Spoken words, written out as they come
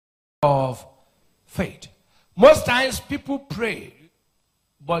of faith. Most times people pray,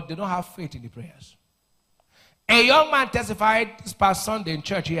 but they don't have faith in the prayers. A young man testified this past Sunday in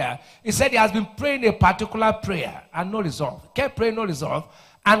church here. He said he has been praying a particular prayer and no result. Kept praying, no result.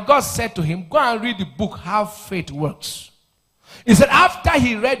 And God said to him, go and read the book, How Faith Works. He said after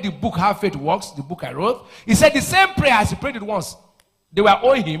he read the book, How Faith Works, the book I wrote, he said the same prayer as he prayed it once, they were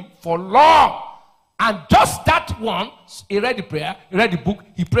owing him for long. And just that one, he read the prayer, he read the book,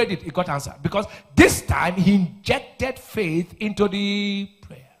 he prayed it, he got answer. Because this time he injected faith into the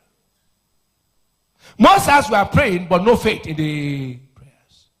prayer. Most of us were praying, but no faith in the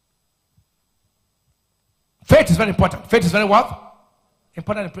prayers. Faith is very important. Faith is very what?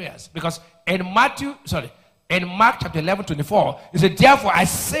 Important in prayers. Because in Mark chapter 11, 24, he said, therefore I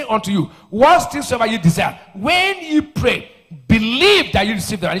say unto you, whatsoever you desire, when you pray, believe that you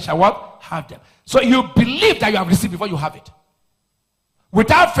receive them, and you shall what? Have them. So you believe that you have received before you have it.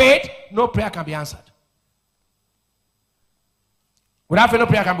 Without faith, no prayer can be answered. Without faith, no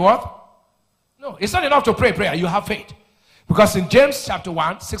prayer can be what? No, it's not enough to pray prayer. You have faith. Because in James chapter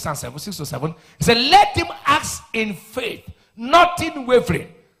 1, 6 and 7, 6 to 7, he said, let him ask in faith, not in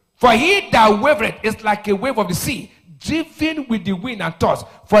wavering. For he that wavereth is like a wave of the sea, driven with the wind and tossed.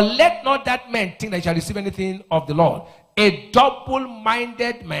 For let not that man think that he shall receive anything of the Lord. A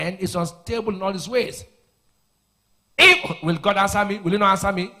double-minded man is unstable in all his ways. Will God answer me? Will he not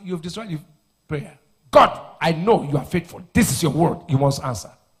answer me? You've destroyed your prayer. God, I know you are faithful. This is your word. He wants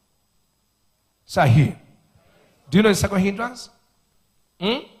answer. So here. Do you know the second hindrance?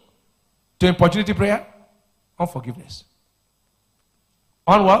 To importunity prayer? Unforgiveness.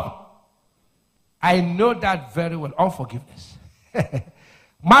 On what? I know that very well. Unforgiveness.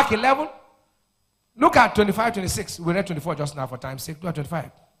 Mark 11. Look at 25, 26. We read 24 just now for time's sake. Look at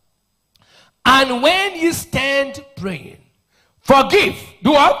 25. And when you stand praying, forgive.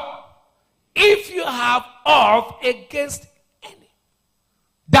 Do what? If you have aught against any,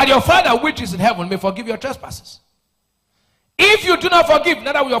 that your Father which is in heaven may forgive your trespasses. If you do not forgive,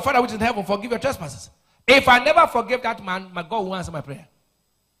 neither will your Father which is in heaven forgive your trespasses. If I never forgive that man, my God will answer my prayer.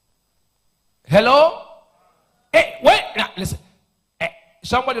 Hello? Hey, wait. Now, listen.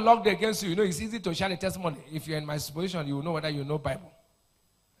 Somebody logged against you. You know, it's easy to share a testimony. If you're in my position, you will know whether you know Bible.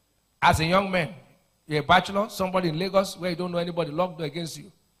 As a young man, you're a bachelor, somebody in Lagos where you don't know anybody logged against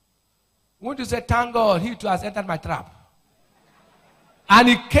you. Won't you say, thank God, he too has entered my trap? And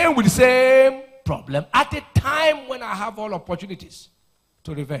he came with the same problem at a time when I have all opportunities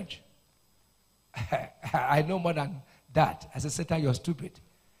to revenge. I know more than that. I said, Satan, you're stupid.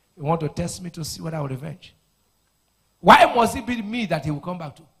 You want to test me to see what I will revenge. Why must it be me that he will come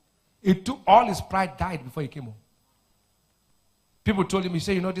back to? It took all his pride died before he came home. People told him, you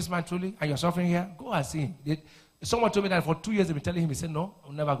say, you know this man truly, and you're suffering here? Go and see him. Someone told me that for 2 years they've been telling him, he said, no,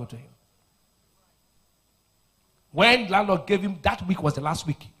 I'll never go to him. When landlord gave him, that week was the last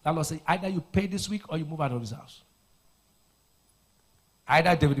week. Landlord said, either you pay this week or you move out of this house.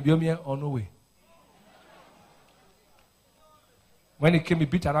 Either David Ibiyeomie or no way. When he came, he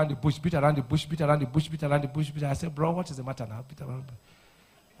beat around the bush, beat around the bush, beat around the bush, beat around the bush. I said, bro, what is the matter now? Beat around the bush.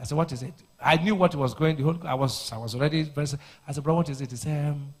 I said, what is it? I knew what was going. I was already very. I said, bro, what is it? He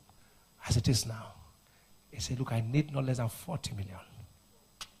said, I said, this now. He said, look, I need no less than 40 million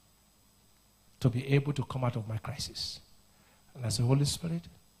to be able to come out of my crisis. And I said, Holy Spirit,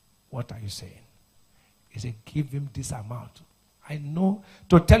 what are you saying? He said, give him this amount. I know,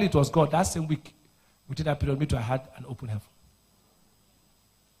 to tell it was God, that same week, within that period, me too, I had an open heaven.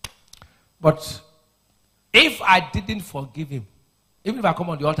 But if I didn't forgive him, even if I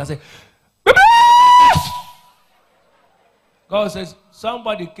come on the altar and say, God says,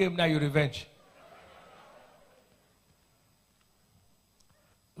 somebody came, now you revenge.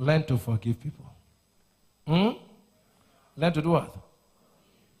 Learn to forgive people. Learn to do what?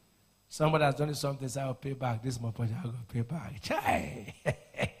 Somebody has done something, say, I'll pay back. This month, I'll go pay back. Chai.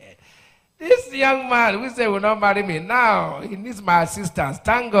 This young man, we say, will not marry me. Now, he needs my assistance.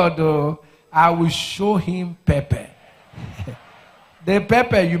 Thank God, though. I will show him pepper. The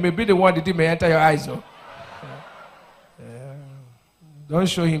pepper, you may be the one that it may enter your eyes. Oh. Don't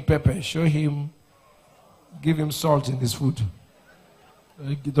show him pepper. Show him, give him salt in his food.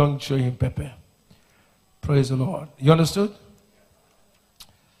 Don't show him pepper. Praise the Lord. You understood?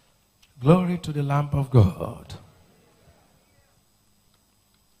 Glory to the Lamb of God.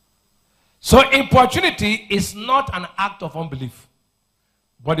 So importunity is not an act of unbelief,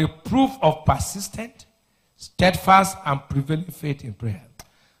 but a proof of persistent, steadfast, and prevailing faith in prayer.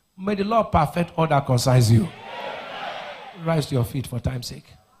 May the Lord perfect all that concerns you. Rise to your feet for time's sake.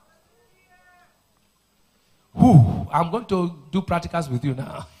 I'm going to do practicals with you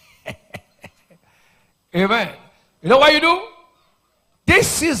now. Amen. You know what you do? This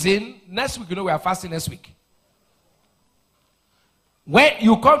season, next week, we are fasting next week. When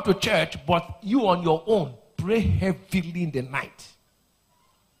you come to church, but you on your own, pray heavily in the night.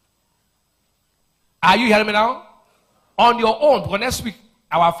 Are you hearing me now? On your own, because next week,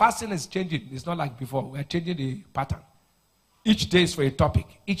 our fasting is changing. It's not like before. We are changing the pattern. Each day is for a topic.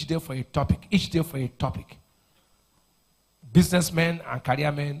 Each day for a topic. Each day for a topic. Businessmen and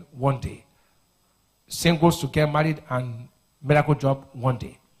career men, one day. Singles to get married and miracle job, one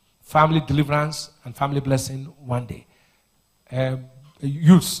day. Family deliverance and family blessing, one day.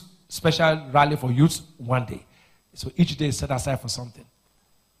 Youth, special rally for youth, one day. So each day is set aside for something.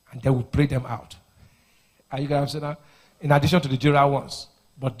 And then we pray them out. Are you guys saying that? In addition to the general ones.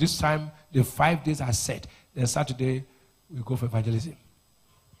 But this time, the 5 days are set. Then Saturday, we go for evangelism.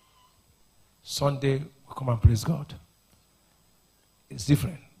 Sunday, we come and praise God. It's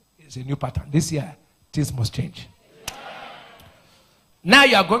different. It's a new pattern. This year, things must change. Now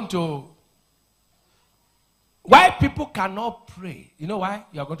you are going to... Why people cannot pray? You know why?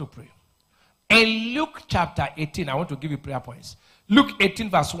 You are going to pray. In Luke chapter 18, I want to give you prayer points. Luke 18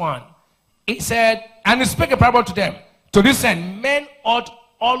 verse 1. It said, and he spake a parable to them. To this end, men ought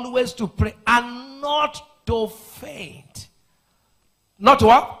always to pray and not to faint. Not to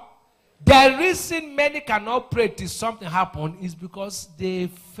what? The reason many cannot pray till something happens is because they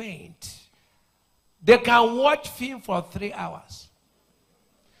faint. They can watch film for 3 hours.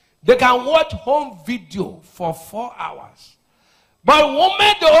 They can watch home video for 4 hours. But the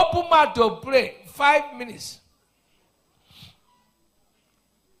moment they open mouth to pray, 5 minutes.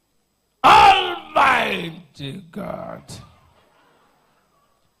 Almighty God.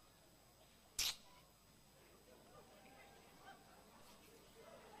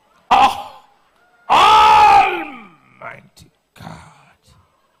 Oh, Almighty God.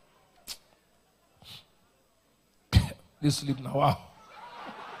 This sleep now. Wow.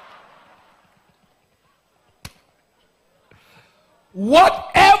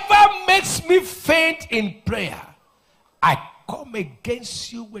 Whatever makes me faint in prayer, I come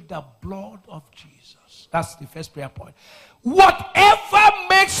against you with the blood of Jesus. That's the first prayer point. Whatever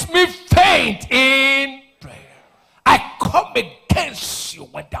makes me faint in prayer, I come against you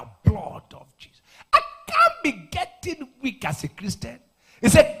with the blood of Jesus. I can't be getting weak as a Christian. He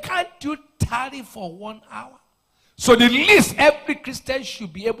said, can't you tarry for 1 hour? So the least every Christian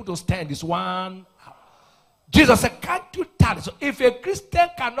should be able to stand is 1 hour. Jesus said, can't you tarry? So if a Christian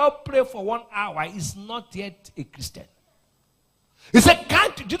cannot pray for 1 hour, he's not yet a Christian. He said,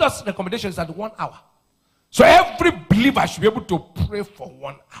 can't you? Jesus' recommendation is at 1 hour. So every believer should be able to pray for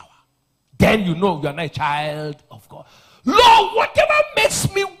 1 hour. Then you know you are not a child of God. Lord, whatever makes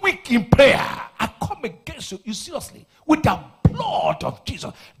me weak in prayer, I come against you seriously with the blood of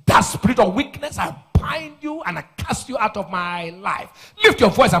Jesus. That spirit of weakness, I bind you and I cast you out of my life. Lift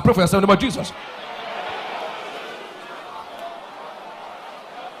your voice and pray for yourself in the name of Jesus.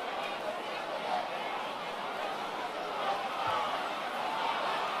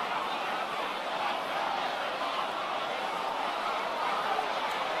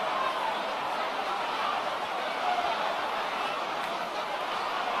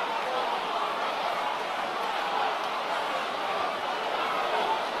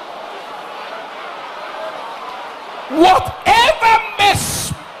 Whatever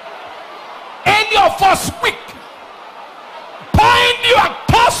makes any of us weak, bind you and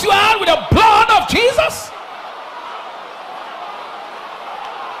cast you out with the blood of Jesus.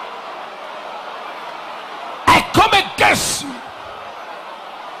 I come against you,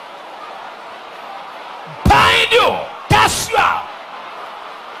 bind you, cast you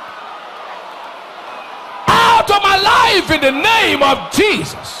out of my life in the name of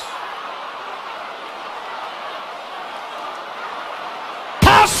Jesus.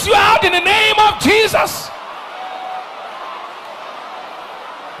 You out in the name of Jesus.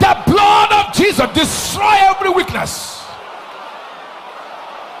 The blood of Jesus destroy every weakness.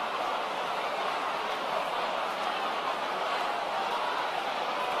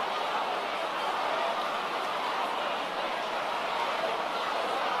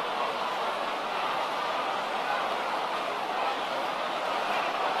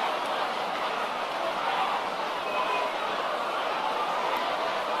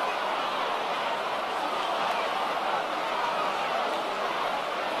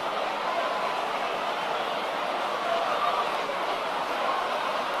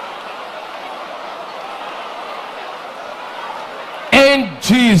 In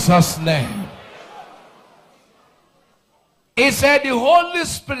Jesus' name. He said the Holy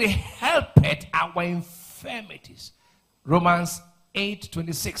Spirit helpeth our infirmities. Romans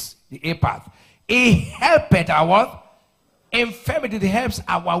 8:26, the A path. He helpeth our what? Infirmity. It helps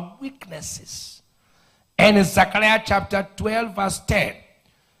our weaknesses. And in Zechariah chapter 12 verse 10,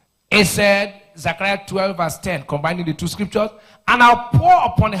 it said, Zechariah 12 verse 10, combining the two scriptures, and I'll pour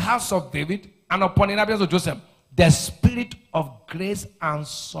upon the house of David and upon the inhabitants of Joseph the spirit of grace and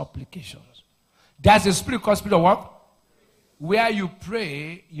supplications. There's a spirit called spirit of what? Where you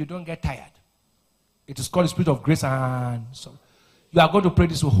pray, you don't get tired. It is called the spirit of grace and supplications. You are going to pray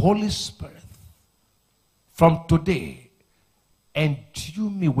this with Holy Spirit. From today, endue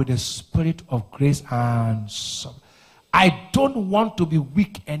me with the spirit of grace and supplication. I don't want to be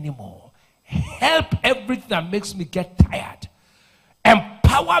weak anymore. Help everything that makes me get tired.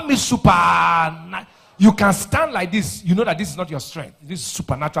 Empower me super. You can stand like this. You know that this is not your strength. This is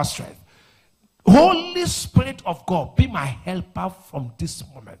supernatural strength. Holy Spirit of God, be my helper from this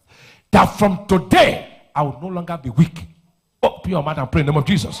moment. That from today, I will no longer be weak. Open your mouth and pray in the name of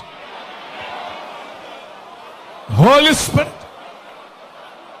Jesus. Holy Spirit,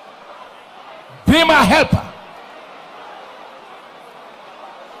 be my helper.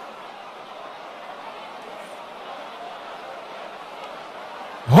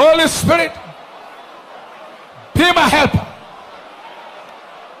 Holy Spirit, be my helper.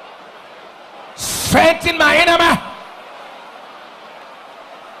 Strengthen my inner man.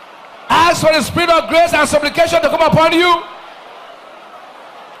 Ask for the spirit of grace and supplication to come upon you.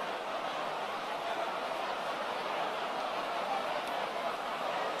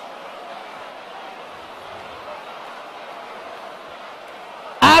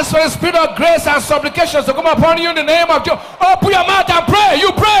 Ask for the spirit of grace and supplications to come upon you in the name of Jesus. Open your mouth and pray.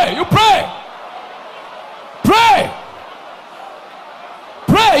 You pray. You pray. Pray.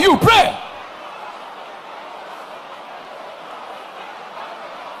 Pray. You pray.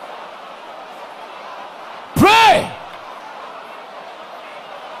 Pray.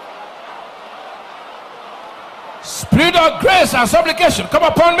 Spirit of grace and supplication, come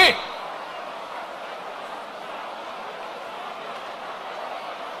upon me.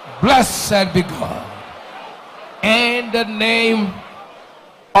 Blessed be God. In the name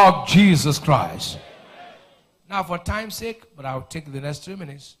of Jesus Christ. Now, for time's sake, but I'll take the next 3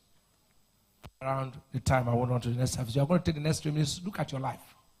 minutes. Around the time I went on to the next service, you're going to take the next 3 minutes. Look at your life.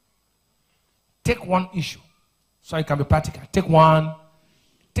 Take one issue, so it can be practical. Take one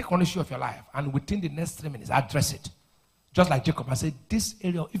issue of your life, and within the next 3 minutes, address it. Just like Jacob, I said, this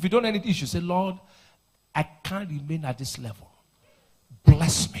area, if you don't have any issue, say, Lord, I can't remain at this level.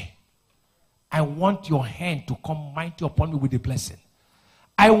 Bless me. I want your hand to come mighty upon me with the blessing.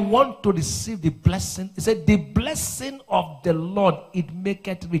 I want to receive the blessing. He said, the blessing of the Lord, it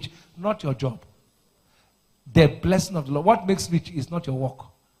maketh rich, not your job. The blessing of the Lord. What makes rich is not your work.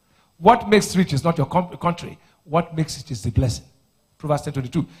 What makes rich is not your country. What makes it is the blessing. Proverbs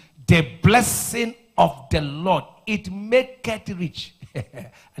 10:22. The blessing of the Lord, it maketh rich.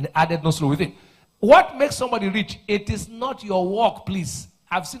 And added no sorrow with it. What makes somebody rich? It is not your work, please.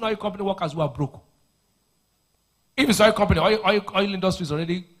 I've seen oil company workers who are broke. If it's oil company, oil industry is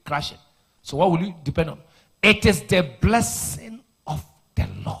already crashing. So what will you depend on? It is the blessing of the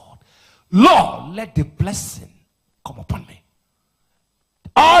Lord. Lord, let the blessing come upon me.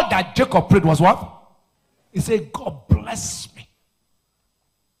 All that Jacob prayed was what? He said, God bless me.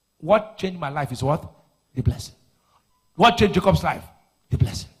 What changed my life is what? The blessing. What changed Jacob's life? The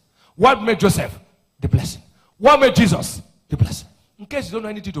blessing. What made Joseph? The blessing. What made Jesus? The blessing. In case you don't know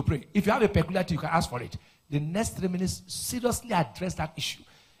anything to pray, if you have a peculiarity, you can ask for it. The next 3 minutes, seriously address that issue.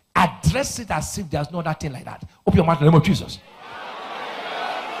 Address it as if there's no other thing like that. Open your mouth in the name of Jesus.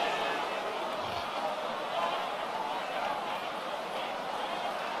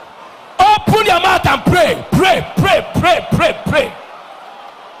 Open your mouth and pray. Pray, pray, pray, pray, pray.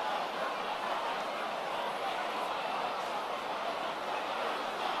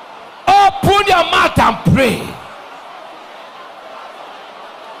 Open your mouth and pray.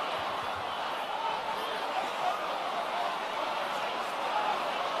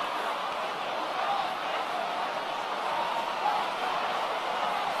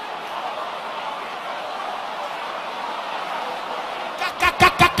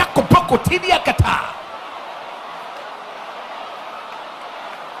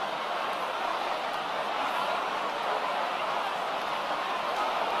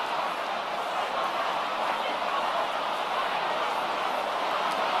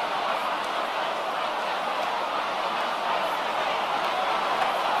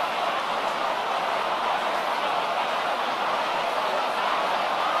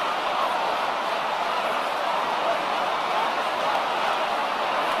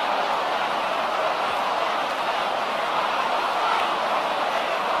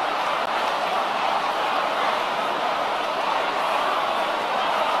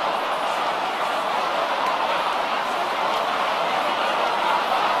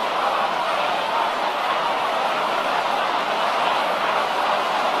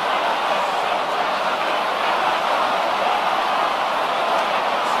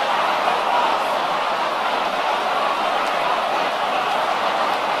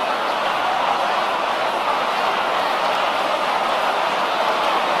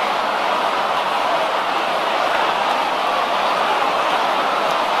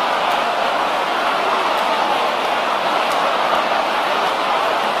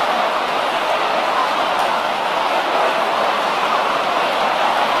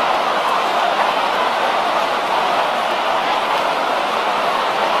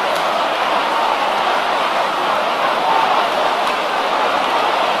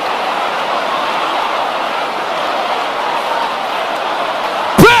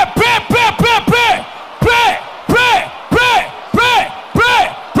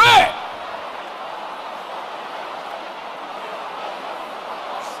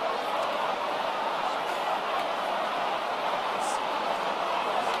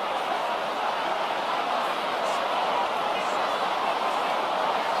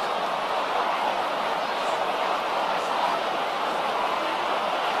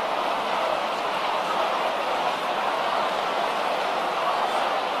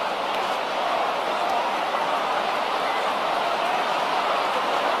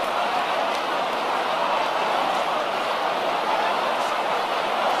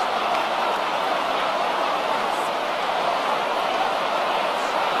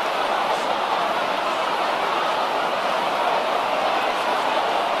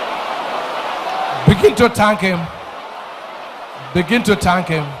 Begin to thank him. Begin to thank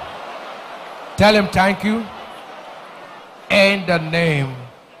him. Tell him thank you. In the name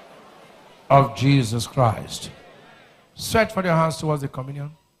of Jesus Christ. Stretch for your hands towards the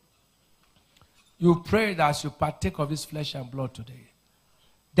communion. You pray that as you partake of his flesh and blood today,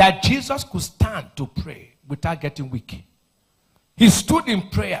 that Jesus could stand to pray without getting weak. He stood in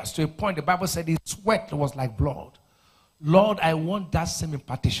prayers to a point the Bible said his sweat was like blood. Lord, I want that same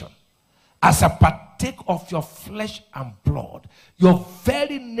impartation. As I partake of your flesh and blood, your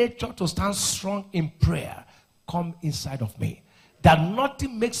very nature to stand strong in prayer come inside of me. That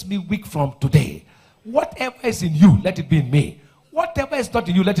nothing makes me weak from today. Whatever is in you, let it be in me. Whatever is not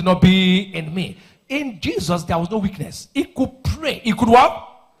in you, let it not be in me. In Jesus, there was no weakness. He could pray. He could what?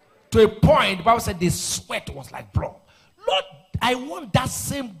 To a point, the Bible said the sweat was like blood. Lord, I want that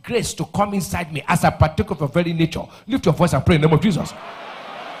same grace to come inside me as I partake of your very nature. Lift your voice and pray in the name of Jesus.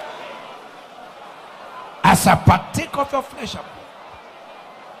 As I partake of your flesh and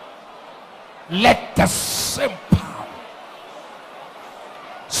blood, let the same power,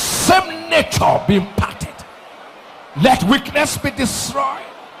 same nature be imparted. Let weakness be destroyed.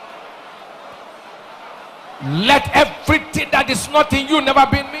 Let everything that is not in you never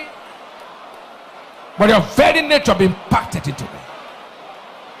be in me, but your very nature be impacted into me.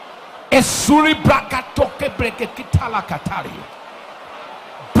 Esuri brakatoke breke kitala katari.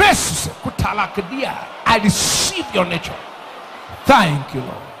 Bres kutala kedia. I receive your nature. Thank you,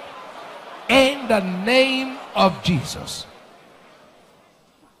 Lord. In the name of Jesus.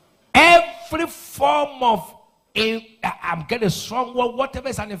 Every form of I'm getting a strong word, whatever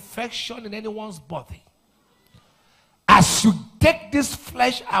is an infection in anyone's body, as you take this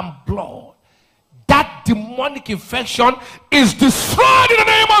flesh and blood, that demonic infection is destroyed in the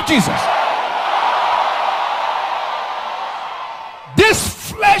name of Jesus.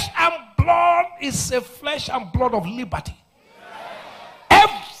 This flesh and blood is a flesh and blood of liberty.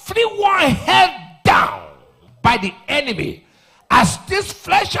 Everyone held down by the enemy, as this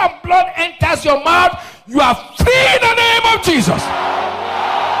flesh and blood enters your mouth, you are free in the name of Jesus.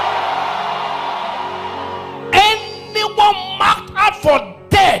 Anyone marked out for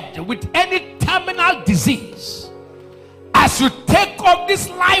dead with any terminal disease, as you take up this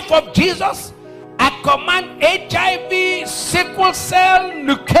life of Jesus, I command HIV, sickle cell,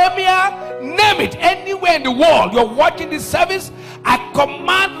 leukemia, name it, anywhere in the world you're watching this service, I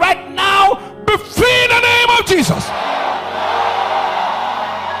command right now, be free in the name of Jesus.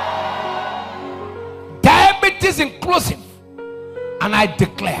 Diabetes inclusive, and I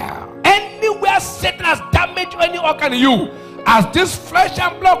declare, anywhere Satan has damaged any organ in you, as this flesh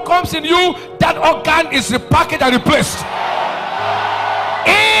and blood comes in you, that organ is repackaged and replaced.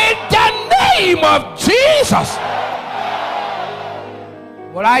 In the name of Jesus.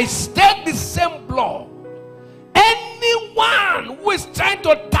 But I state the same blood. Anyone who is trying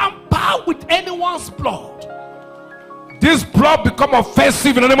to tamper with anyone's blood, this blood become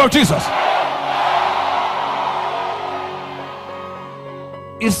offensive in the name of Jesus.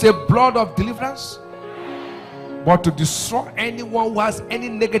 It's a blood of deliverance, but to destroy anyone who has any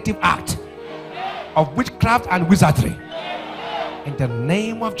negative act of witchcraft and wizardry. In the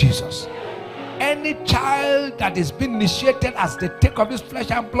name of Jesus. Any child that is being initiated as they take of this flesh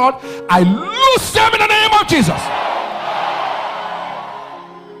and blood, I loose them in the name of Jesus.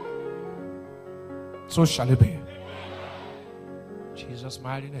 So shall it be. Jesus'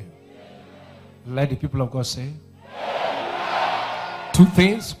 mighty name. Let the people of God say. Two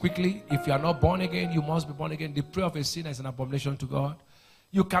things quickly. If you are not born again, you must be born again. The prayer of a sinner is an abomination to God.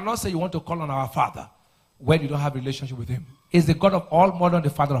 You cannot say you want to call on our Father when you don't have a relationship with him. He's the God of all, more than the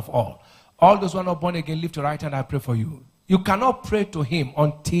Father of all. All those who are not born again, lift your right hand, I pray for you. You cannot pray to him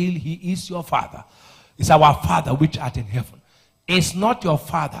until he is your Father. It's our Father which art in heaven. It's not your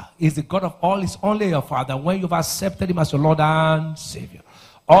Father. It's the God of all. It's only your Father when you've accepted him as your Lord and Savior.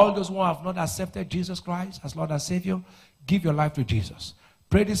 All those who have not accepted Jesus Christ as Lord and Savior, give your life to Jesus.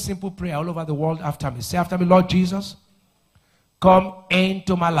 Pray this simple prayer all over the world after me. Say after me, Lord Jesus, come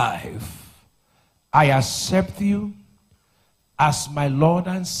into my life. I accept you as my Lord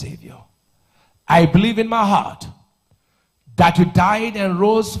and Savior. I believe in my heart that you died and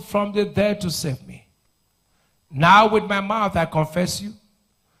rose from the dead to save me. Now with my mouth I confess you.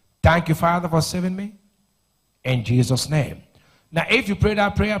 Thank you, Father, for saving me. In Jesus' name. Now if you pray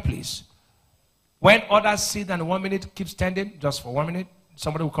that prayer, please, when others sit and 1 minute, keep standing just for 1 minute.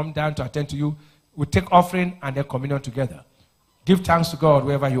 Somebody will come down to attend to you. We'll take offering and then communion together. Give thanks to God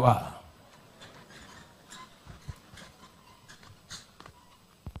wherever you are.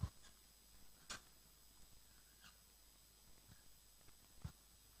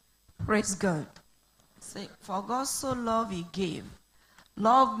 Praise God. Say, for God so loved he gave.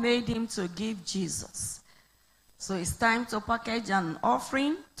 Love made him to give Jesus. So it's time to package an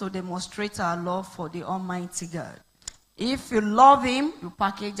offering to demonstrate our love for the Almighty God. If you love him, you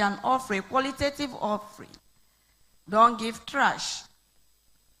package an offering, qualitative offering. Don't give trash.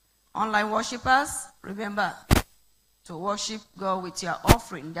 Online worshipers, remember to worship God with your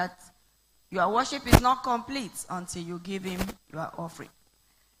offering. That your worship is not complete until you give him your offering.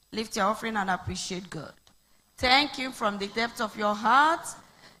 Lift your offering and appreciate God. Thank him from the depth of your heart.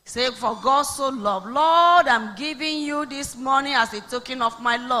 Say, for God so loved. Lord, I'm giving you this morning as a token of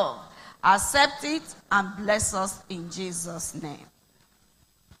my love. Accept it and bless us in Jesus' name.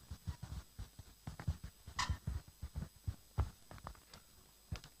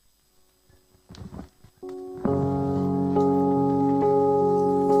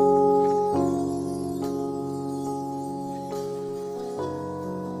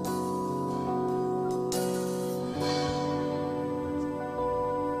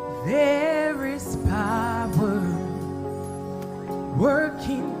 There is power,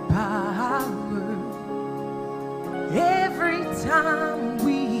 working power, every time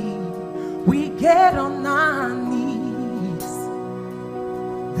we get on our knees.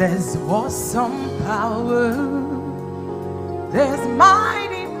 There's awesome power, there's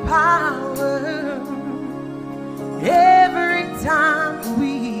mighty power, every time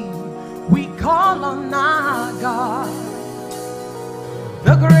we call on our God.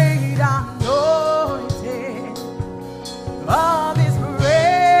 The great anointing of his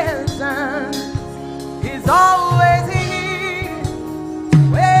presence is always here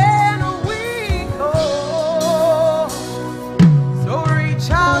when we go. So reach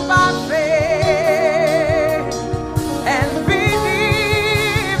out by faith and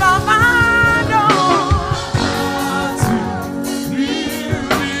believe our mind on to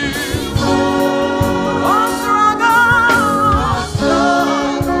miracle. One struggle.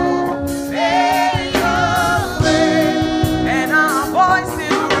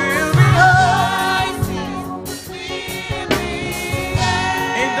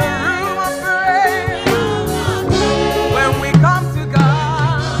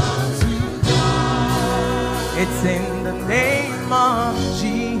 It's in the name of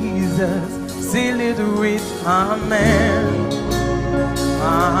Jesus, seal it with amen,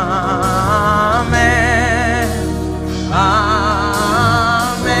 amen, amen.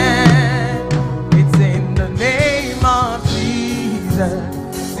 It's in the name of Jesus,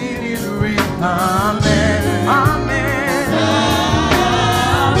 seal it with amen, amen,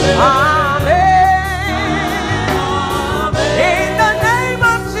 amen.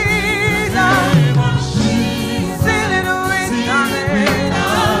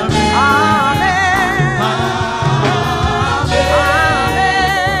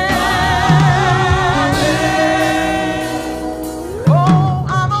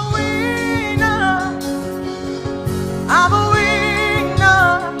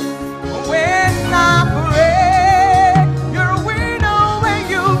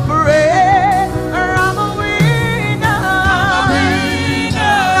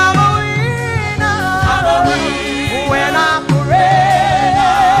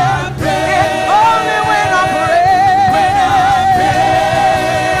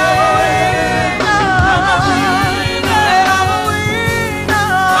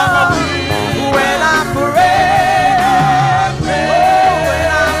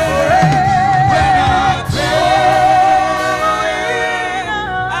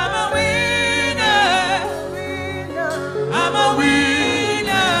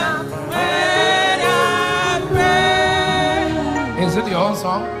 Is it your own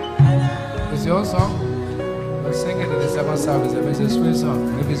song? It's your own song? We'll sing it in the second service. It's a sweet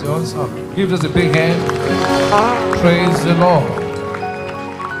song. If it's your own song, give us a big hand. Praise the Lord.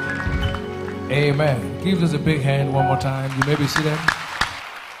 Amen. Give us a big hand one more time. You may be seated.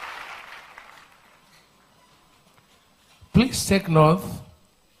 Please take note.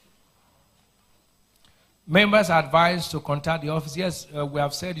 Members are advised to contact the office. Yes, we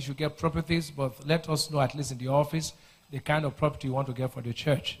have said you should get properties, but let us know at least in the office the kind of property you want to get for the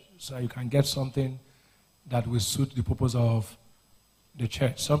church, so you can get something that will suit the purpose of the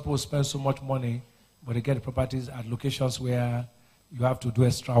church. Some people spend so much money, but they get the properties at locations where you have to do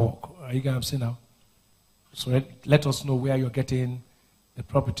extra work. Are you getting what I'm saying now? So let us know where you're getting the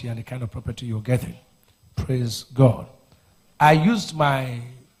property and the kind of property you're getting. Praise God. I used my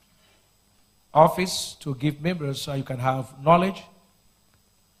office to give members so you can have knowledge.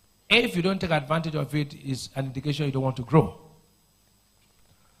 If you don't take advantage of it, it's an indication you don't want to grow.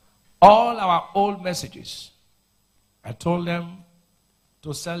 All our old messages, I told them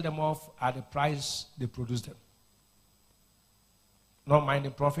to sell them off at the price they produce them. Not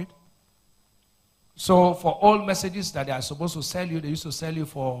minding profit. So for all messages that they are supposed to sell you, they used to sell you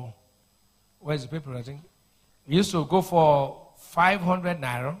for, where's the paper, I think? They used to go for 500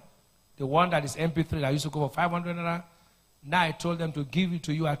 naira. The one that is MP3 that used to go for 500 naira. Now I told them to give it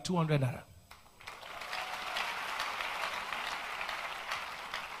to you at 200 naira.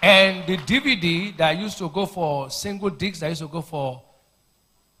 And the DVD that used to go for single discs, that used to go for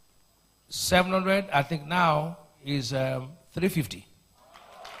 700, I think now is 350.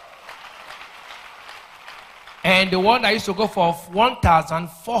 And the one that used to go for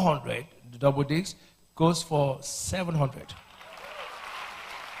 1,400, the double discs, goes for 700.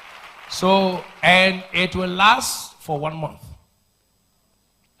 So, and it will last for 1 month.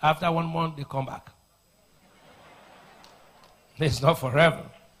 After 1 month, they come back. It's not forever.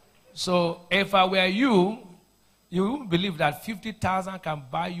 So, if I were you, you wouldn't believe that 50,000 can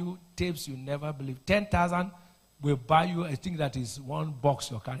buy you tapes you never believe. 10,000 will buy you a thing that is one box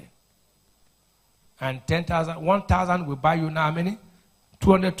you're carrying. And 10,000, 1,000 will buy you now how many?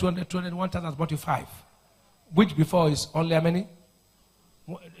 200, 200, 200, 1,000 has bought you 5. Which before is only how many?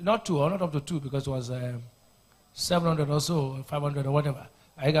 Not 2, or not up to 2, because it was 700 or so, 500 or whatever.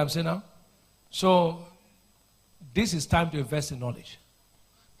 Are you guys saying now? So, this is time to invest in knowledge.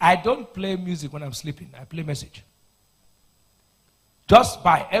 I don't play music when I'm sleeping. I play message. Just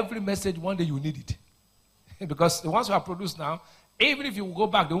buy every message, one day you need it. Because the ones who are produced now, even if you go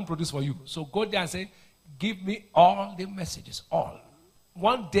back, they won't produce for you. So go there and say, give me all the messages, all.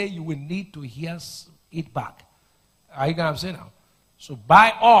 One day you will need to hear it back. Are you going to say now? So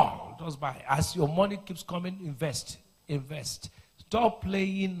buy all. Just buy. As your money keeps coming, invest. Invest. Stop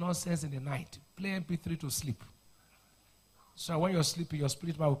playing nonsense in the night. Play MP3 to sleep. So when you're sleeping, your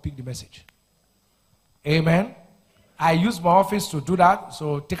spirit man will pick the message. Amen. I use my office to do that,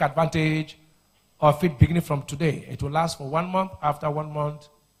 so take advantage of it beginning from today. It will last for 1 month. After 1 month,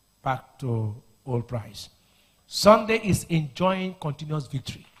 back to old price. Sunday is enjoying continuous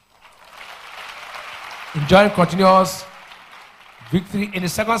victory. Enjoying continuous victory. In the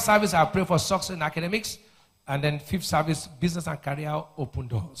second service, I pray for success in academics. And then fifth service, business and career, open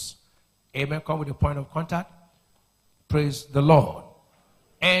doors. Amen. Come with a point of contact. Praise the Lord.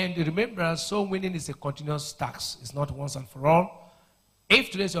 And remember, soul winning is a continuous task. It's not once and for all. If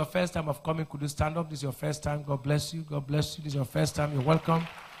today is your first time of coming, could you stand up? This is your first time. God bless you. God bless you. This is your first time. You're welcome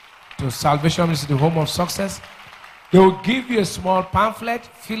to Salvation. This is the home of success. They will give you a small pamphlet.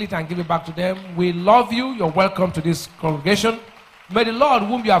 Fill it and give it back to them. We love you. You're welcome to this congregation. May the Lord,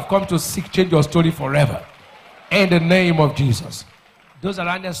 whom you have come to seek, change your story forever. In the name of Jesus. Those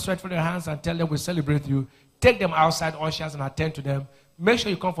around there, stretch forth their hands and tell them we celebrate you. Take them outside, ushers, and attend to them. Make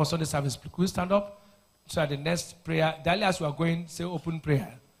sure you come for Sunday service. Could you stand up? So at the next prayer, daily as we are going, say open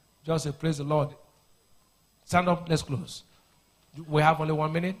prayer. Just say praise the Lord. Stand up, let's close. We have only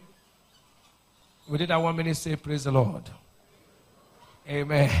 1 minute. Within that 1 minute, say praise the Lord.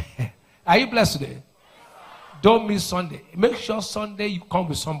 Amen. Are you blessed today? Don't miss Sunday. Make sure Sunday you come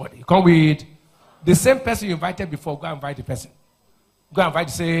with somebody. You come with the same person you invited before. Go and invite the person. Go and invite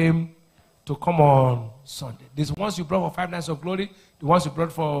the same to come on Sunday. These ones you brought for 5 nights of glory, the ones you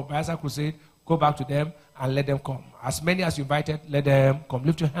brought for Biasa Crusade, go back to them and let them come. As many as you invited, let them come.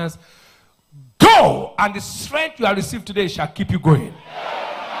 Lift your hands. Go! And the strength you have received today shall keep you going.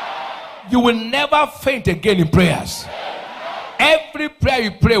 You will never faint again in prayers. Every prayer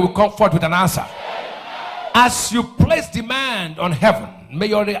you pray will come forth with an answer. As you place demand on heaven, may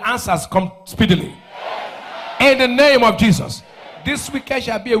your answers come speedily. In the name of Jesus. This weekend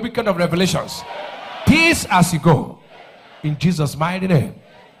shall be a weekend of revelations. Peace as you go. In Jesus' mighty name.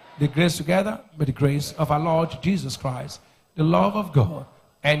 The grace together, may the grace of our Lord Jesus Christ, the love of God,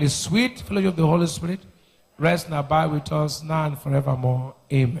 and the sweet fellowship of the Holy Spirit rest and abide with us now and forevermore.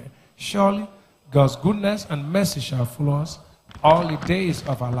 Amen. Surely, God's goodness and mercy shall follow us all the days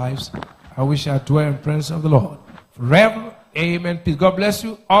of our lives, and we shall dwell in the presence of the Lord forever. Amen. Peace. God bless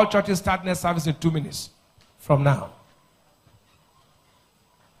you. All churches start next service in 2 minutes from now.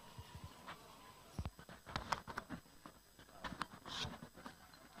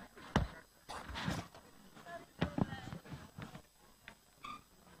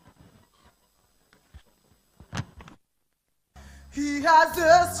 He has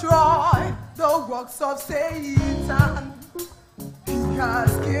destroyed the works of Satan. He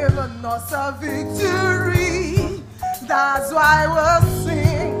has given us a victory. That's why we'll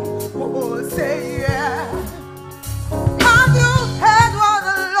sing. We'll say yeah. Have you heard what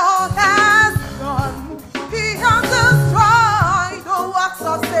the Lord has done? He has destroyed the works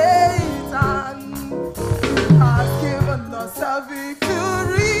of Satan. He has given us a victory.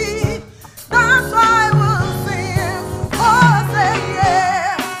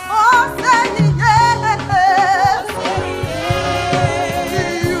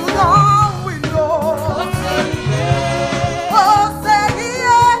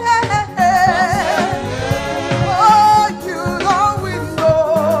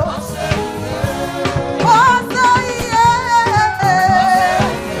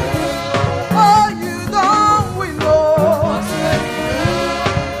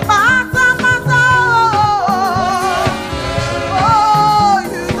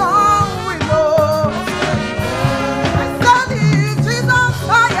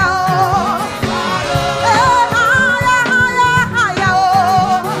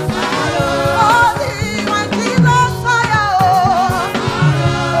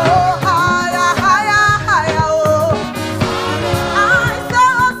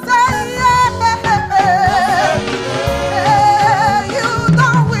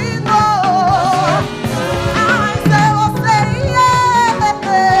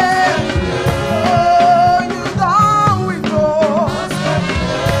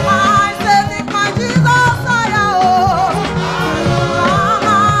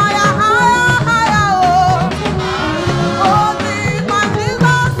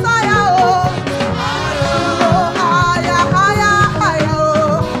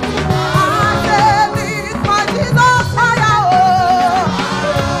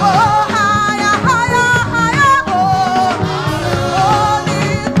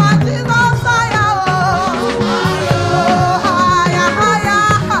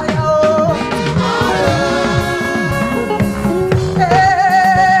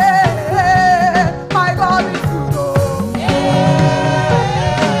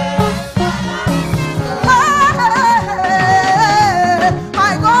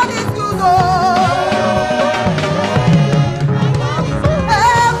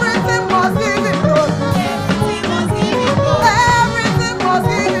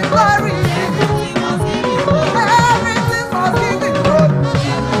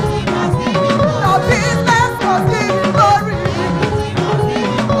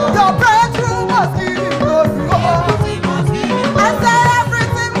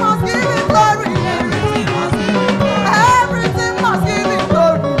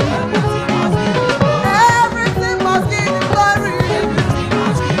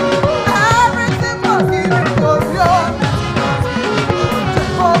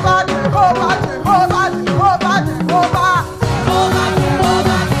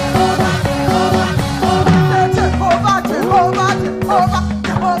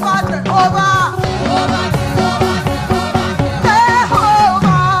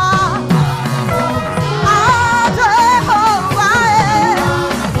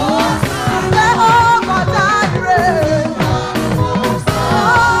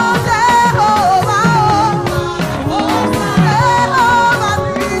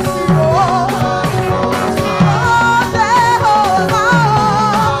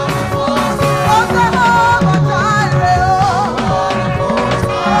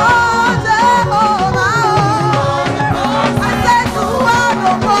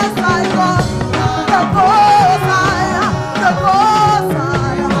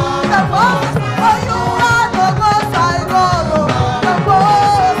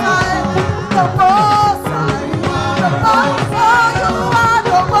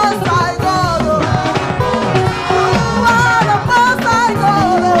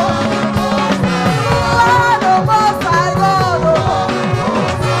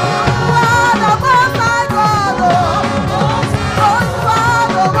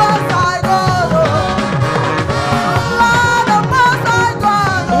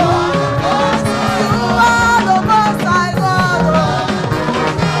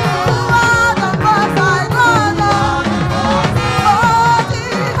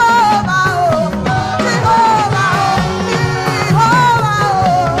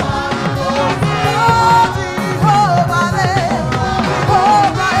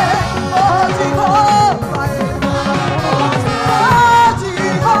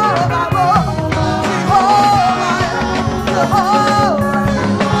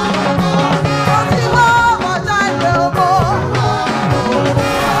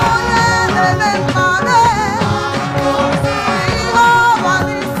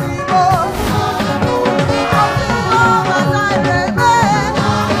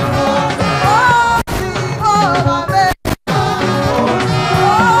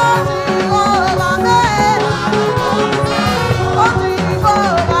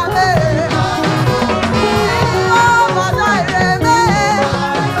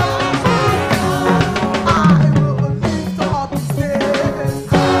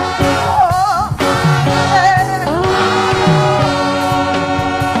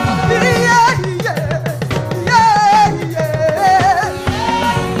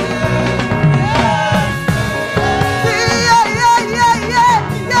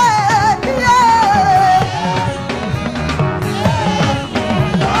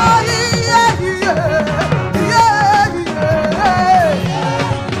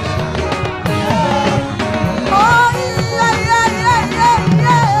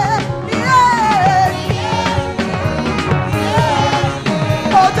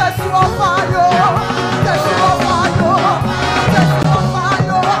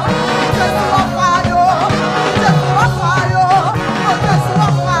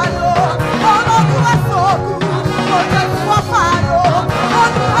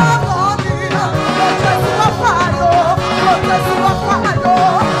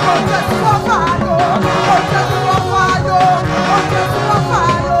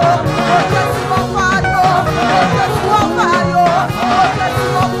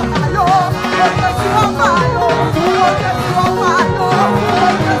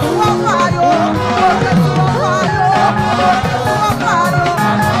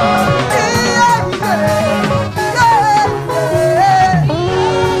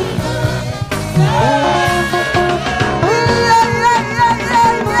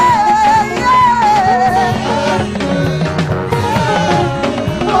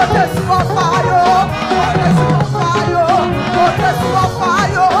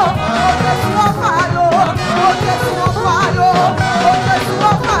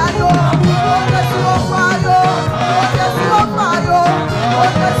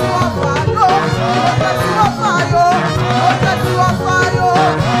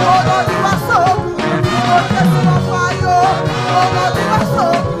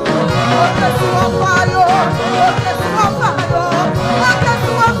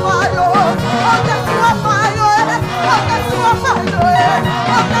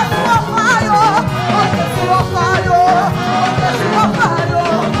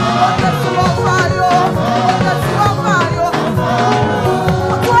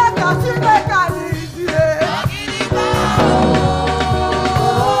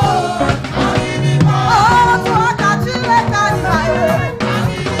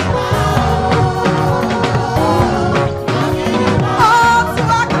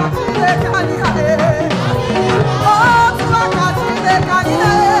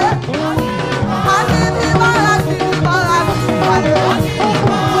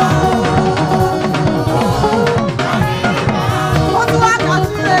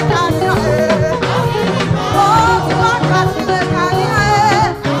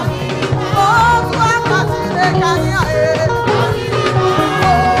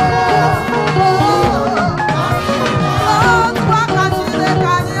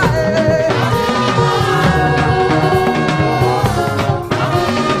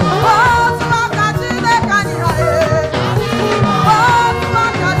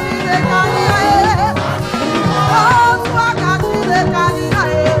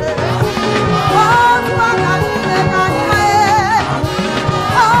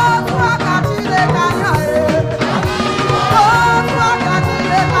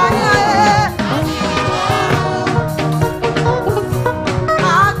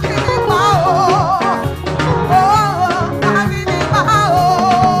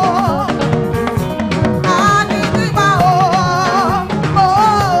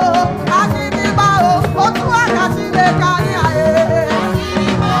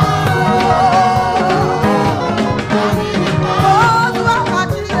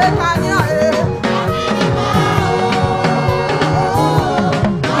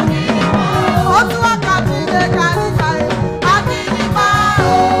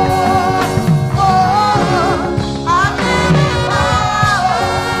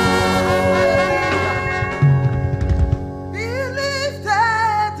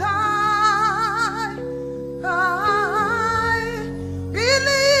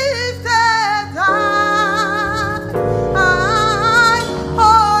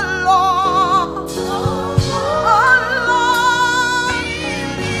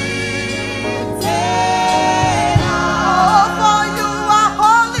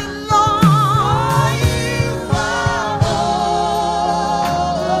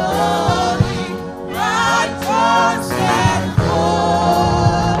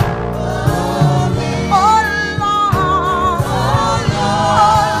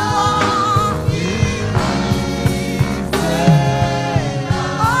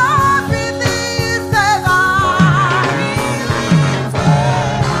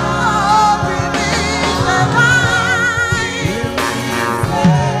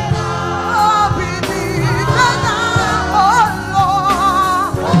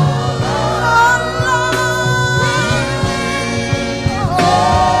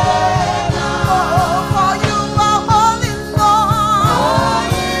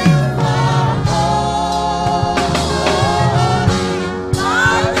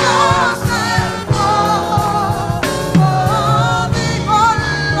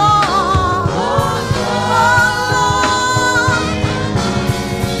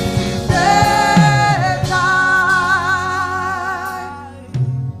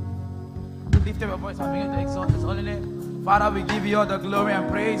 all the glory and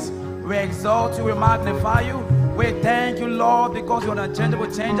praise. We exalt you, we magnify you. We thank you, Lord, because you're an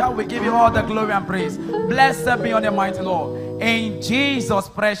unchangeable changer. We give you all the glory and praise. Blessed be your name, mighty Lord. In Jesus'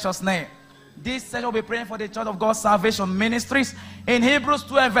 precious name. This session will be praying for the Church of God Salvation Ministries. In Hebrews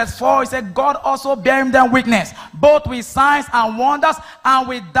 2 and verse 4, it said, God also bearing them witness, both with signs and wonders, and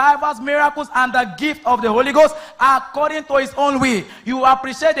with diverse miracles and the gift of the Holy Ghost, according to his own will. You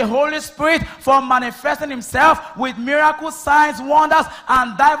appreciate the Holy Spirit for manifesting himself with miracles, signs, wonders,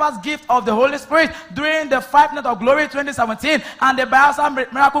 and diverse gifts of the Holy Spirit during the 5 Nights of Glory 2017 and the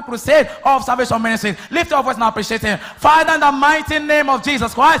Ibiyeomie Miracle Crusade of Salvation Ministries. Lift your voice and appreciate him. Father, in the mighty name of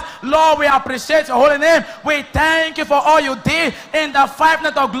Jesus Christ, Lord, we appreciate your holy name. We thank you for all you did in the 5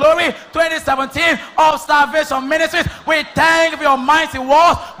 Nights of Glory 2017 of Salvation Ministries. We thank you for your mighty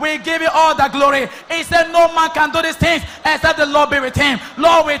words. We give you all the glory. He said no man can do these things except the Lord be with him.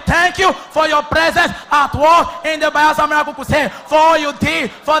 Lord, we thank you for your presence at work in the Ibiyeomie Miracle Crusade, for all you did,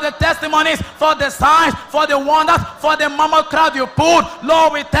 for the testimonies, for the signs, for the wonders, for the mammoth crowd you put.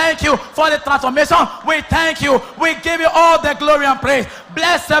 Lord, we thank you for the transformation. We thank you. We give you all the glory and praise.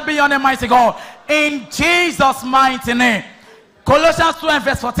 Blessed be your name, mighty God. In Jesus' mighty name. Colossians 2 and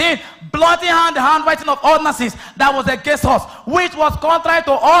verse 14, blotting out the handwriting of ordinances that was against us, which was contrary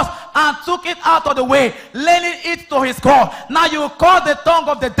to us, and took it out of the way, laying it to his core. Now you call the tongue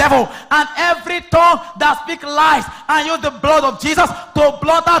of the devil, and every tongue that speaks lies, and use the blood of Jesus to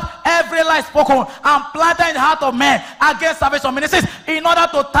blot out every lie spoken and planted in the heart of men against Salvation Ministries, in order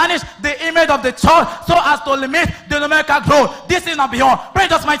to tarnish the image of the church, so as to limit the numerical growth. This is not beyond.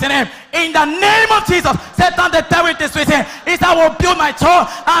 Praise God's mighty name. In the name of Jesus, Satan, the devil is written. I will build my church,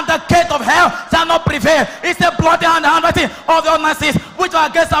 and the gate of hell shall not prevail. It's the bloody and the handwriting of the ordinances which were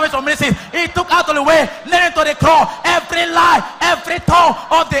against Salvation Ministries. He took out of the way, nailing to the cross every lie, every tongue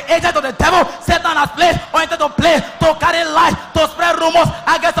of the agent of the devil Satan has placed or intended to play, to carry lies, to spread rumors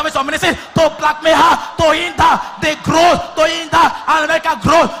against Salvation Ministries, to blackmail her, to hinder the growth, to hinder American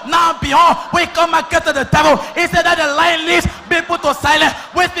growth. Now beyond, we come against the devil. He said that the lying lips be put to silence.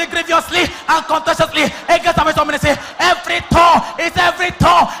 We speak grievously and contentiously against Salvation Ministries. Every tongue, it's every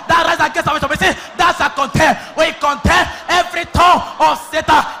tongue that rises against Salvation Ministries, that's a contempt. We contempt every tongue of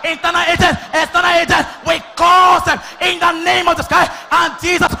Satan, internal agent, external agent. We cause them in the name of the sky, and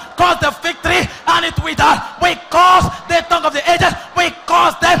Jesus caused the victory, and it with us. We cause the tongue of the agent, we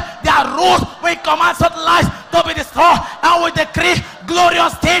cause them their rules. We command such lies to be destroyed, and we decree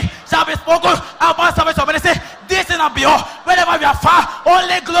glorious things shall be spoken about Salvation Ministry. This is not beyond. Whenever we are far,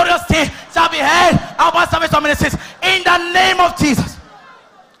 only glorious things shall be heard about Salvation Ministries. In the name of Jesus.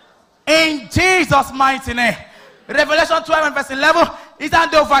 In Jesus' mighty name. Revelation 12 and verse 11 is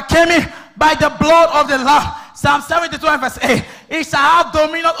that they overcame me by the blood of the Lamb. Psalm 72 and verse 8. He shall have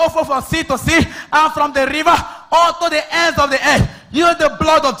dominion over from sea to sea, and from the river unto the ends of the earth. Use the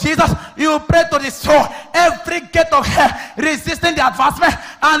blood of Jesus. You pray to destroy every gate of hell resisting the advancement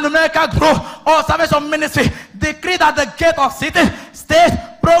and numerical growth of Salvation Ministry. Decree that the gate of cities, states,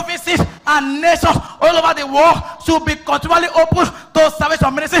 provinces, and nations all over the world should be continually open to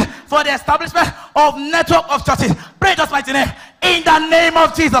Salvation Ministry for the establishment of network of churches. Pray just mighty name. In the name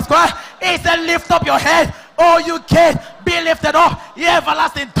of Jesus Christ, he said, lift up your head, O you gate, be lifted up, ye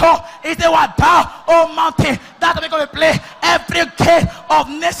everlasting door. He said, what thou, O mountain, that will become a place. Every gate of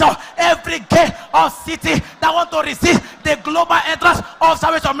nation, every gate of city that want to resist the global entrance of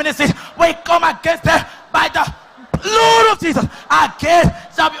Salvation Ministry, we come against them by the blood of Jesus. Our gate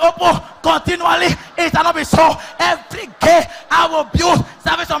shall be open continually. It shall not be so. Every gate I will build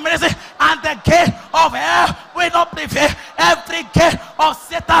Salvation Ministry, and the gate of hell will not prevail. Every gate of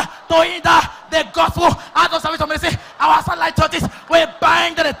Satan to hinder the gospel out of Salvation Ministry, our satellite churches, we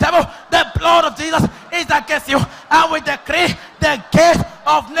bind the devil. The blood of Jesus is against you, and we decree the gate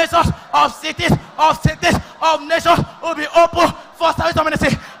of nations, of cities, of nations will be open for Salvation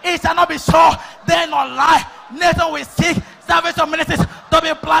Ministry. It shall not be so. They not lie. Nation will seek Salvation Ministries to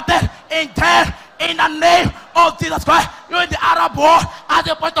be planted in them in the name of Jesus Christ. You in the Arab world as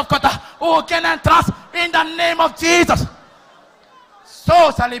a point of contact who can entrance in the name of Jesus.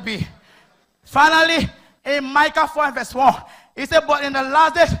 So shall it be. Finally, in Micah 4 and verse 1, he said, but in the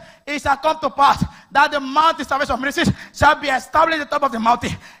last days it shall come to pass that the mountain Salvation Ministries shall be established at the top of the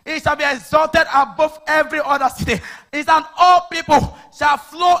mountain. It shall be exalted above every other city. It and all people shall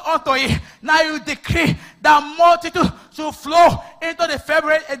flow unto it. Now you decree that multitude should flow into the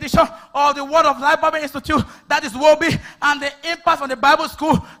February edition of the Word of Life Bible Institute, that is Wobi, and the impact from the Bible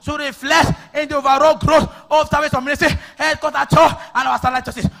school should reflect in the overall growth of Salvation Ministry, headquarters church, and our satellite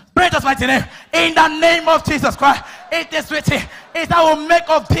churches. precious mighty name. In the name of Jesus Christ. It is written, it I will make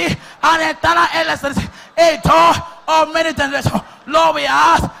of thee an eternal excellency, a door of many generations. Lord, we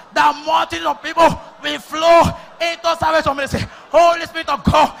ask that multitude of people will flow into salvation ministry. Holy Spirit of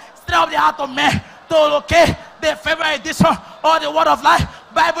God, stir up the heart of men to locate the favorite edition of the Word of Life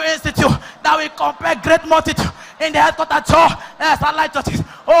Bible Institute that will compare great multitude in the headquarters church and satellite churches.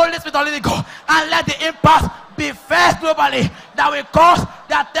 Holy Spirit of living God, and let the impact be felt globally that will cause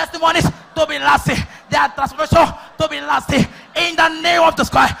their testimonies to be lasting, their transformation to be lasting. In the name of Jesus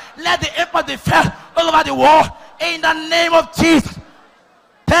Christ, let the impact be felt all over the world. In the name of Jesus.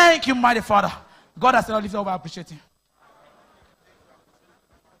 Thank you, mighty Father. God has lifted over. I appreciate Him.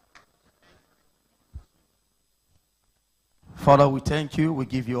 Father, we thank you. We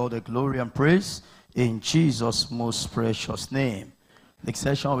give you all the glory and praise in Jesus' most precious name. Next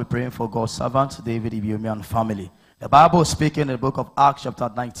session, we'll be praying for God's servant, David Ibiyeomie and family. The Bible speaking in the book of Acts chapter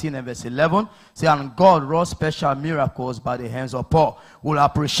 19 and verse 11, say, and God wrought special miracles by the hands of Paul. We'll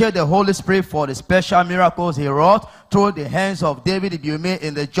appreciate the Holy Spirit for the special miracles he wrought through the hands of David Ibiyeomie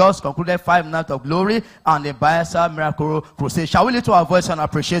in the just concluded 5 nights of glory and the Bayelsa Miracle Crusade. Shall we lift our voice and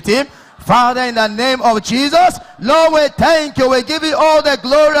appreciate him? Father, in the name of Jesus, Lord, we thank you. We give you all the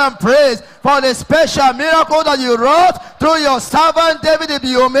glory and praise for the special miracle that you wrought through your servant David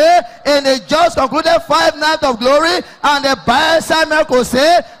Ibiyeomie in the just concluded 5 nights of glory and the Bayelsa Miracle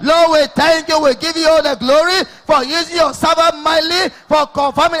Crusade. Lord, we thank you. We give you all the glory for using your servant mightily, for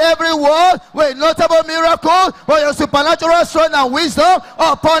confirming every word with notable miracles, for your supernatural strength and wisdom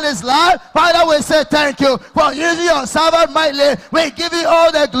upon his life. Father, we say thank you for using your servant mightily. We give you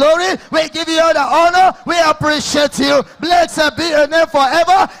all the glory. We give you all the honor. We appreciate you. Blessed be your name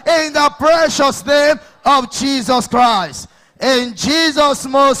forever in the precious name of Jesus Christ. In Jesus'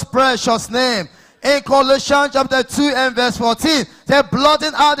 most precious name. In Colossians chapter 2 and verse 14, they're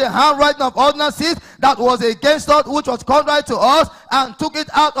blotting out the handwriting of ordinances that was against us, which was contrary to us, and took it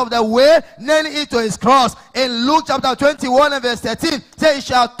out of the way, nailing it to his cross. In Luke chapter 21 and verse 13, say, it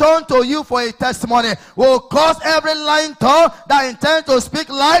shall turn to you for a testimony. Will cause every lying tongue that intends to speak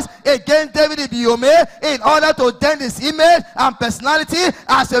lies against David Ibiyeomie in order to dent his image and personality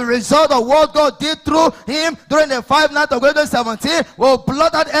as a result of what God did through him during the 5 nights of 2017. Will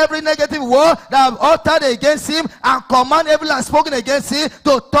blot out every negative word that have uttered against him and command every lie spoken against him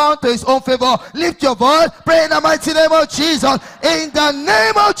to turn to his own favor. Lift your voice, pray in the mighty name of Jesus. In the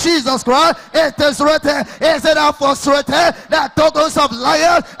name of Jesus Christ, it is written, is it frustrated that tokens of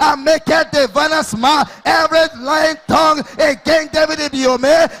liars and make it divine smile every lying tongue against David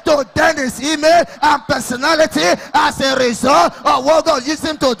Ibiyeomie to dent his image and personality as a result of what God used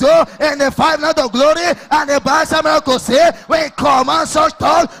him to do in the 5 nights of glory and the Bayelsa Miracle Crusade. We command such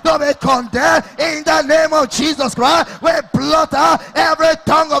tongue to be condemned in the name of Jesus Christ. We blot out every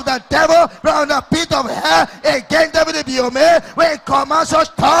tongue of the devil from the pit of hell against David Ibiyeomie. We command such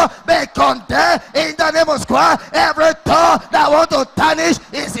tongue be condemned in the name of Christ. Every tongue that want to tarnish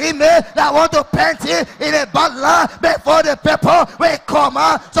his image, that want to paint it in a bad light before the people, we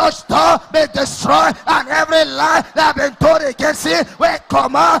command such tongue be destroyed, and every lie that been told against him, we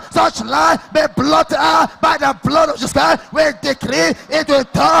command such lie be blotted out by the blood of Jesus Christ. We decree it will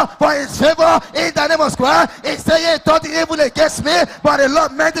turn for his favor in the name of Christ. He said, he thought evil against me, but the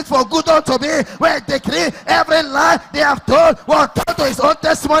Lord meant it for good unto me. We decree every lie they have told will turn to his own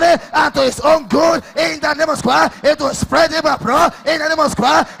testimony and to his own good in the name of Christ. It will spread him abroad in the name of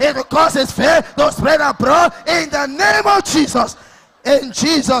Christ. It will cause his faith to spread abroad in the name of Jesus. In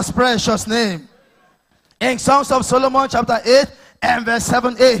Jesus' precious name. In Songs of Solomon chapter 8 and verse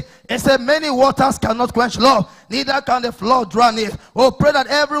 7a, it said, many waters cannot quench love, neither can the flood drown it. Oh, pray that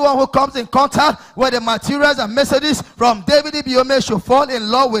everyone who comes in contact with the materials and messages from David Ibiyeomie should fall in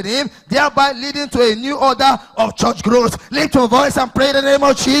love with him, thereby leading to a new order of church growth. Lift your voice and pray in the name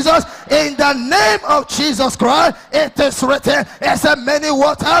of Jesus. In the name of Jesus Christ, it is written, it said, many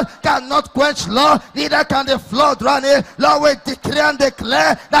waters cannot quench love, neither can the flood drown it. Lord, we declare and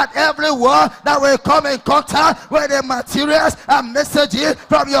declare that everyone that will come in contact with the materials and messages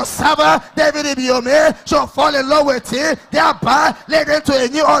from your servant David Ibiyeomie shall fall in love with him, thereby leading to a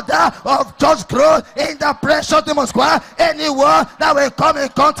new order of church growth in the precious name of Christ. Anyone that will come in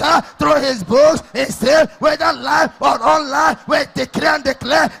contact through his books, his tale, whether live or online, we declare and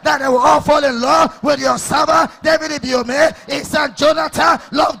declare that they will all fall in love with your servant David Ibiyeomie. His son Jonathan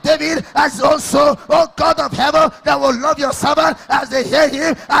loved David as his own soul. Oh God of heaven, that will love your servant as they hear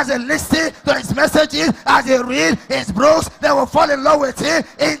him, as they listen to his messages, as they read his books. They will fall in love with him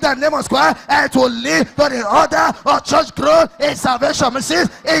in the name of Christ, and it will lead to the order of church growth in salvation message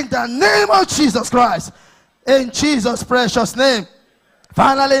in the name of Jesus Christ. In Jesus' precious name.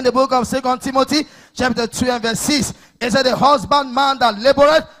 Finally, in the book of 2 Timothy, chapter 2 and verse 6, it said, the husbandman that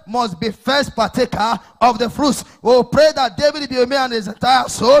laboreth must be first partaker of the fruits. We pray that David Ibiyeomie and his entire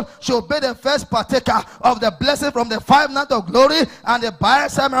soul should be the first partaker of the blessing from the 5 nights of glory and the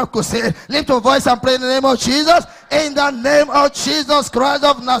Ibiyeomie miracle. Lift your voice and pray in the name of Jesus. In the name of Jesus Christ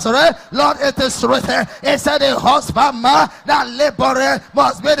of Nazareth, Lord, it is written. It said, the husbandman that laboreth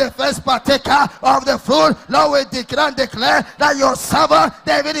must be the first partaker of the fruit. Lord, we declare and declare that your servant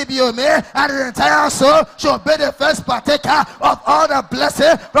David Ibiyeomie and his entire soul should be the first partaker of all the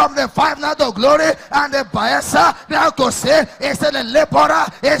blessing from the 5 nights of glory and the Ibiyeomie miracle. It said the laborer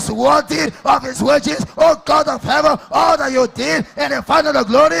is worthy of his wages. Oh God of heaven, all that you did in the 5 nights of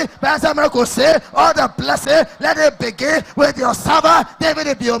glory, Ibiyeomie miracle, all the blessing, let it begin with your servant David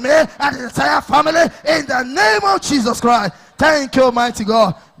Ibiyeomie and his entire family in the name of Jesus Christ. Thank you, Almighty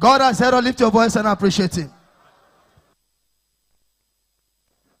God. God has heard. Lift your voice and appreciate him.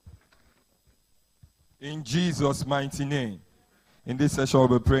 In Jesus' mighty name. In this session,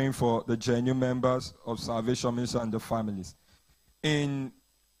 we'll be praying for the genuine members of Salvation Ministry and the families. In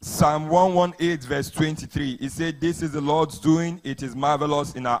Psalm 118 verse 23, it said, this is the Lord's doing, it is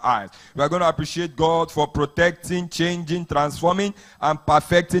marvelous in our eyes. We are going to appreciate God for protecting, changing, transforming, and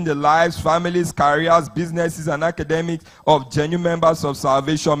perfecting the lives, families, careers, businesses, and academics of genuine members of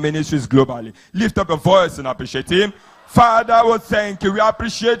Salvation Ministries globally. Lift up a voice and appreciate him. Father, we thank you. We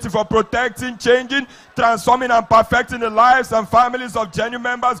appreciate you for protecting, changing, transforming, and perfecting the lives and families of genuine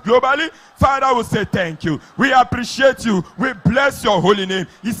members globally. Father, we say thank you. We appreciate you. We bless your holy name.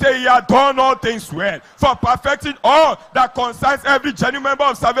 He said he had done all things well for perfecting all that concerns every genuine member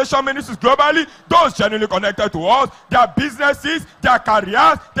of Salvation Ministries globally, those genuinely connected to us, their businesses, their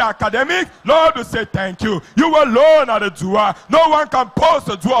careers, their academics. Lord, we say thank you. You alone are the doer. No one can post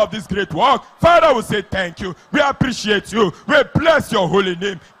the doer of this great work. Father, we say thank you. We appreciate you. We bless your holy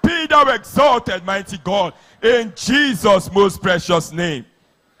name. Be thou exalted, mighty God, in Jesus' most precious name.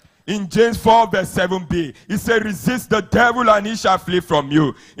 In James 4 verse 7b, he said, resist the devil and he shall flee from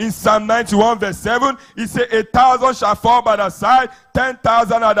you. In Psalm 91 verse 7, he said, 1,000 shall fall by the side,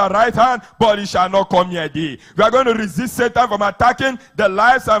 10,000 at the right hand, but he shall not come near thee. We are going to resist Satan from attacking the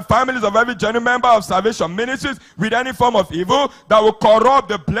lives and families of every genuine member of Salvation Ministries with any form of evil that will corrupt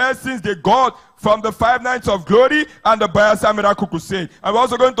the blessings they got from the 5 nights of glory and the Ibiyeomie miracle crusade. And we're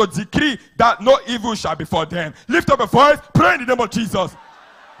also going to decree that no evil shall befall them. Lift up a voice, pray in the name of Jesus.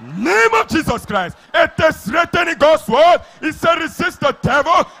 Name of Jesus Christ. It is written in God's word. He said, resist the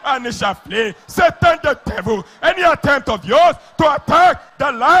devil and he shall flee. Satan the devil, any attempt of yours to attack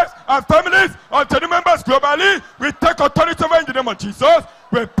the lives and families of the members globally, we take authority over in the name of Jesus.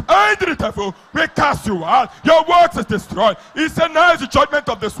 We bind the devil, we cast you out. Your works is destroyed. He said, now is the judgment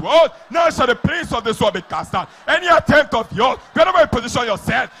of this world. Now shall the prince of this world be cast out. Any attempt of yours, wherever you position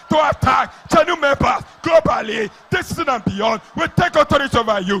yourself to attack genuine members globally, this season and beyond, we take authority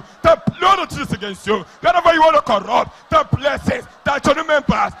over you. The blood of Jesus against you. Wherever you want to corrupt the blessings that genuine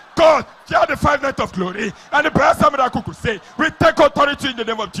members, God, fear the 5 nights of glory and the Ibiyeomie miracle crusade. We take authority in the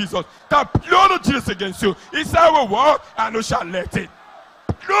name of Jesus. The blood of Jesus against you. He said, I will walk and we shall let it.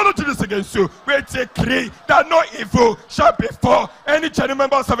 Blood of Jesus against you. We decree that no evil shall befall any genuine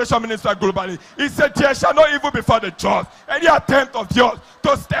member of Salvation Ministry globally. He said, there shall no evil befall the just. Any attempt of yours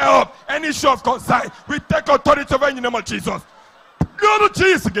to stir up any issue of concern, we take authority over in the name of Jesus. Blood of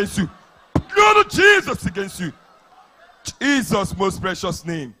Jesus against you. Blood of Jesus against you. Jesus' most precious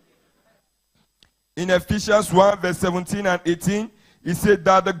name. In Ephesians 1 verse 17 and 18, he said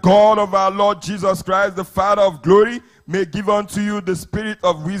that the God of our Lord Jesus Christ, the Father of glory, may give unto you the spirit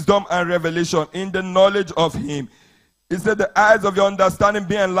of wisdom and revelation in the knowledge of him. He said, the eyes of your understanding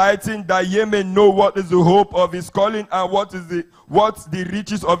be enlightened, that ye may know what is the hope of his calling and what's the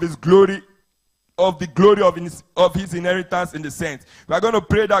riches of his glory, of the glory of his inheritance in the saints. We are going to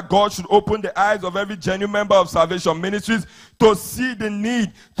pray that God should open the eyes of every genuine member of Salvation Ministries to see the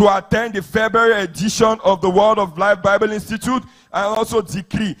need to attend the February edition of the Word of Life Bible Institute, and also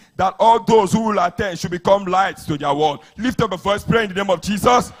decree that all those who will attend should become lights to their world. Lift up a voice, pray in the name of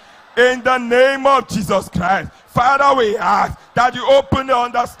Jesus. In the name of Jesus Christ. Father, we ask that you open the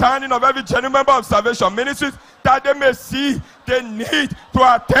understanding of every genuine member of Salvation Ministries, that they may see the need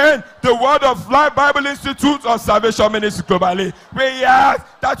to attend the Word of Life Bible Institute of Salvation Ministries globally. We ask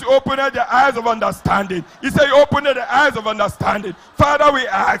that you open the eyes of understanding. He said you open the eyes of understanding. Father, we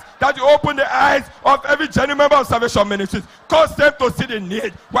ask that you open the eyes of every genuine member of Salvation Ministries. Cause them to see the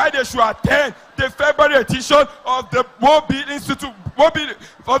need, why they should attend the February edition of the World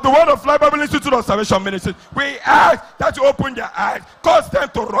For the Word of Life Bible Institute of Salvation Ministry, we ask that you open their eyes, cause them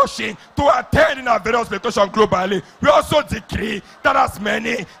to rush in, to attend in our various locations globally. We also decree that as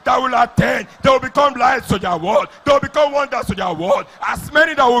many that will attend, they will become lights to their world. They will become wonders to their world. As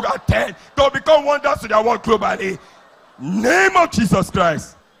many that will attend, they will become wonders to their world globally. Name of Jesus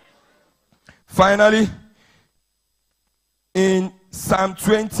Christ. Finally, in Psalm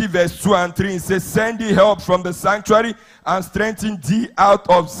 20 verse 2 and 3, it says, send thee help from the sanctuary and strengthen thee out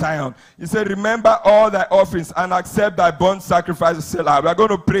of Zion. He said, remember all thy offerings and accept thy burnt sacrifices. We are going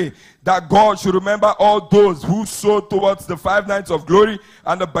to pray that God should remember all those who sowed towards the 5 nights of glory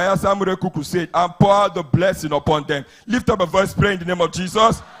and the Bayelsa Miracle Crusade and pour out the blessing upon them. Lift up a voice, pray in the name of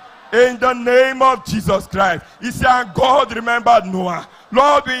Jesus. In the name of Jesus Christ. He said, and God remembered Noah.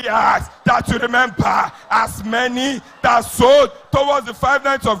 Lord, we ask that you remember as many that sowed towards the 5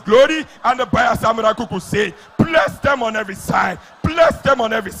 nights of glory and the Bayelsa Miracle Crusade. Bless them on every side. Bless them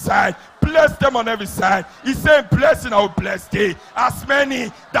on every side. Bless them on every side. He said, blessing, I will bless thee. As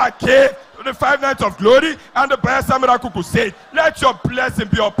many that gave to the 5 nights of glory and the Bayelsa Miracle Crusade, let your blessing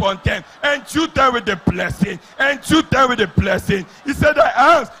be upon them. Endue them with the blessing. Endue them with the blessing. He said, the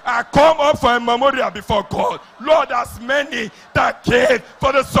hands are come up for a memorial before God. Lord, as many that gave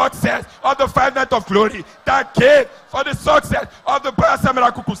for the success of the 5 nights of glory, that gave for the success of the Bayelsa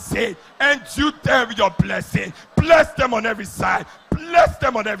Miracle Crusade, endue them with your blessing. Bless them on every side. Bless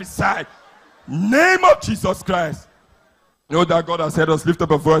them on every side. Name of Jesus Christ. Know that God has heard us. Lift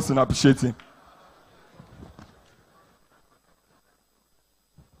up a voice and appreciate him.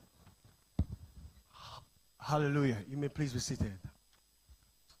 Hallelujah. You may please be seated.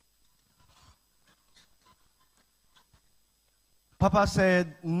 Papa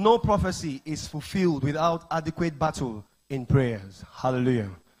said, no prophecy is fulfilled without adequate battle in prayers. Hallelujah.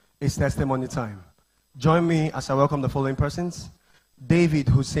 It's testimony time. Join me as I welcome the following persons. David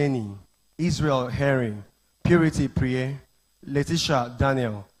Husseini, Israel Herring, Purity Priye, Letitia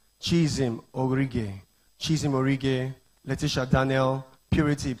Daniel, Chizim Orige, Letitia Daniel,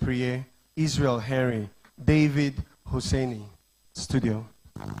 Purity Priye, Israel Herring, David Husseini. Studio.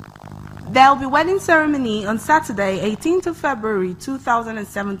 There will be wedding ceremony on Saturday, 18th of February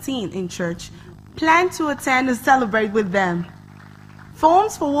 2017 in church. Plan to attend and celebrate with them.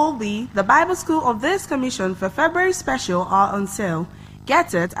 Forms for Wolby, the Bible school of this commission for February special, are on sale.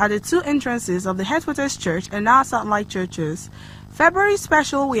 Get it at the 2 entrances of the headquarters church and our satellite churches. February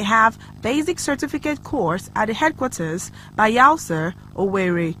special, we have basic certificate course at the headquarters by Yauser,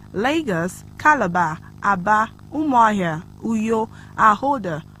 Owerri, Lagos, Calabar, Aba, Umuahia, Uyo,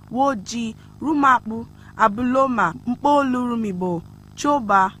 Ahoda, Woji, Rumapu, Abuloma, Mpolurumibo,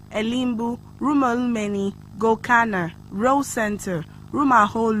 Choba, Elimbu, Rumalumeni, Gokana, Rose Center,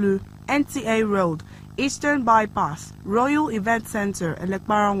 Rumaholu, NTA Road, Eastern Bypass, Royal Event Center,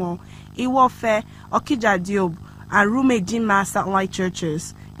 Elekparanwo, Iwofe, Okija Diob, and Rumejima satellite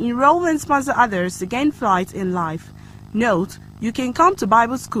churches. Enroll and sponsor others to gain flight in life. Note, you can come to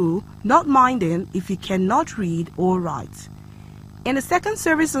Bible school not minding if you cannot read or write. In the second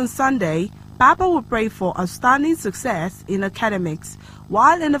service on Sunday, Papa will pray for outstanding success in academics,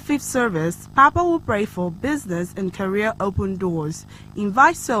 while in the 5th service, Papa will pray for business and career open doors.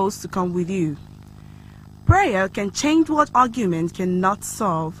 Invite souls to come with you. Prayer can change what argument cannot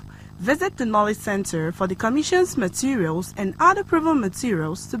solve. Visit the Knowledge Center for the Commission's materials and other proven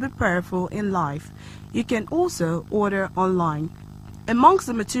materials to be prayerful in life. You can also order online. Amongst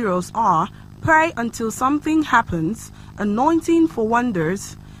the materials are Pray Until Something Happens, Anointing for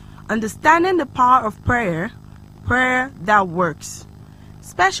Wonders, Understanding the Power of Prayer, Prayer That Works.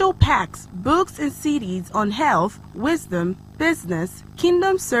 Special packs, books and CDs on health, wisdom, business,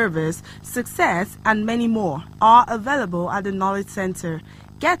 kingdom service, success, and many more are available at the Knowledge Center.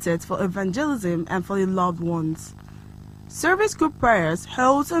 Get it for evangelism and for your loved ones. Service group prayers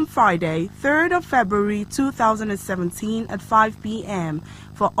holds on Friday, 3rd of February 2017 at 5 p.m.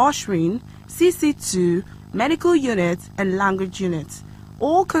 for ushering, CC2, medical units, and language units.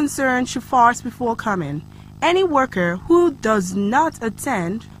 All concerned should fast before coming. Any worker who does not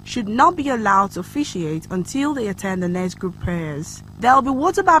attend should not be allowed to officiate until they attend the next group prayers. There will be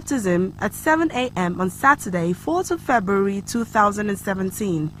water baptism at 7 a.m. on Saturday, 4th of February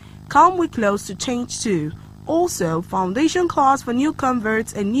 2017. Come with clothes to change to. Also, foundation class for new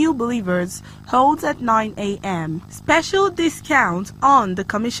converts and new believers holds at 9 a.m. Special discount on the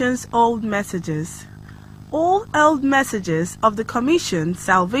Commission's old messages. All old messages of the Commission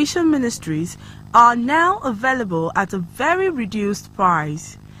Salvation Ministries are now available at a very reduced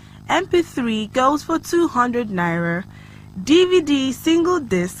price. MP3 goes for 200 naira. DVD single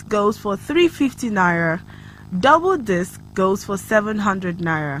disc goes for 350 naira. Double disc goes for 700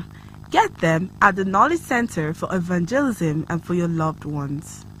 naira. Get them at the Knowledge Center for Evangelism and for your loved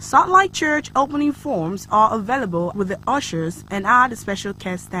ones. Satellite Church opening forms are available with the ushers and at the special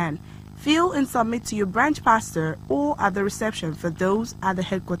care stand. Fill and submit to your branch pastor or at the reception for those at the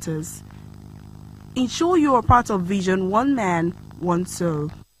headquarters. Ensure you are part of Vision One Man, One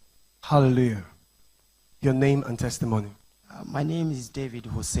Soul. Hallelujah. Your name and testimony. My name is David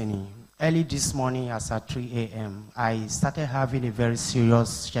Hosseini. Early this morning as at 3 a.m., I started having a very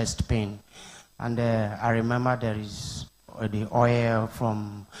serious chest pain. And I remember there is the oil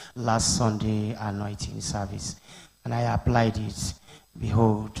from last Sunday anointing service. And I applied it.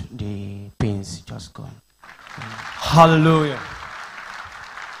 Behold, the pains just gone. Hallelujah.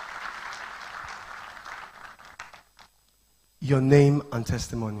 Your name and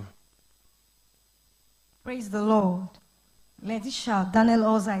testimony. Praise the Lord. Letitia Daniel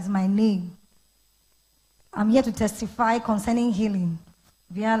Oza is my name. I'm here to testify concerning healing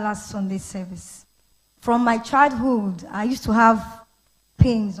via last Sunday service. From my childhood, I used to have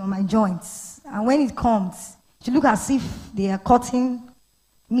pains on my joints. And when it comes, it look as if they are cutting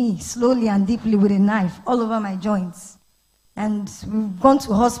me slowly and deeply with a knife all over my joints. And we've gone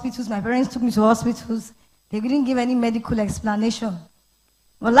to hospitals. My parents took me to hospitals. They didn't give any medical explanation.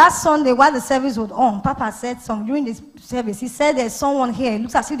 Well, last Sunday, while the service was on, Papa said during the service, he said there's someone here. It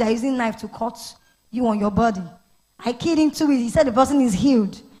looks as if they're using a knife to cut you on your body. I keyed into it. He said the person is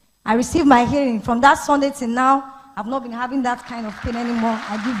healed. I received my healing. From that Sunday till now, I've not been having that kind of pain anymore.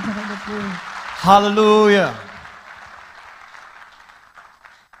 I give God the glory. Hallelujah.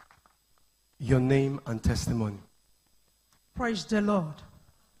 Your name and testimony. Praise the Lord.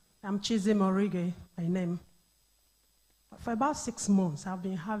 I'm Chizzy Morige, my name. For about 6 months, I've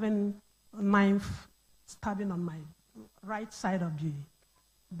been having a knife stabbing on my right side of the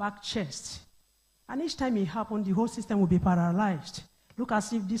back chest. And each time it happened, the whole system will be paralyzed. Look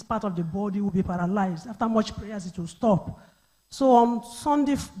as if this part of the body will be paralyzed. After much prayers, it will stop. So on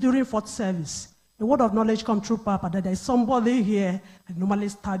Sunday, during fourth service, the word of knowledge come through Papa that there is somebody here that normally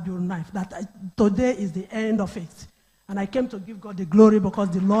stab your knife. That today is the end of it. And I came to give God the glory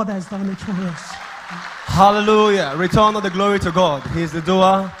because the Lord has done it for us. Hallelujah. Return all the glory to God. He is the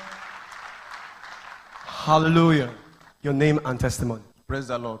doer. Hallelujah. Your name and testimony. Praise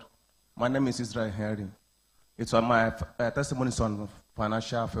the Lord. My name is Israel Henry. It's on my testimony on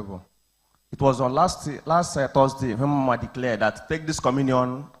financial favor. It was on last Thursday when Mama declared that take this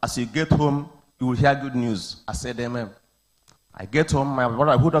communion, as you get home, you will hear good news. I said amen. I get home, my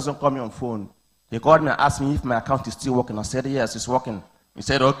brother who doesn't call me on phone, he called me and asked me if my account is still working. I said yes, it's working. He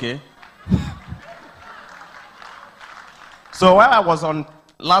said okay. So while I was on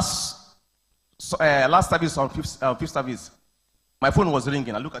last service, on fifth service, my phone was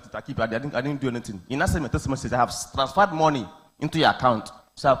ringing. I looked at it, I didn't do anything. In answer, my testimony says I have transferred money into your account.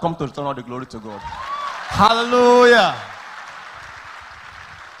 So I've come to return all the glory to God. Hallelujah.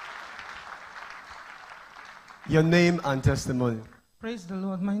 Your name and testimony. Praise the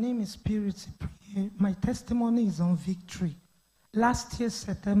Lord. My name is Purity. My testimony is on victory. Last year,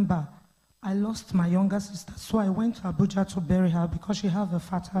 September, I lost my younger sister, so I went to Abuja to bury her because she had a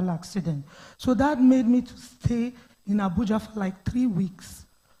fatal accident. So that made me to stay in Abuja for like 3 weeks.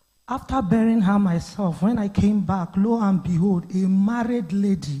 After burying her myself, when I came back, lo and behold, a married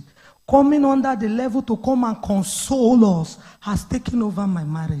lady coming under the level to come and console us has taken over my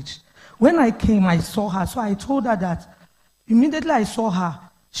marriage. When I came, I saw her, so I told her that, immediately I saw her,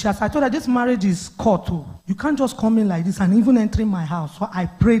 I told her, this marriage is cut. You can't just come in like this and even enter my house. So I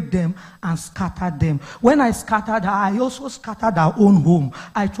prayed them and scattered them. When I scattered her, I also scattered her own home.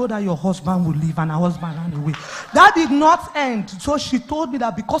 I told her, your husband will leave, and her husband ran away. That did not end. So she told me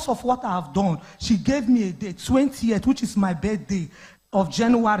that because of what I have done, she gave me a date, 20th, which is my birthday, of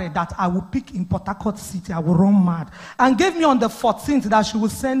January, that I will pick in Port Harcourt City. I will run mad. And gave me on the 14th that she will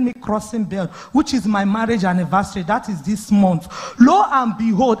send me crossing bell, which is my marriage anniversary. That is this month. Lo and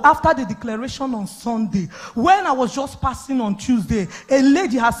behold, after the declaration on Sunday, when I was just passing on Tuesday, a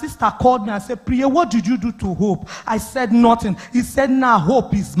lady, her sister, called me and said, Priya, what did you do to Hope? I said nothing. He said, now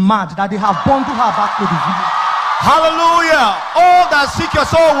Hope is mad, that they have bundled her back to the village. Hallelujah. All that seek your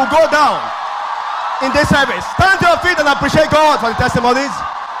soul will go down in this service. Stand to your feet and appreciate God for the testimonies.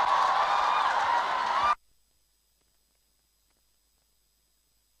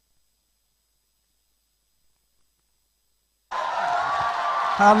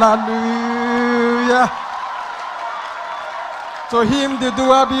 Hallelujah. To him the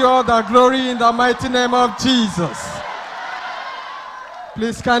doer be all the glory in the mighty name of Jesus.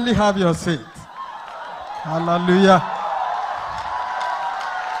 Please kindly have your seat. Hallelujah.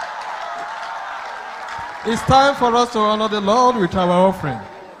 It's time for us to honor the Lord with our offering.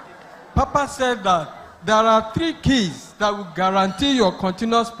 Papa said that there are 3 keys that will guarantee your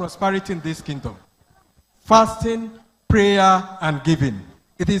continuous prosperity in this kingdom: fasting, prayer, and giving.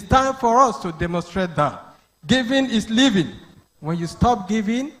 It is time for us to demonstrate that. Giving is living. When you stop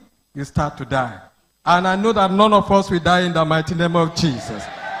giving, you start to die. And I know that none of us will die in the mighty name of Jesus.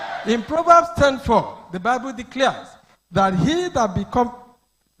 In Proverbs 10:4, the Bible declares that he that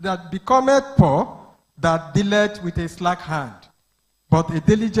becometh poor, that dealeth with a slack hand, but a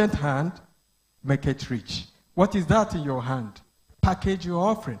diligent hand maketh rich. What is that in your hand? Package your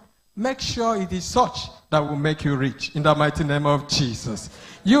offering. Make sure it is such that will make you rich in the mighty name of Jesus.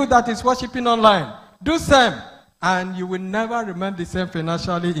 You that is worshiping online, do same, and you will never remain the same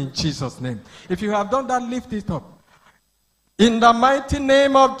financially in Jesus' name. If you have done that, lift it up. In the mighty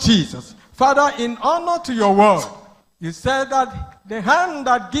name of Jesus. Father, in honor to your word, you said that the hand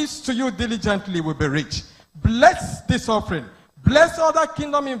that gives to you diligently will be rich. Bless this offering. Bless other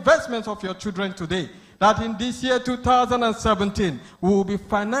kingdom investments of your children today, that in this year 2017, we will be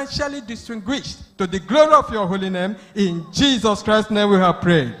financially distinguished to the glory of your holy name. In Jesus Christ's name we have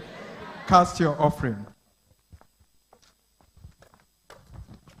prayed. Cast your offering.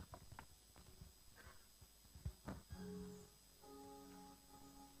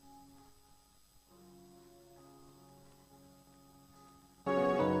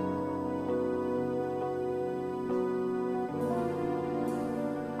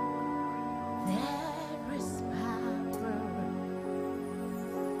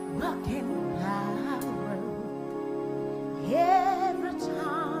 Every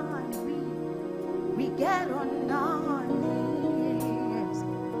time we get on our knees,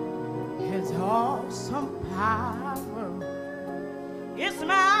 His awesome power, His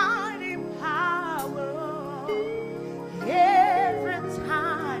mighty power. Every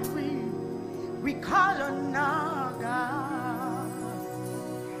time we call on our God,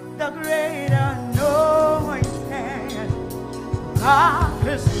 the great anointing of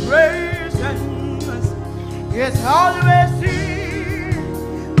His presence is always here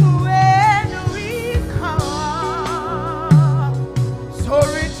when we come. So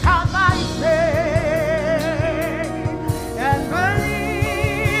reach out by faith and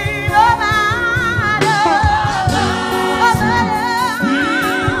believe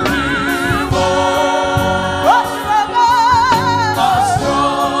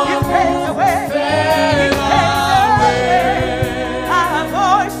our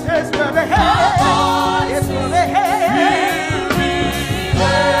voices will be heard.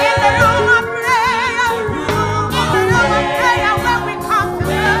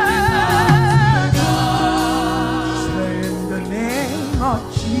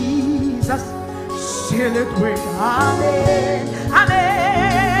 Seal it with Amen. Amen.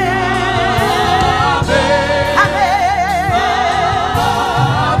 Amen.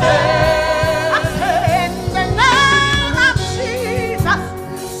 I say in the name of Jesus,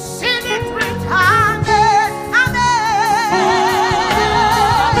 seal it with Amen. Amen.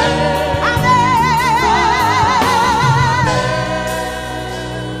 Amen.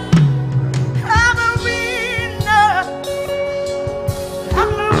 I'm a winner.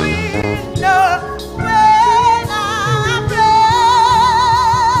 I'm a winner.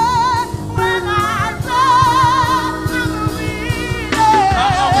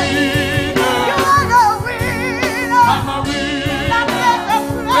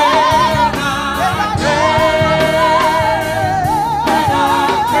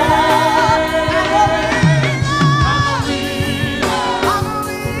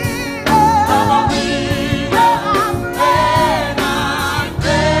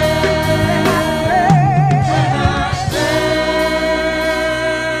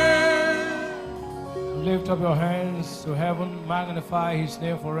 Lift up your hands to heaven, magnify His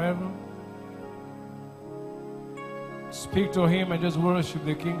name forever. Speak to Him and just worship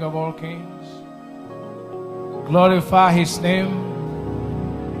the King of all kings. Glorify His name.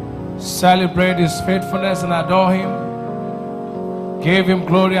 Celebrate His faithfulness and adore Him. Give Him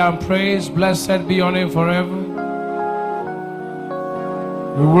glory and praise. Blessed be your name forever.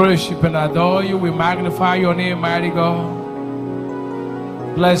 We worship and adore You. We magnify Your name, mighty God.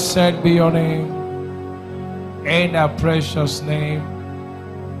 Blessed be Your name. In the precious name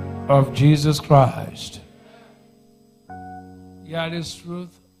of Jesus Christ. Yeah, this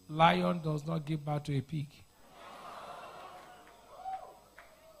truth. Lion does not give birth to a pig.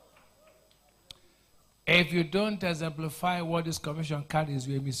 If you don't exemplify what this commission carries,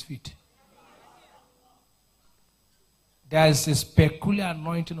 you are misfit. There is a peculiar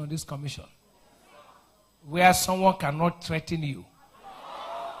anointing on this commission where someone cannot threaten you.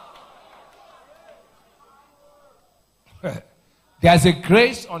 There's a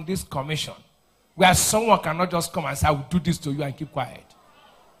grace on this commission where someone cannot just come and say, I will do this to you and keep quiet.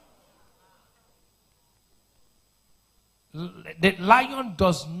 The lion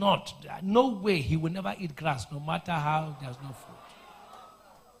does not, no way he will never eat grass, no matter how there's no food.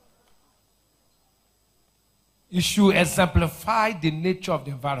 You should exemplify the nature of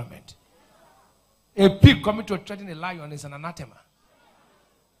the environment. A pig coming to threaten a lion is an anathema.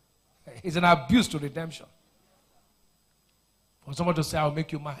 It's an abuse to redemption. For someone to say, I'll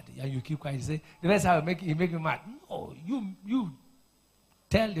make you mad, and you keep quiet, you say, the rest I'll make me mad. No, you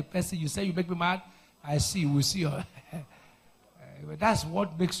tell the person, you say you make me mad, I see, we'll see. That's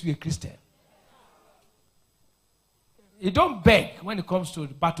what makes you a Christian. You don't beg when it comes to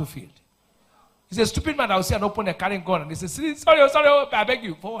the battlefield. He's a stupid man that will see an open a carrying gun and he says, sorry, I beg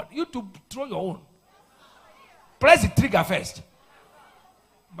you. For what? You to throw your own. Press the trigger first.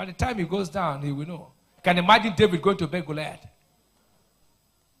 By the time he goes down, he will know. You can imagine David going to beg Goliath.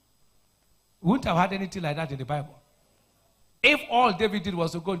 We wouldn't have had anything like that in the Bible. If all David did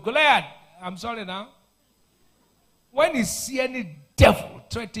was to go, Goliath, I'm sorry now. When you see any devil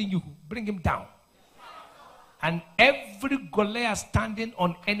threatening you, bring him down. And every Goliath standing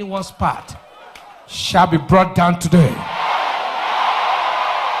on anyone's path shall be brought down today.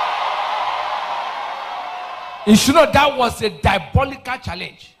 You should know that was a diabolical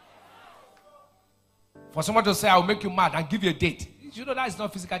challenge. For someone to say, I'll make you mad and give you a date. You should know that is not a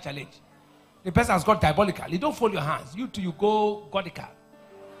physical challenge. The person has got diabolical. You don't fold your hands. You two, you go godical.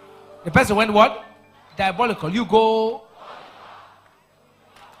 The person went what? Diabolical. You go.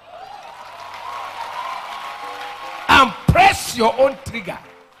 And press your own trigger.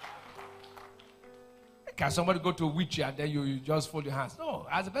 Can somebody go to a witch and then you just fold your hands? No.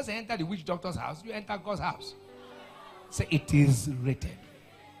 As the person enter the witch doctor's house, you enter God's house. Say, it is written.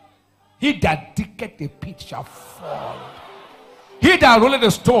 He that diggeth a pit shall fall. He that rolleth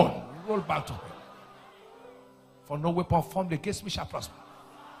a stone, roll back to him. For no weapon formed against me shall prosper.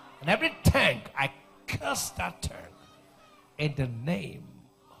 And every tongue, I curse that tongue in the name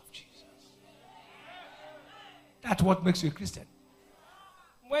of Jesus. That's what makes you a Christian.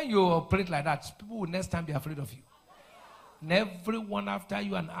 When you operate like that, people will next time be afraid of you. And everyone after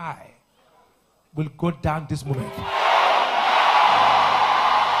you and I will go down this moment.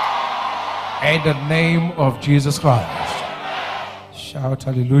 In the name of Jesus Christ. Shout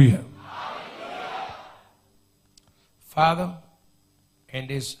hallelujah. Father, in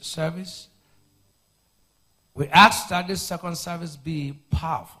this service, we ask that this second service be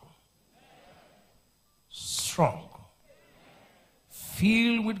powerful, strong,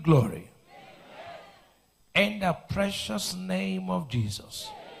 filled with glory. In the precious name of Jesus.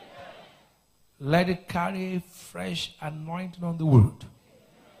 Let it carry a fresh anointing on the word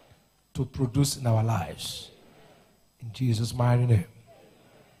to produce in our lives. In Jesus' mighty name.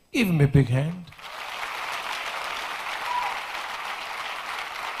 Give him a big hand.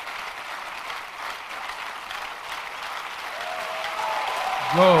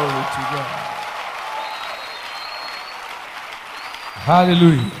 Glory to God.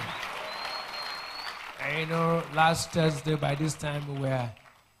 Hallelujah. And you know, last Thursday by this time we were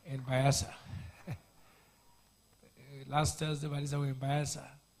in Bayelsa. Last Thursday by this time we were in Bayelsa.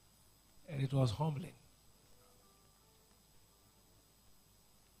 And it was humbling.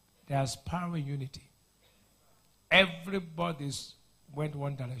 There's power in unity. Everybody's went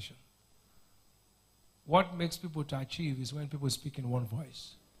one direction. What makes people to achieve is when people speak in one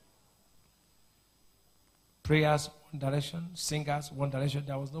voice. Prayers, one direction. Singers, one direction.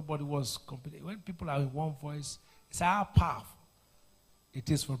 There was nobody who was competing. When people are in one voice, it's how powerful it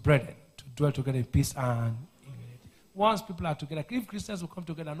is for brethren to dwell together in peace and unity. Once people are together, if Christians will come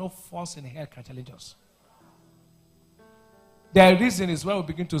together, no force in hell can challenge us. The reason is when we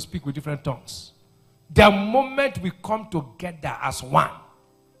begin to speak with different tongues. The moment we come together as one,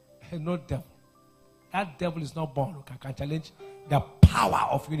 no devil. That devil is not born who can challenge the power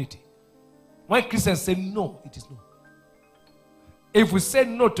of unity. When Christians say no, it is no. If we say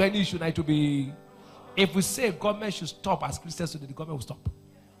no to any issue, it will be. If we say government should stop as Christians, the government will stop.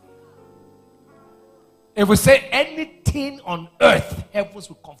 If we say anything on earth, heavens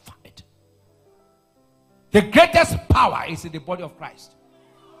will confirm it. The greatest power is in the body of Christ.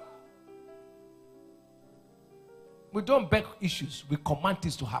 We don't beg issues, we command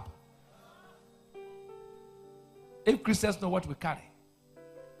things to happen. If Christians know what we carry,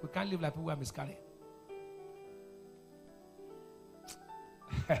 we can't live like people who are miscarrying.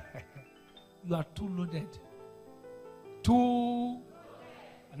 You are too loaded.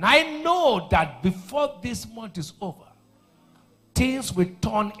 And I know that before this month is over, things will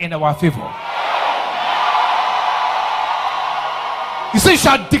turn in our favor. He said, you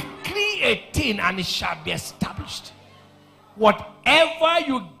shall decree a thing and it shall be established. Whatever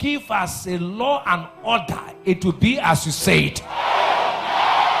you give as a law and order, it will be as you say it.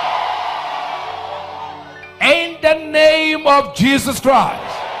 In the name of Jesus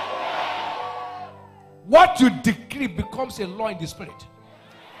Christ. What you decree becomes a law in the spirit.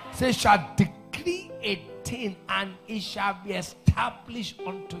 Say, shall decree a thing and it shall be established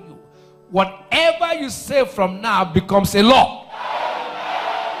unto you. Whatever you say from now becomes a law.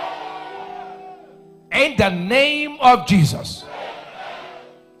 In the name of Jesus.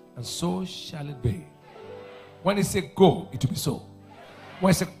 And so shall it be. When he say go, it will be so. When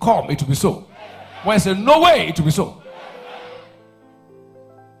he say come, it will be so. When he say no way, it will be so.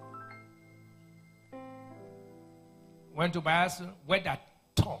 Went to Bias, weather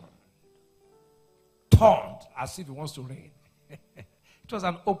turned as if it wants to rain. It was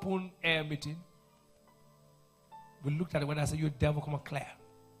an open air meeting. We looked at the weather and said, you devil, come on, clear.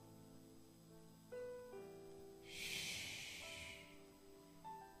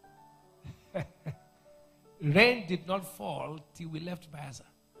 Rain did not fall till we left Baza.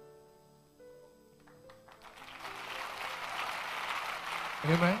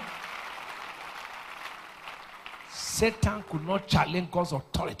 Amen. Satan could not challenge God's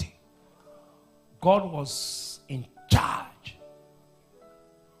authority. God was in charge.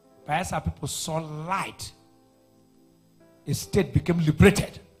 Baza people saw light. A state became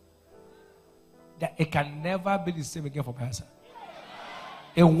liberated. That it can never be the same again for Baza.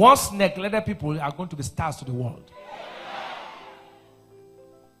 A once neglected people are going to be stars to the world.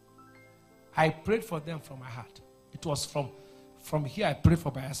 I prayed for them from my heart. It was from here I prayed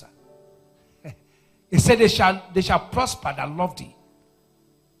for Bayelsa. He said they shall prosper that love thee.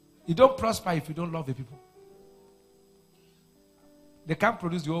 You don't prosper if you don't love the people. They can't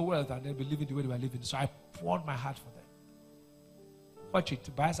produce the whole wealth and then be living the way they were living. So I poured my heart for them. Watch it.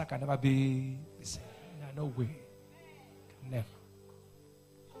 Bayelsa can never be the same. No way. Never.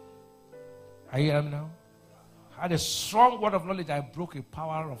 Are you hearing me now? I had a strong word of knowledge. I broke a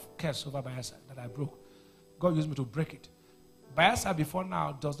power of curse over Bayelsa that I broke. God used me to break it. Bayelsa before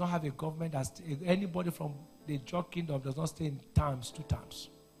now does not have a government that anybody from the Jaw kingdom does not stay in terms 2 times.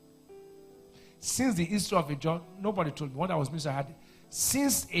 Since the history of a Jaw, nobody told me. When I was minister, I had it.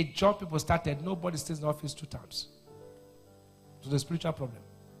 Since a Jaw people started, nobody stays in office 2 times. So the spiritual problem.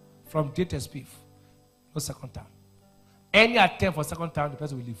 From date and spiff, no second time. Any attempt for second time, the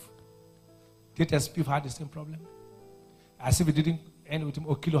person will leave. Date and spiff had the same problem. As if it didn't end with him,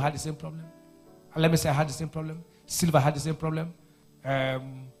 Okilo had the same problem. And let me say I had the same problem. Silver had the same problem.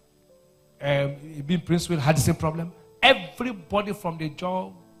 Being Prince Will had the same problem. Everybody from the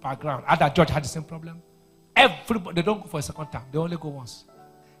Jaw background, other judge had the same problem. Everybody, they don't go for a second time. They only go once.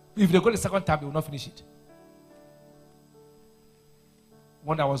 If they go the second time, they will not finish it.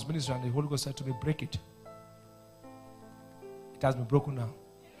 When I was ministering, the Holy Ghost said to me, break it. It has been broken now.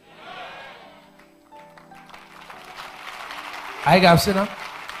 I have seen her.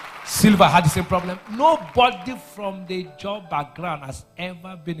 Silver had the same problem. Nobody from the Jaw background has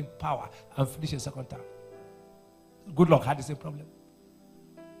ever been in power and finished a second time. Good luck had the same problem.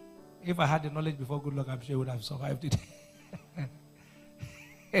 If I had the knowledge before good luck, I'm sure I would have survived it.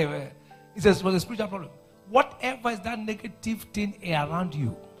 It says it was a spiritual problem. Whatever is that negative thing around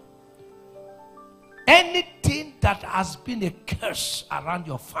you, anything that has been a curse around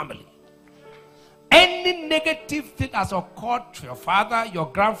your family, any negative thing has occurred to your father,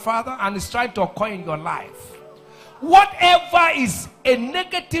 your grandfather, and is trying to occur in your life, whatever is a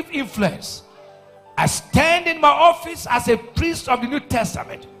negative influence, I stand in my office as a priest of the New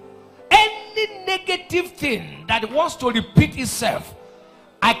Testament. Any negative thing that wants to repeat itself,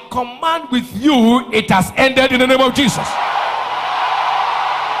 I command with you, it has ended in the name of Jesus.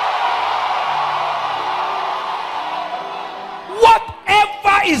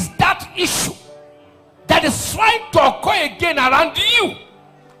 Whatever is that issue that is trying to occur again around you,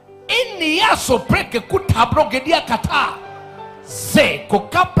 in the yaso breke kutabro gedia kata ze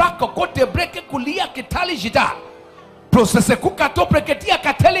kokapra kokote breke kulia kitali jida processe kukato breketia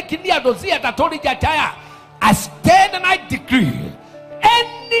katele kinia dozia tatori jataya. I stand and I decree,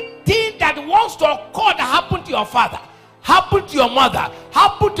 anything that wants to occur that happened to your father, happened to your mother,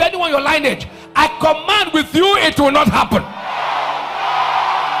 happened to anyone your lineage, I command with you, it will not happen.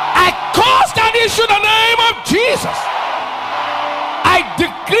 I cause that issue in the name of Jesus. I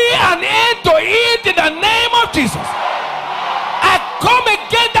decree an end to it in the name of Jesus. I come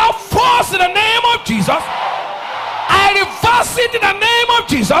against that force in the name of Jesus. I reverse it in the name of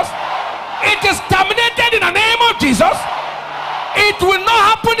Jesus. It is terminated in the name of Jesus. It will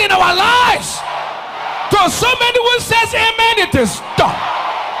not happen in our lives. To somebody who says amen, it is done.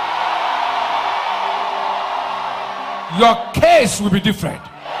 Your case will be different.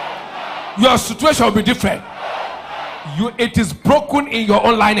 Your situation will be different. It is broken in your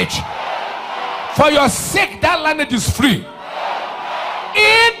own lineage. For your sake, that lineage is free.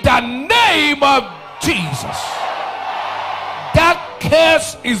 In the name of Jesus. That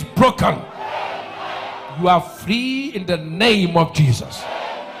curse is broken. You are free in the name of Jesus.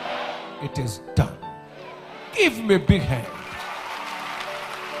 It is done. Give me a big hand.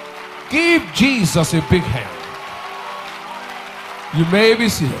 Give Jesus a big hand. You may be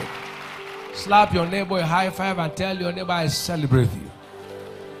seated. Slap your neighbor a high five and tell your neighbor, I celebrate you.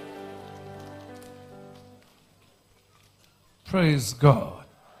 Praise God.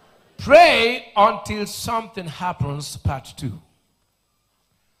 Pray until something happens, part 2.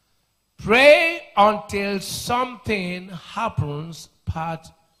 Pray until something happens, part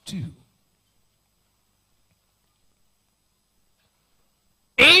 2.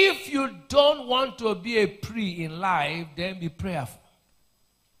 If you don't want to be a pre in life, then be prayerful.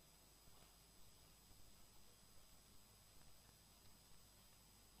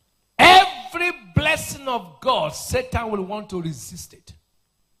 Every blessing of God, Satan will want to resist it.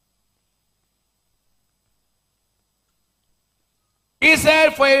 He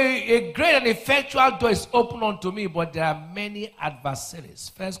said, for a great and effectual door is open unto me, but there are many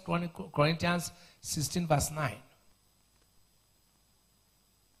adversaries. 1 Corinthians 16 verse 9.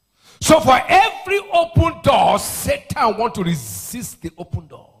 So for every open door, Satan wants to resist the open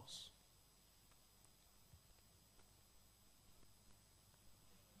doors.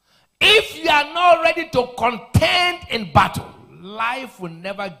 If you are not ready to contend in battle, life will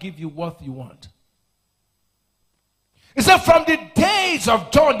never give you what you want. He said, from the days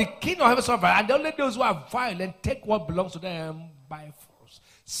of John, the king of heaven suffered, and only those who are violent take what belongs to them by force.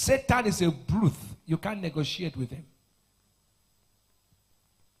 Satan is a brute. You can't negotiate with him.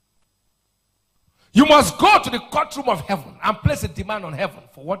 You must go to the courtroom of heaven and place a demand on heaven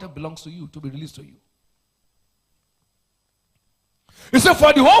for what belongs to you to be released to you. He said,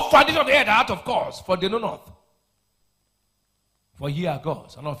 for the whole foundation of the earth are out of course, for they know not. For ye are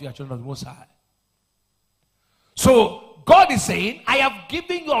gods, and all of you are children of the Most High. So God is saying, I have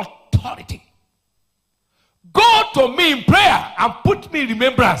given you authority. Go to me in prayer and put me in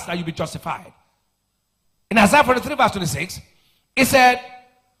remembrance that you'll be justified. In Isaiah 43 verse 26, he said,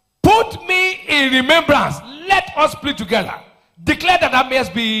 put me in remembrance. Let us plead together. Declare that I may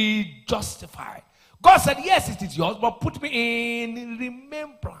be justified. God said, yes, it is yours, but put me in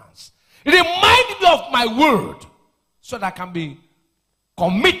remembrance. Remind me of my word so that I can be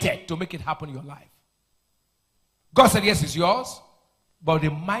committed to make it happen in your life. God said, yes, it's yours, but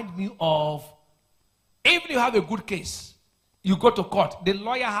remind me of, even if you have a good case, you go to court, the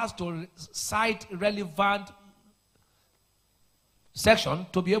lawyer has to cite relevant section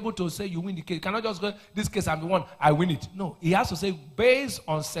to be able to say you win the case. You cannot just go, this case I'm the one, I win it. No, he has to say, based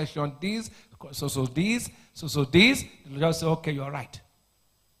on section this, so this, just say, okay, you're right.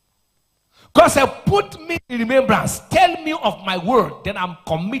 God said, put me in remembrance, tell me of my word, then I'm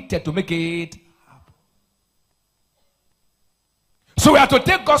committed to make it happen. So we have to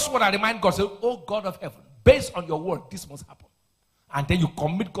take God's word and remind God, say, oh God of heaven, based on your word, this must happen. And then you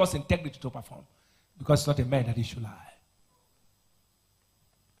commit God's integrity to perform. Because it's not a man that he should lie.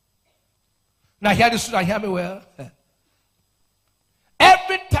 Now hear this truth and hear me well.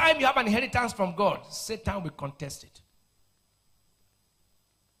 Every time you have an inheritance from God, Satan will contest it.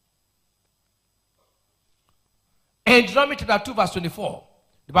 In Deuteronomy chapter 2 verse 24,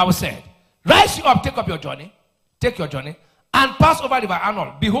 the Bible said, rise you up, take up your journey, take your journey, and pass over the river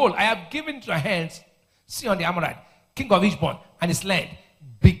Arnon. Behold, I have given into your hands, see on the Amorite, king of Heshbon, and his land.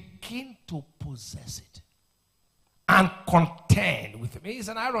 Begin to possess it and contend with him. It's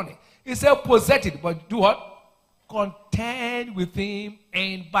an irony. He said possess it, but do what? Contend with him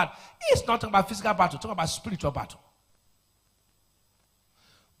in battle. It's not talking about physical battle, it's talking about spiritual battle.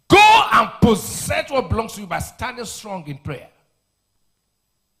 Go and possess what belongs to you by standing strong in prayer.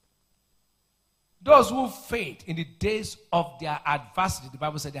 Those who faint in the days of their adversity, the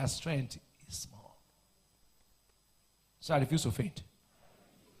Bible said their strength is small. So I refuse to faint.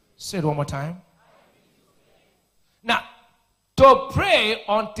 Say it one more time. Now, to pray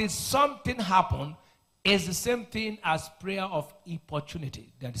until something happens is the same thing as prayer of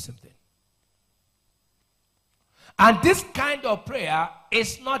opportunity. They're the same thing. And this kind of prayer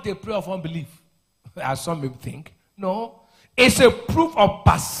is not a prayer of unbelief, as some may think. No, it's a proof of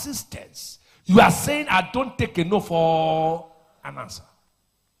persistence. You are saying, I don't take a no for an answer.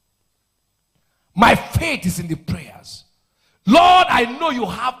 My faith is in the prayers. Lord, I know you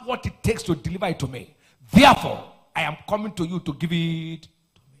have what it takes to deliver it to me. Therefore, I am coming to you to give it to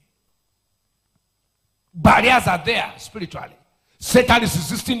me. Barriers are there spiritually. Satan is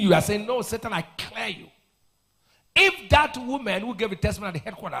resisting you. You are saying, no, Satan, I clear you. If that woman who gave a testimony at the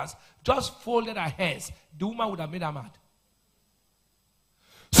headquarters just folded her hands, the woman would have made her mad.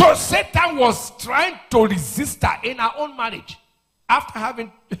 So Satan was trying to resist her in her own marriage. After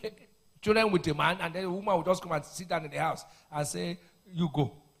having children with a man, and then the woman would just come and sit down in the house and say, you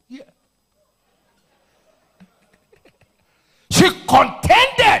go. Yeah. She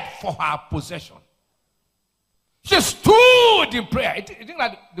contended for her possession. She stood in prayer. You think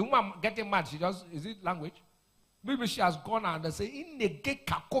like the woman getting mad, she just, is it language? Maybe she has gone out and say,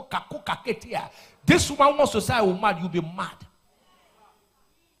 this woman wants to say, I will mad, you'll be mad.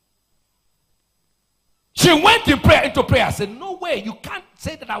 She went into prayer and said, no way, you can't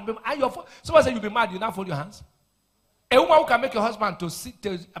say that I'll be mad. Someone said you'll be mad, you now fold your hands. A woman who can make your husband to sit,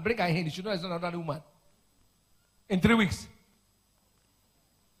 to bring her hand, you should know it's not another woman. In 3 weeks.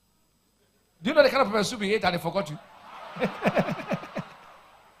 Do you know the kind of person you ate and they forgot you?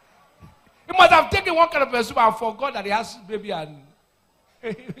 He must have taken one kind of person and forgot that he has baby, and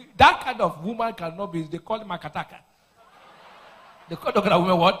that kind of woman cannot be, they call him Akataka. They call the kind of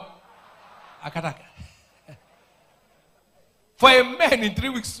woman what? Akataka. For a man in 3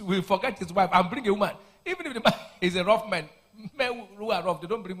 weeks will forget his wife and bring a woman. Even if the man is a rough man, men who are rough, they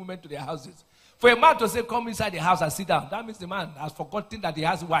don't bring women to their houses. For a man to say, come inside the house and sit down, that means the man has forgotten that he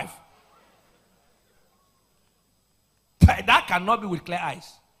has a wife. That cannot be with clear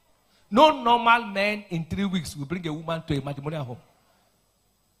eyes. No normal man in 3 weeks will bring a woman to a matrimonial home.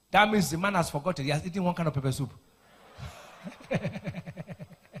 That means the man has forgotten. He has eaten one kind of pepper soup.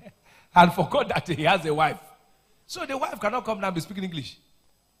 And forgot that he has a wife. So the wife cannot come now and be speaking English.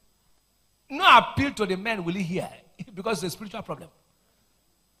 No appeal to the man will he hear, because it's a spiritual problem.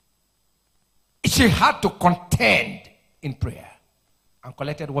 She had to contend in prayer and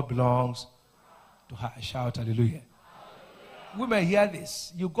collected what belongs to her. Shout hallelujah. Women, hear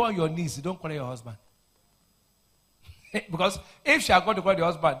this. You go on your knees, you don't call your husband. Because if she had gone to call the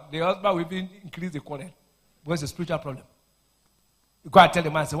husband will even increase the quarrel. Because it's a spiritual problem. You go and tell the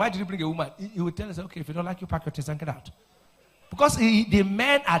man, say, why did you bring a woman? He will tell us, okay, if you don't like you, pack your things and get out. Because the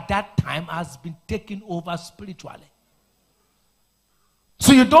man at that time has been taken over spiritually.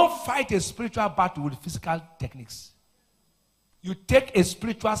 So you don't fight a spiritual battle with physical techniques. You take a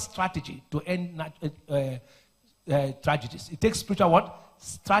spiritual strategy to end tragedies. It takes spiritual what?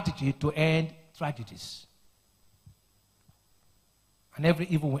 Strategy to end tragedies. And every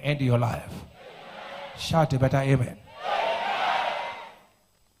evil will end in your life. Amen. Shout a better amen. Amen.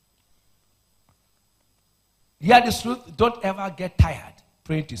 Hear this truth. Don't ever get tired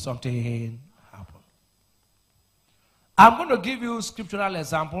praying till something happens. I'm going to give you scriptural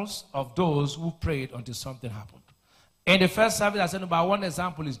examples of those who prayed until something happened. In the first service, I said about one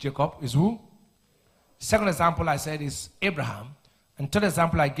example is Jacob. Is who? Second example I said is Abraham. And third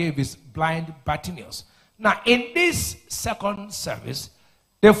example I gave is blind Bartimaeus. Now, in this second service,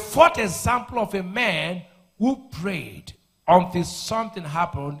 the fourth example of a man who prayed until something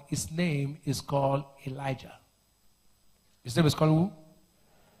happened, his name is called Elijah. His name is called who?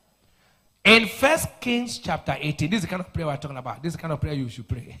 In 1 Kings chapter 18, this is the kind of prayer we're talking about. This is the kind of prayer you should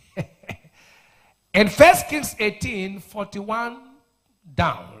pray. In 1 Kings 18, 41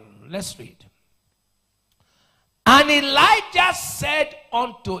 down, let's read. And Elijah said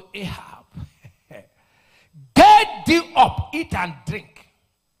unto Ahab, get thee up, eat and drink.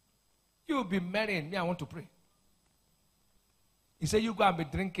 You will be married. Me, I want to pray. He said, you go and be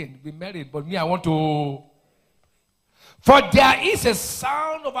drinking, be married, but me, I want to. For there is a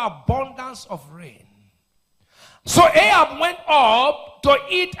sound of abundance of rain. So Ahab went up to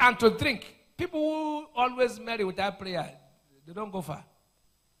eat and to drink. People who always marry without prayer, they don't go far.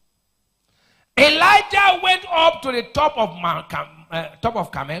 Elijah went up to the top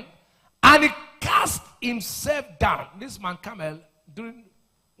of Carmel, and he cast himself down. This Mount Carmel, during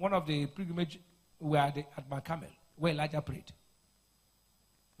one of the pilgrimage, we are at Mount Carmel, where Elijah prayed.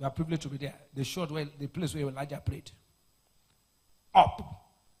 We are privileged to be there. They showed where the place where Elijah prayed. Up.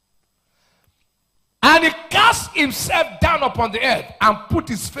 And he cast himself down upon the earth and put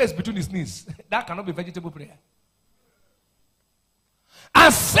his face between his knees. That cannot be vegetable prayer.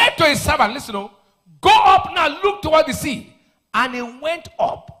 And said to his servant, listen, go up now, look toward the sea. And he went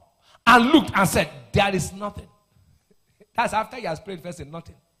up and looked and said, there is nothing. That's after he has prayed first and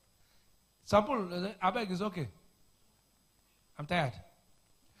nothing. Some people, I beg, it's okay. I'm tired.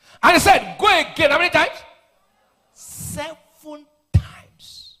 And he said, go again. How many times? 7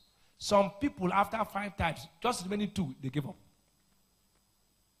 times. Some people, after 5 times, just remaining 2, they give up.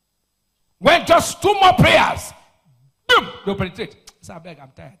 When And just 2 more prayers. Boom, they'll penetrate. So I beg,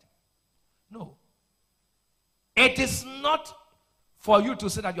 I'm tired. No. It is not for you to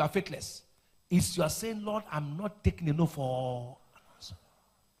say that you are faithless. It's you are saying, Lord, I'm not taking a no for an answer.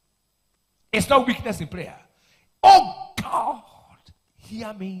 It's not weakness in prayer. Oh God,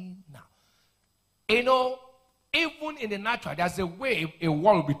 hear me now. You know, even in the natural, there's a way a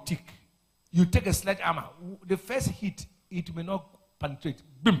wall will be thick. You take a sledgehammer. The first hit, it may not penetrate.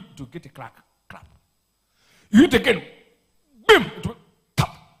 Boom, to get a crack. Clap. You hit again. Boom, it will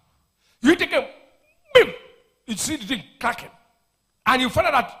tap. You hit again. Boom, you see the thing cracking. And you find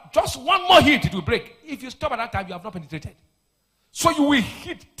out that just one more hit, it will break. If you stop at that time, you have not penetrated. So you will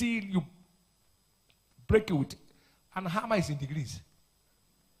hit till you break it with. And hammer is in degrees.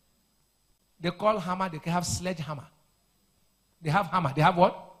 They call hammer, they can have sledgehammer. They have hammer. They have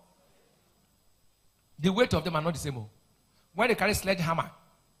what? The weight of them are not the same. When they carry sledgehammer,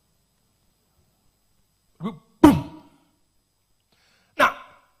 boom. Now,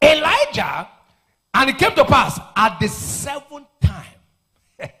 Elijah, and it came to pass at the 7th time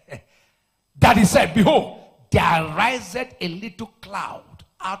that he said, behold, there riseth a little cloud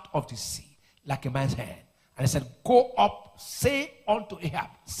out of the sea, like a man's hand. And he said, go up, say unto Ahab.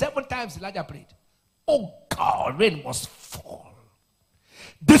 7 times Elijah prayed, oh God, rain must fall.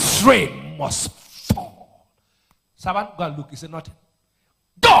 This rain must fall. Servant, go and look. He said, nothing.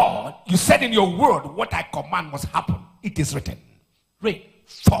 God, you said in your word, what I command must happen. It is written. Rain,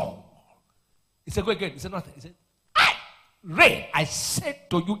 fall. He said, go again. He said, nothing. He said, rain, I said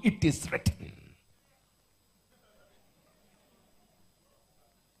to you, it is written.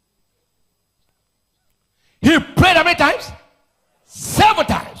 He prayed how many times? 7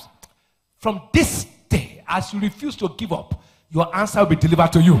 times. From this day, as you refuse to give up, your answer will be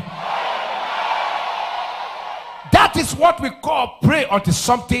delivered to you. That is what we call pray until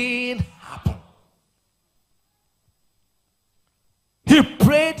something happens. He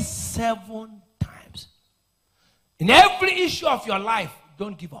prayed 7 times. In every issue of your life,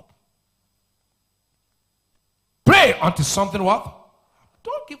 don't give up. Pray until something what?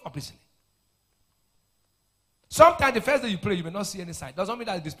 Don't give up easily. Sometimes the first day you pray, you may not see any sign. Doesn't mean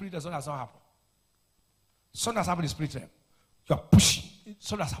that the spirit does not happen. Something has happened in the spirit realm. You're pushing.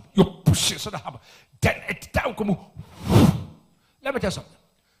 Something has happened. You're pushing. Something has happened. Then at time come. Let me tell you something.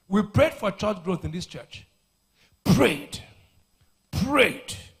 We prayed for church growth in this church. Prayed.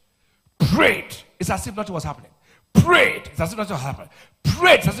 It's as if nothing was happening. Prayed. It's as if nothing was happening.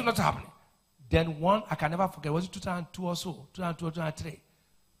 Prayed. It's as if nothing was happening. Then one, I can never forget, was it 2002 or so? 2002 or 2003.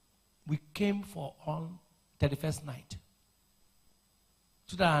 We came for on 31st night.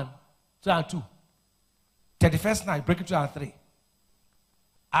 2002. 31st night, breaking 2003.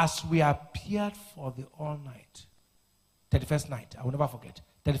 As we appeared for the all night. 31st night, I will never forget.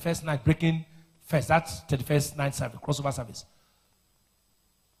 31st night, breaking first. That's 31st night service, crossover service.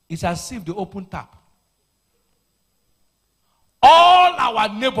 It's as if they open tap. All our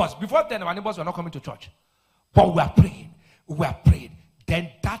neighbors, before then our neighbors were not coming to church. But we are praying. We are praying.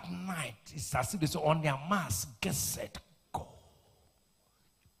 Then that night, it's as if they say on their mass, get set, go.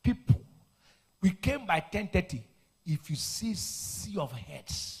 People, we came by 10:30. If you see sea of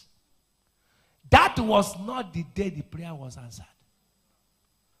heads, that was not the day the prayer was answered.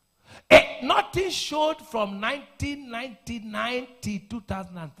 Nothing showed from 1999 to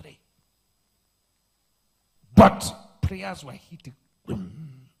 2003. But prayers were hitting.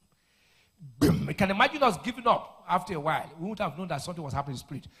 You can imagine us giving up after a while. We would have known that something was happening in the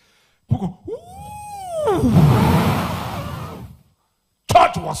spirit. We go,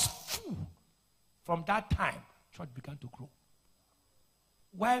 church was full. From that time, church began to grow.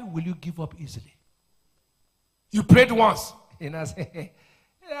 Why will you give up easily? You prayed once. And I say,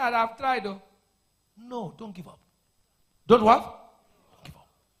 yeah, I've tried though. No, don't give up. Don't what? Don't give up.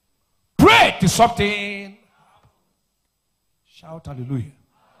 Pray to something. Shout hallelujah.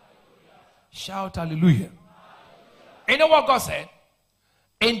 Shout hallelujah. You know what God said?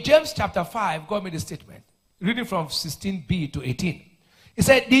 In James chapter 5, God made a statement. Reading from 16b to 18. He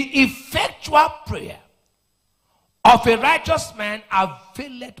said, the effectual prayer of a righteous man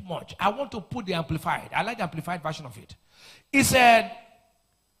availeth much. I want to put the amplified. I like the amplified version of it. He said,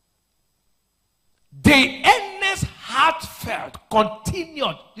 the earnest, heartfelt,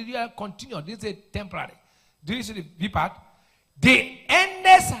 continued. Did you hear continued? This is a temporary. Do you see the B part? The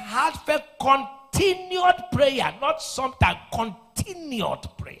earnest, heartfelt, continued prayer, not sometime, continued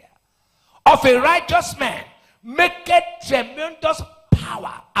prayer of a righteous man maketh tremendous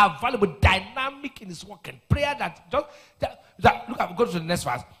power available, dynamic in his working. Prayer look at, go to the next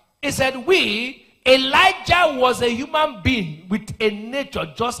verse. It said, Elijah was a human being with a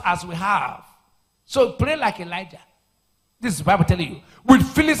nature just as we have. So pray like Elijah. This is the Bible telling you. With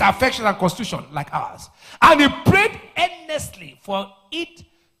feelings, affection, and constitution like ours. And he prayed earnestly for it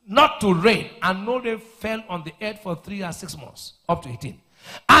not to rain. And no rain fell on the earth for 3 and 6 months. Up to 18.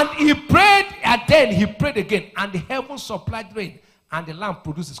 And he prayed, and then he prayed again. And the heavens supplied rain. And the land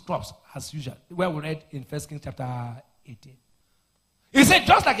produces crops as usual. Where we read in 1 Kings chapter 18. He said,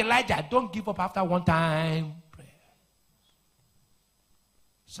 just like Elijah, don't give up after one time prayer.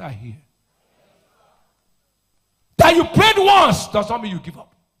 So here. That you prayed once does not mean you give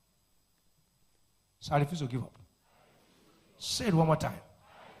up. So I refuse to give up. Say it one more time.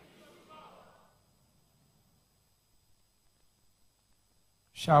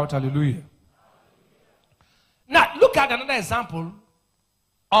 Shout hallelujah. Now look at another example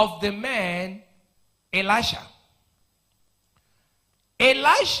of the man Elisha.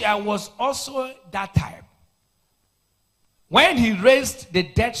 Elisha was also that type. When he raised the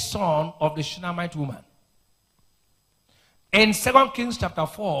dead son of the Shunammite woman. In 2 Kings chapter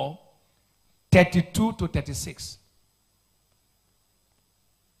 4, 32 to 36.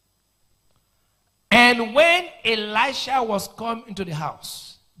 And when Elisha was come into the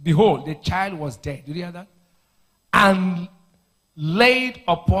house, behold, the child was dead. Did you hear that? And laid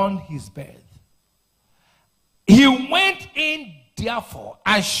upon his bed. He went in therefore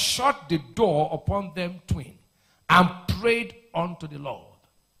and shut the door upon them twain and prayed unto the Lord.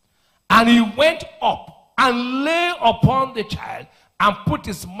 And he went up and lay upon the child, and put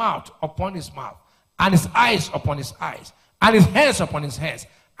his mouth upon his mouth, and his eyes upon his eyes, and his hands upon his hands,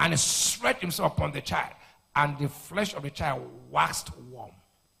 and he stretched himself upon the child, and the flesh of the child waxed warm.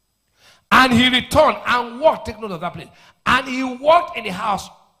 And he returned and walked, take note of that place, and he walked in the house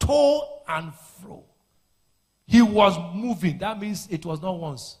to and fro. He was moving, that means it was not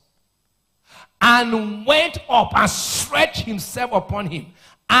once. And went up and stretched himself upon him.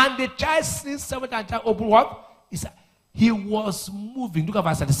 And the child since 7 times open what? He was moving. Look at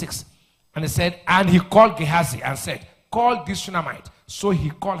verse 36. And he said, and he called Gehazi and said, call this Shunammite. So he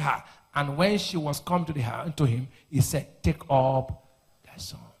called her. And when she was come to him, he said, take up thy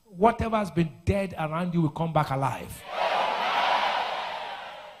son. Whatever has been dead around you will come back alive.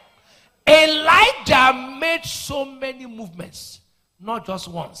 Elijah made so many movements, not just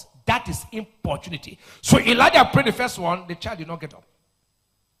once. That is importunity. So Elijah prayed the first one, the child did not get up.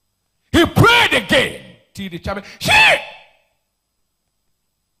 He prayed again till the child. Shit!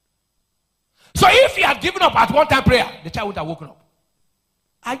 So if he had given up at one time prayer, the child would have woken up.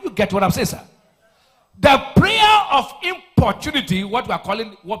 Are you get what I'm saying, sir? The prayer of importunity, what we are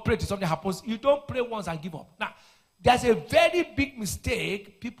calling, what prayer till something happens, you don't pray once and give up. Now, there's a very big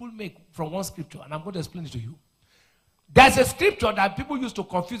mistake people make from one scripture, and I'm going to explain it to you. There's a scripture that people used to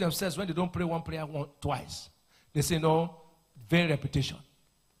confuse themselves when they don't pray one prayer twice. They say, no, vain repetition.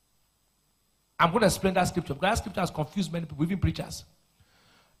 I'm going to explain that scripture, because that scripture has confused many people, even preachers.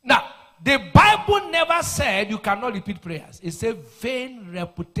 Now, the Bible never said you cannot repeat prayers. It said vain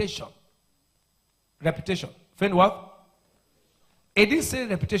repetition. Repetition. Vain what? It didn't say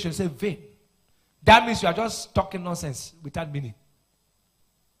repetition, it said vain. That means you are just talking nonsense without meaning.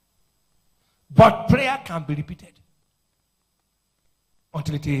 But prayer can be repeated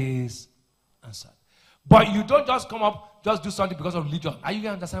until it is answered. But you don't just come up, just do something because of religion. Are you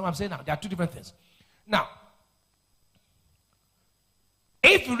understand what I'm saying now? There are two different things. Now,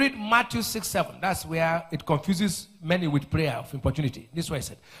 if you read Matthew 6:7, that's where it confuses many with prayer of importunity. This is what I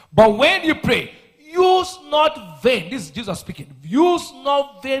said. But when you pray, use not vain, this is Jesus speaking, use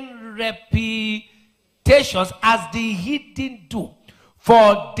not vain repetitions as the heathen do,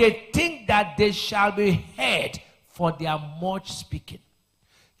 for they think that they shall be heard for their much speaking.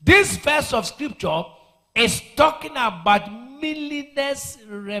 This verse of scripture is talking about meaningless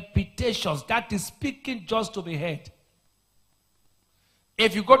repetitions, that is speaking just to be heard.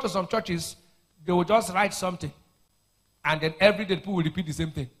 If you go to some churches, they will just write something, and then every day people will repeat the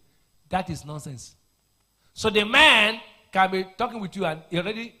same thing. That is nonsense. So the man can be talking with you, and he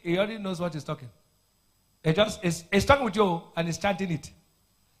already knows what he's talking. He's talking with you, and he's chanting it.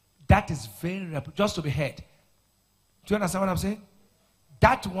 That is very just to be heard. Do you understand what I'm saying?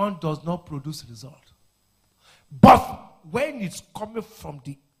 That one does not produce result. But when it's coming from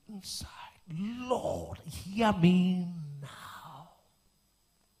the inside, Lord, hear me now.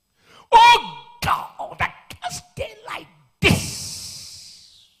 Oh God, I can't stay like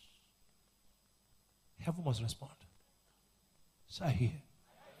this. Heaven must respond. So I hear.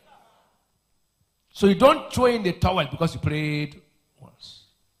 So you don't throw in the towel because you prayed once.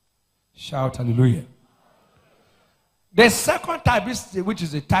 Shout hallelujah. The second type, which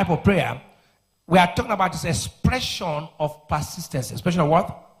is a type of prayer, we are talking about this expression of persistence. Expression of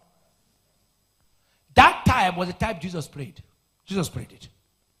what? type was the type Jesus prayed. Jesus prayed it.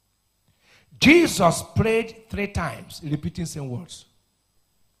 Jesus prayed 3 times, repeating same words.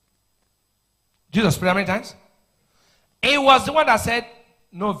 Jesus prayed how many times? He was the one that said,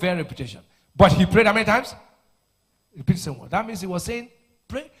 no vain repetition. But he prayed how many times? Repeat the same word. That means he was saying,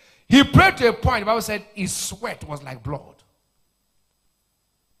 pray. He prayed to a point, the Bible said his sweat was like blood.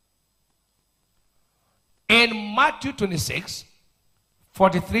 In Matthew 26,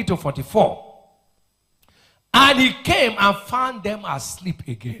 43 to 44, and he came and found them asleep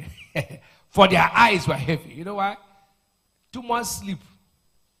again. For their eyes were heavy. You know why? Too much sleep.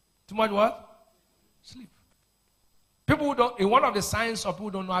 Too much what? Sleep. People who don't, in one of the signs of people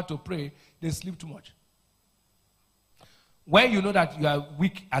who don't know how to pray, they sleep too much. When you know that you are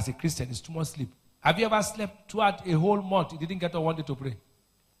weak as a Christian, it's too much sleep. Have you ever slept throughout a whole month? You didn't get up one day to pray.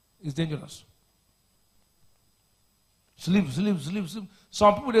 It's dangerous. Sleep.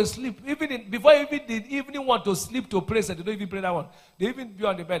 Some people, they sleep. Before even they even want to sleep to pray, so they don't even pray that one. They even be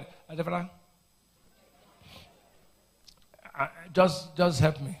on the bed. Just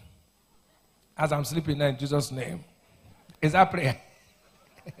help me. As I'm sleeping now in Jesus' name. Is that prayer?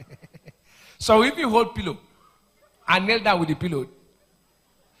 So if you hold pillow and kneel down with the pillow,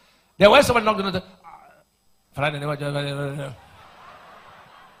 then when someone knocks on the door,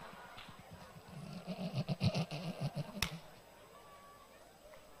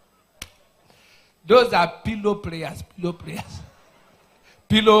 those are pillow prayers. Pillow prayers.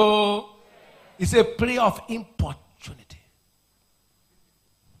 Pillow is a prayer of importunity.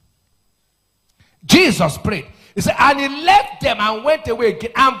 Jesus prayed. He said, and he left them and went away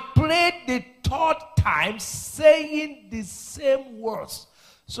again and prayed the 3rd time, saying the same words.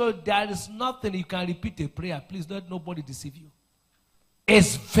 So there is nothing you can repeat a prayer. Please don't let nobody deceive you.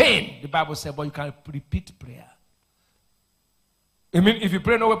 It's vain, the Bible said, but you can repeat prayer. I mean, if you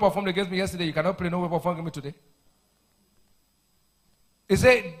pray no weapon formed against me yesterday, you cannot pray no weapon formed against me today. He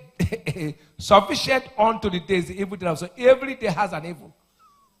said, sufficient unto the day is the evil thereof. So every day has an evil.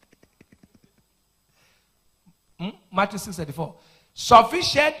 Matthew 6:34.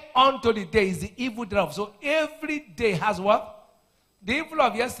 Sufficient unto the day is the evil thereof. So every day has what? The evil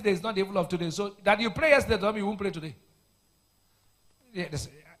of yesterday is not the evil of today. So that you pray yesterday doesn't mean you won't pray today.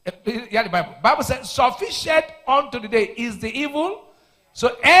 Yeah, the Bible. Bible says sufficient unto the day is the evil.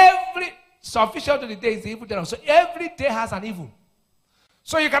 So every sufficient unto the day is the evil thereof. So every day has an evil.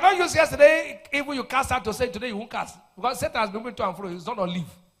 So you cannot use yesterday evil you cast out to say today you won't cast. Because Satan has been moving to and fro. He's not on leave.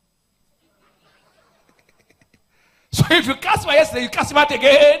 So if you cast him out yesterday, you cast him out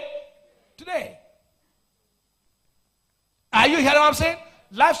again today. Are you hearing what I'm saying?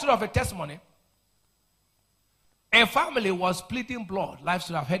 Life story of a testimony. A family was pleading blood. Life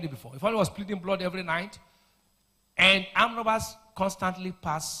story, I've heard it before. A family was pleading blood every night. And armed robbers constantly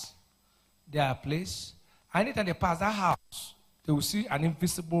pass their place. Anytime they pass that house, they will see an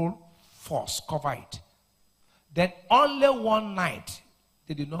invisible force cover it. Then only one night,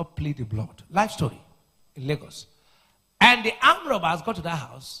 they did not plead the blood. Life story in Lagos. And the armed robbers got to that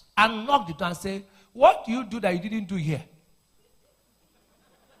house and knocked the door and said, what do you do that you didn't do here?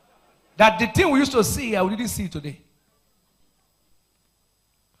 That the thing we used to see here, we didn't see today.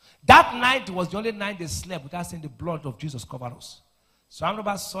 That night was the only night they slept without seeing the blood of Jesus cover us. So armed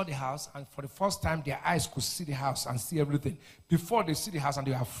robbers saw the house, and for the first time, their eyes could see the house and see everything. Before they see the house, and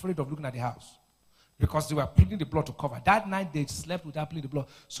they were afraid of looking at the house. Because they were pleading the blood to cover. That night they slept without pleading the blood.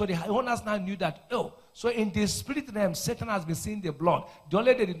 So the owners now knew that, so in the spirit realm, Satan has been seeing the blood. The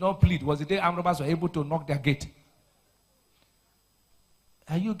only day they did not plead was the day armed robbers were able to knock their gate.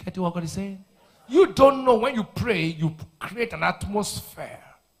 Are you getting what God is saying? You don't know when you pray, you create an atmosphere.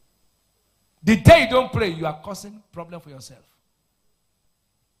 The day you don't pray, you are causing problem for yourself.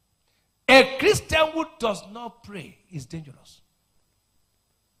 A Christian who does not pray is dangerous.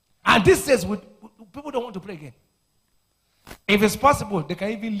 And this says people don't want to pray again. If it's possible, they can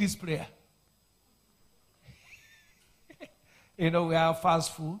even list prayer. We have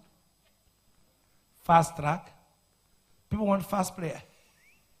fast food, fast track. People want fast prayer.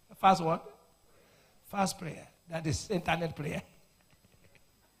 Fast what? Fast prayer. That is internet prayer.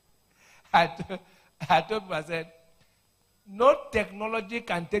 I told people, I said, no technology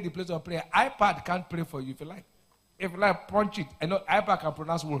can take the place of prayer. iPad can't pray for you if you like. If you like, punch it. I know iPad can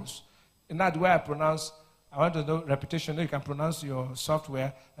pronounce words. And that's where I want to know reputation. You can pronounce your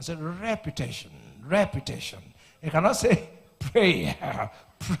software. I said reputation. You cannot say prayer.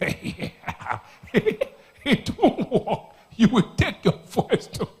 It won't work. You will take your voice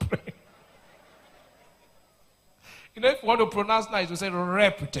to pray. If you want to pronounce nice, you say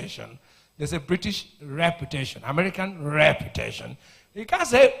reputation. There's a British reputation, American reputation. You can't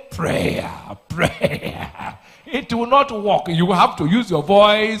say prayer, prayer. It will not work. You will have to use your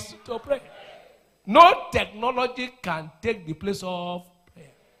voice to pray. No technology can take the place of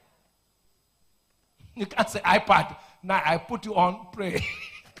prayer. You can't say iPad. Now I put you on, pray.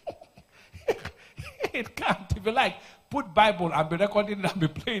 It can't. If you like, put Bible and be recording it and be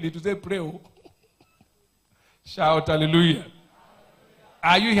playing it to say pray. Oh. Shout hallelujah.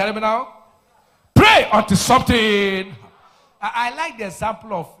 Are you hearing me now? Pray until something. I like the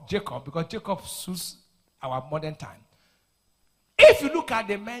example of Jacob because Jacob suits our modern time. If you look at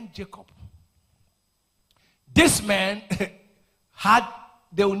the man Jacob, this man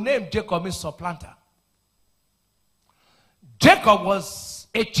they will name Jacob as supplanter. Jacob was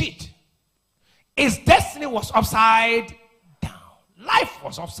a cheat. His destiny was upside down. Life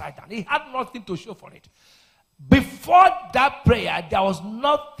was upside down. He had nothing to show for it. Before that prayer, there was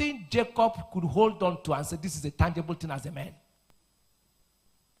nothing Jacob could hold on to and say, this is a tangible thing as a man.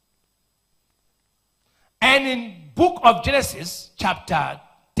 And in book of Genesis, chapter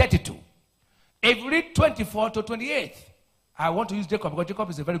 32, if you read 24 to 28, I want to use Jacob because Jacob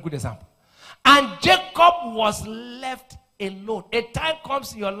is a very good example. And Jacob was left alone. A time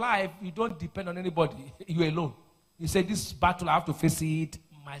comes in your life, you don't depend on anybody. You're alone. You say, this battle, I have to face it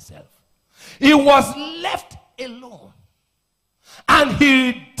myself. He was left alone. And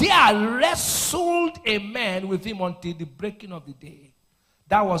he there wrestled a man with him until the breaking of the day.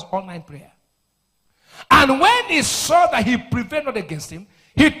 That was all-night prayer. And when he saw that he prevailed not against him,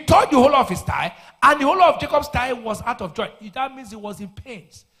 he tore the whole of his thigh, and the whole of Jacob's thigh was out of joint. That means he was in pain.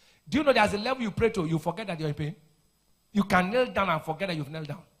 Do you know there's a level you pray to, you forget that you're in pain? You can kneel down and forget that you've knelt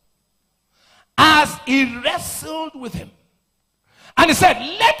down. As he wrestled with him, and he said,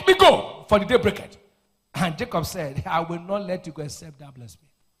 let me go, for the day breaketh. And Jacob said, I will not let you go except thou bless me.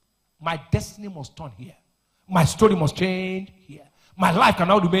 My destiny must turn here. My story must change here. My life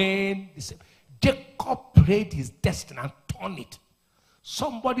cannot remain the same. Jacob prayed his destiny and turned it.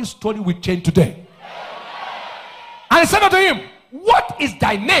 Somebody's story will change today. And he said unto him, what is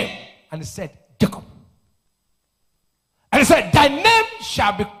thy name? And he said, Jacob. And he said, thy name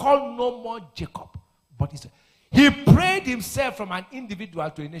shall be called no more Jacob. But he said, he prayed himself from an individual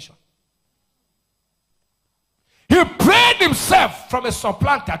to a nation. He prayed himself from a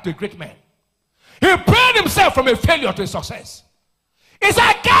supplanter to a great man. He prayed himself from a failure to a success. He said,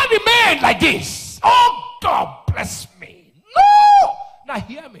 I can't remain like this. Oh, God bless me. No! Now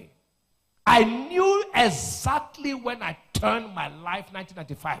hear me. I knew exactly when I turned my life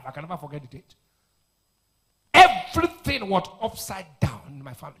 1995. I can never forget the date. Everything was upside down in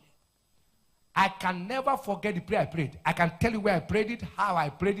my family. I can never forget the prayer I prayed. I can tell you where I prayed it, how I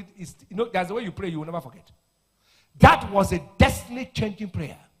prayed it. It's, you know, there's a way you pray you will never forget. That was a destiny-changing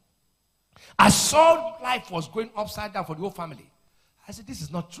prayer. I saw life was going upside down for the whole family. I said, this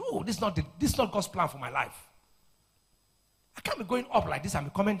is not true. This is not God's plan for my life. I can't be going up like this and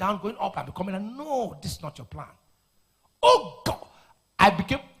be coming down, going up and be coming down. No, this is not your plan. Oh, God.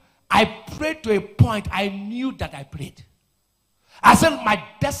 I prayed to a point I knew that I prayed. I said, my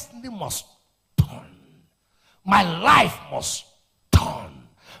destiny must turn. My life must turn.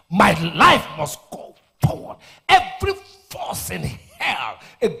 My life must go forward. Every force in hell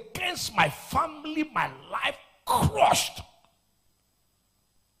against my family, my life crushed.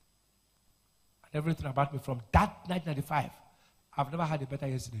 And everything about me from that 1995, I've never had a better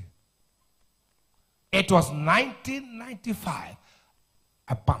yesterday. It was 1995.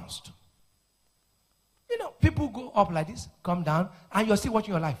 I bounced. You know, people go up like this, come down, and you're still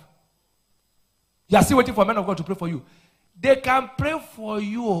watching your life. You are still waiting for men of God to pray for you. They can pray for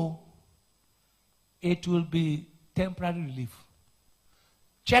you. It will be temporary relief.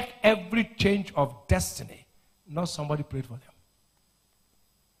 Check every change of destiny. Not somebody prayed for them.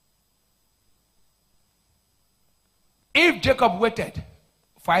 If Jacob waited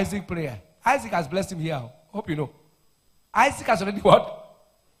for Isaac's prayer, Isaac has blessed him here. Hope you know. Isaac has already what?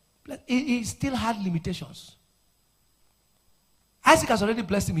 He still had limitations. Isaac has already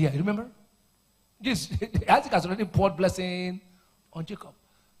blessed him here. Remember? Isaac has already poured blessing on Jacob.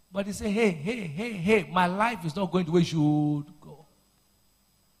 But he said, hey, my life is not going the way it should go.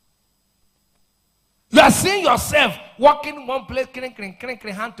 You are seeing yourself walking in one place,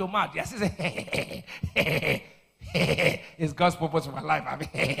 cring, hand to mouth. You are saying, it's God's purpose for my life. I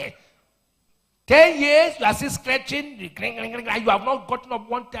mean, 10 years, you are still scratching, you have not gotten up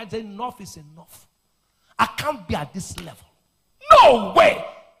one time, saying, enough is enough. I can't be at this level. No way.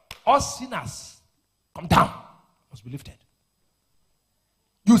 All sinners, come down, must be lifted.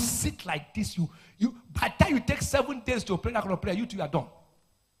 You sit like this, by the time you take 7 days to pray that kind of prayer, you two are done.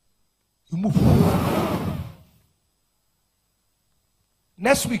 You move.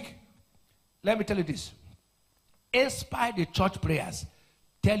 next week, let me tell you this. Inspire the church prayers.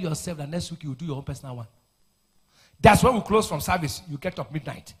 Tell yourself that next week you will do your own personal one. That's when we close from service. You get up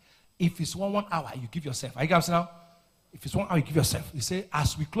midnight. If it's 1 hour, you give yourself. Are you guys now? If it's 1 hour, you give yourself. You say,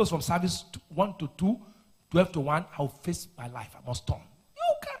 as we close from service 1 to 2, 12 to 1, I'll face my life. I must turn.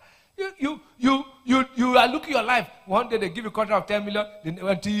 You are looking at your life. One day they give you a contract of 10 million. Then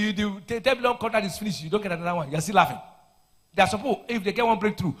until the 10 million contract is finished, you don't get another one. You're still laughing. They're supposed, if they get one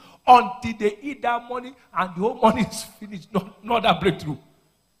breakthrough, until they eat that money and the whole money is finished, not that breakthrough.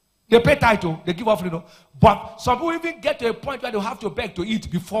 They pay title, they give offering. But some people even get to a point where they have to beg to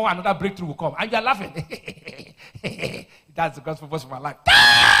eat before another breakthrough will come. And you're laughing. That's the gospel verse of my life.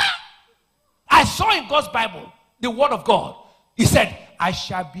 I saw in God's Bible, the word of God. He said, I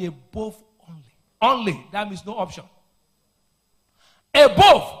shall be above only. Only. That means no option.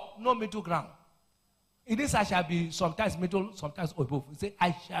 Above, no middle ground. In this, I shall be sometimes middle, sometimes above. He said,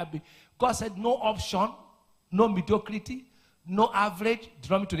 I shall be. God said, no option, no mediocrity, no average.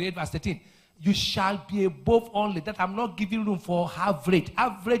 Deuteronomy 28, verse 13. You shall be above only. That I'm not giving room for average.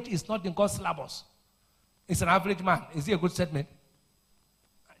 Average is not in God's syllabus. It's an average man. Is he a good statement?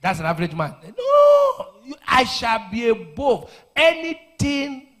 That's an average man. No, I shall be above.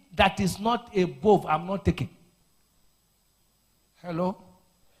 Anything that is not above, I'm not taking. Hello?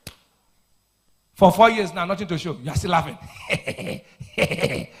 For 4 years now, nothing to show. You are still laughing.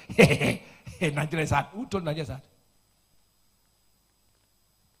 Nigeria is hard. Who told Nigeria is hard?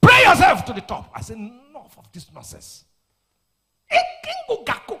 Pray yourself to the top. I said, enough of this nonsense.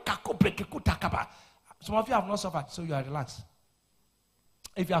 Some of you have not suffered, so you are relaxed.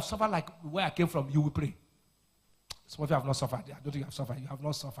 If you have suffered like where I came from, you will pray. Some of you have not suffered. I don't think you have suffered. You have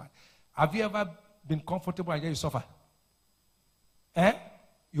not suffered. Have you ever been comfortable and yet you suffer?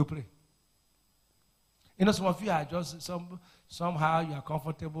 You pray. You know, some of you are just somehow you are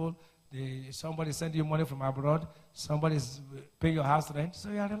comfortable. Somebody send you money from abroad. Somebody is paying your house rent. So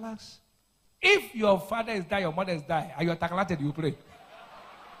you are relaxed. If your father is dying, your mother is dying, and you are tackalated, you pray.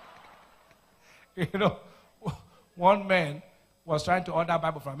 You know, one man was trying to order a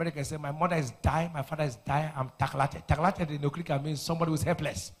Bible from America and said, my mother is dying, my father is dying, I'm tackalated. Tackalated in Okrika means somebody who is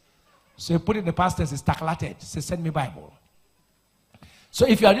helpless. So he put in the past tense, is tackalated. Say, send me Bible. So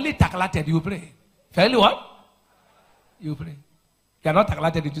if you are really tackalated, you pray. Fairly what? You pray. You are not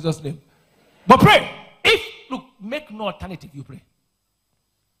tackalated in Jesus' name. But pray. Look, make no alternative, you pray.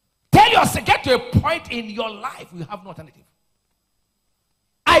 Tell yourself, get to a point in your life where you have no alternative.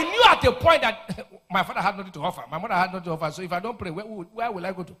 I knew at a point that my father had nothing to offer. My mother had nothing to offer. So if I don't pray, where will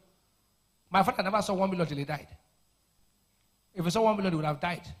I go to? My father never saw 1 million till he died. If he saw 1 million, he would have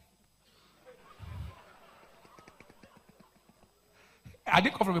died. I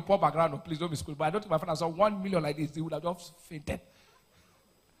didn't come from a poor background, no, please don't be schooled, but I don't think my father saw 1 million like this. He would have just fainted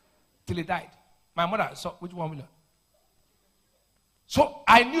till he died. My mother saw which 1 million. So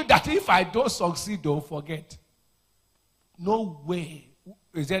I knew that if I don't succeed, don't forget. No way.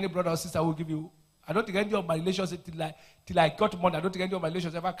 Is there any brother or sister who will give you? I don't think any of my relations till I got money. I don't think any of my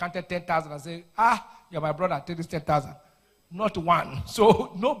relations ever counted 10,000 and say, you're my brother, take this 10,000. Not one.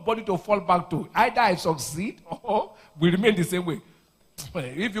 So nobody to fall back to. Either I succeed or we remain the same way.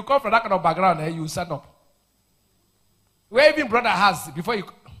 If you come from that kind of background, you stand up. Where even brother has, before you,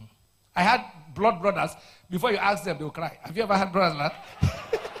 I had blood brothers, before you ask them, they will cry. Have you ever had brothers like that?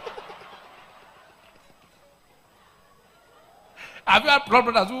 Have you had blood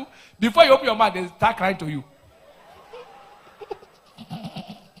brothers who, before you open your mouth, they start crying to you?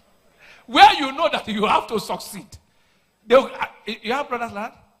 Where you know that you have to succeed. You have brothers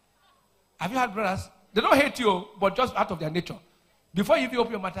like that? Have you had brothers? They don't hate you, but just out of their nature. Before you even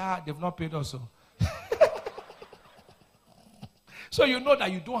open your mouth, they've not paid also. So you know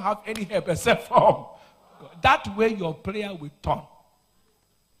that you don't have any help except from God. That way your prayer will turn.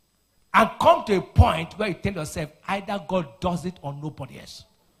 And come to a point where you tell yourself, either God does it or nobody else.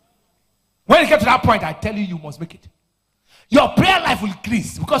 When you get to that point, I tell you, you must make it. Your prayer life will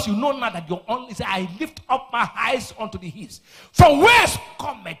increase because you know now that you're only say, I lift up my eyes unto the hills. From whence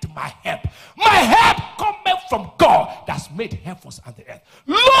cometh my help? My help cometh from God that's made heavens and the earth.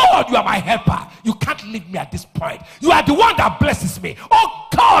 Lord, you are my helper. You can't leave me at this point. You are the one that blesses me. Oh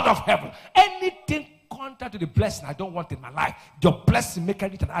God of heaven, anything contrary to the blessing I don't want in my life, your blessing make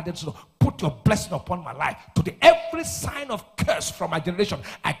it and add it. So put your blessing upon my life. To every sign of curse from my generation,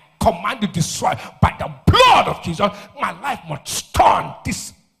 I command you to destroy by the blood of Jesus. My life must turn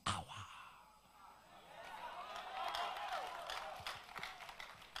this hour.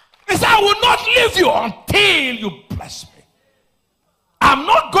 He said, I will not leave you until you bless me. I'm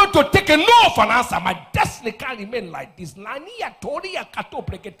not going to take a no for an answer. My destiny can't remain like this.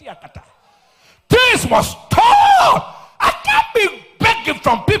 Things must turn. I can't be begging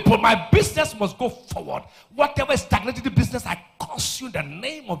from people. My business must go forward. Whatever is stagnating the business, I curse you in the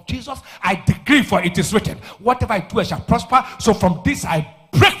name of Jesus. I decree, for it is written, whatever I do, I shall prosper. So from this, I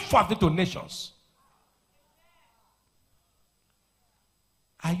break forth into nations.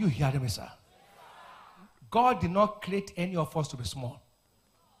 Are you hearing me, sir? God did not create any of us to be small.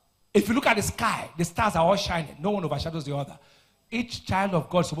 If you look at the sky, the stars are all shining. No one overshadows the other. Each child of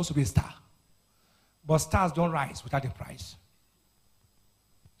God is supposed to be a star. But stars don't rise without a price.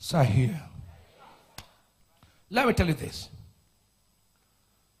 So here. Let me tell you this.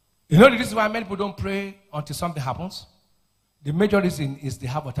 You know the reason why many people don't pray until something happens? The major reason is they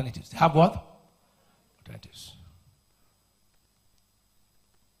have alternatives. They have what? Alternatives.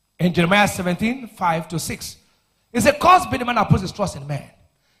 In Jeremiah 17, 5-6. It's a cause be the man that puts his trust in man.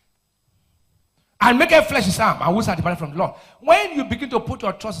 And make a flesh his arm, and who's departed from the Lord. When you begin to put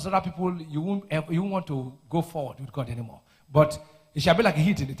your trust in other people, you won't want to go forward with God anymore. But it shall be like a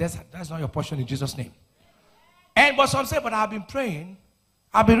heat in the desert. That's not your portion in Jesus' name. But some say, but I've been praying.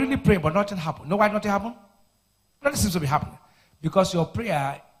 I've been really praying, but nothing happened. Know why nothing happened? Nothing seems to be happening. Because your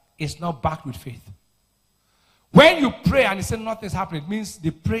prayer is not backed with faith. When you pray and you say nothing is happening, it means the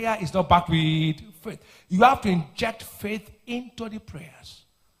prayer is not backed with faith. You have to inject faith into the prayers.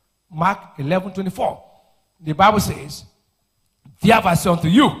 Mark 11:24. The Bible says, therefore I say unto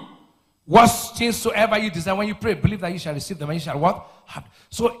you, whatsoever you desire when you pray, believe that you shall receive them and you shall what? Have.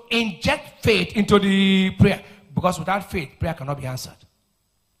 So inject faith into the prayer. Because without faith, prayer cannot be answered.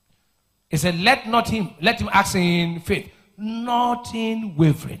 It said, let him ask in faith, not in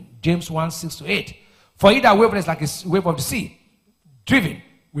wavering. James 1:6-8. For he that wavereth is like a wave of the sea, driven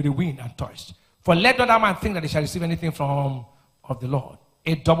with the wind and tossed. For let not that man think that he shall receive anything from of the Lord.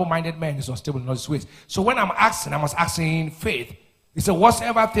 A double-minded man is unstable in all his ways. So when I'm asking, I must ask in faith. He said,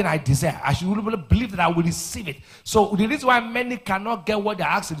 whatsoever thing I desire, I should really believe that I will receive it. So the reason why many cannot get what they're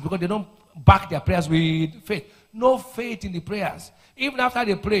asking is because they don't back their prayers with faith. No faith in the prayers. Even after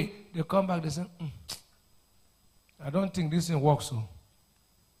they pray, they come back, they say, I don't think this thing works. So.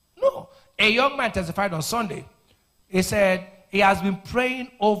 No. A young man testified on Sunday. He said he has been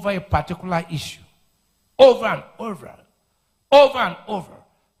praying over a particular issue. Over and over. Over and over.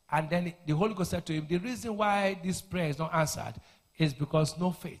 And then the Holy Ghost said to him, the reason why this prayer is not answered is because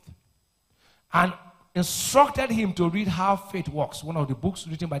no faith. And instructed him to read How Faith Works, one of the books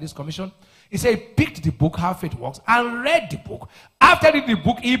written by this commission. He said he picked the book, How Faith Works, and read the book. After reading the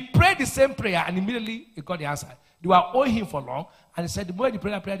book, he prayed the same prayer, and immediately he got the answer. They were owing him for long, and he said the more he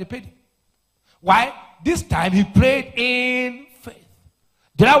prayed, they paid him. Why? This time he prayed in faith.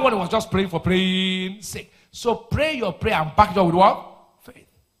 The other one was just praying for praying's sake. So pray your prayer and back it up with what? Faith.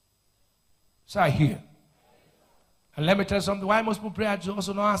 So I hear. And let me tell you something. Why most people pray are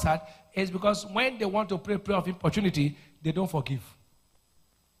also not answered is because when they want to pray prayer of opportunity, they don't forgive.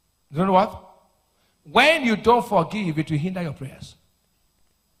 You know what? When you don't forgive, it will hinder your prayers.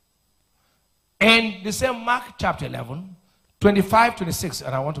 And the same Mark chapter 11, 25-26,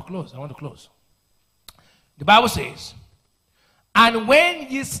 and I want to close. The Bible says, and when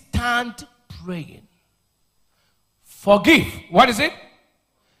ye stand praying, forgive. What is it?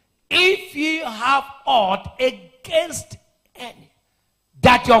 If ye have aught against any,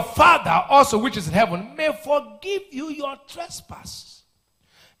 that your Father also which is in heaven may forgive you your trespasses.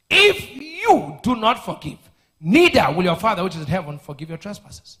 If you do not forgive, neither will your Father which is in heaven forgive your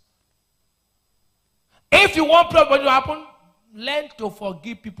trespasses. If you want problems to happen, learn to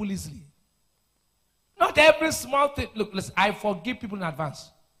forgive people easily. Not every small thing. Look, listen, I forgive people in advance.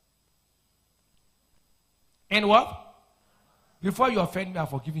 And what? Before you offend me, I'm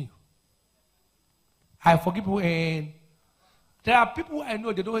forgiving you. I forgive people, and there are people I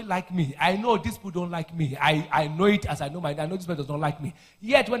know, they don't like me. I know these people don't like me. I know it as I know I know this person does not like me.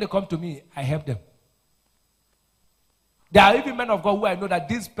 Yet when they come to me, I help them. There are even men of God who I know that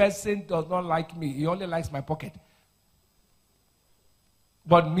this person does not like me. He only likes my pocket.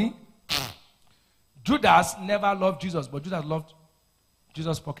 But me, Judas never loved Jesus, but Judas loved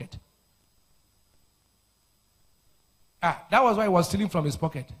Jesus' pocket. That was why he was stealing from his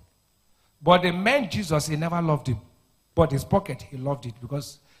pocket. But the man Jesus, he never loved him. But his pocket, he loved it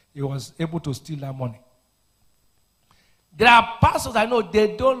because he was able to steal that money. There are pastors I know,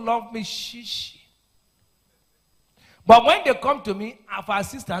 they don't love me, shishi. But when they come to me for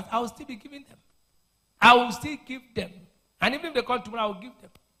assistance, I will still be giving them. I will still give them. And even if they come tomorrow, I will give them.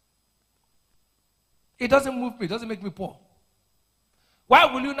 It doesn't move me. It doesn't make me poor. Why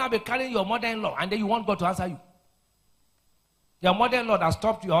will you now be carrying your mother-in-law and then you want God to answer you? Your mother-in-law that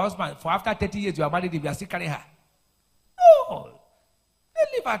stopped your husband for after 30 years, you are married, you are still carrying her. No.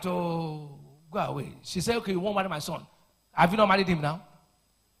 They leave her to go away. She said, okay, you won't marry my son. Have you not married him now?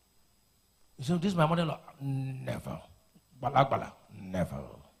 You say, this is my mother-in-law. Never. Bala, never.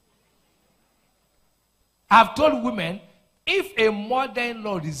 I've told women, if a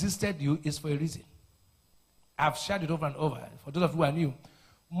mother-in-law resisted you, it's for a reason. I've shared it over and over. For those of you who are new,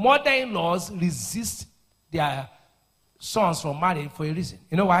 mother-in-laws resist their sons from marrying for a reason.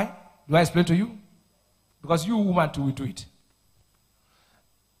 You know why? Do I explain to you? Because you, woman, too, will do it.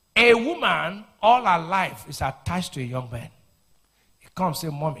 A woman, all her life, is attached to a young man. He comes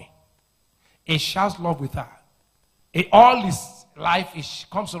and say, mommy. He shouts love with her. All his life, he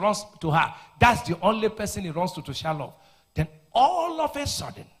comes and runs to her. That's the only person he runs to shout love. Then all of a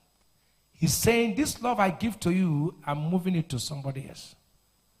sudden, he's saying, this love I give to you, I'm moving it to somebody else.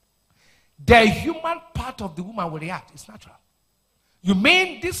 The human part of the woman will react. It's natural. You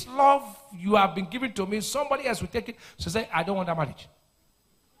mean this love you have been giving to me, somebody else will take it? She say, I don't want that marriage.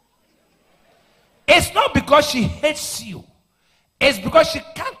 It's not because she hates you. It's because she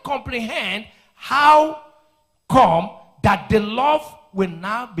can't comprehend how come that the love will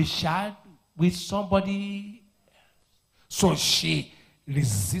now be shared with somebody else. So she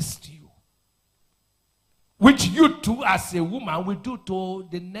resists you. Which you too as a woman will do to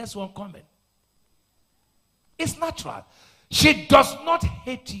the next one coming. It's natural. She does not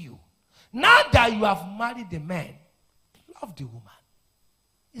hate you. Now that you have married the man, love the woman.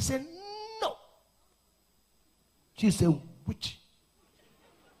 He said, no. She's a witch.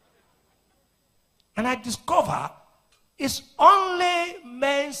 And I discover it's only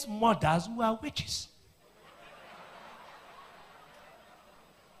men's mothers who are witches.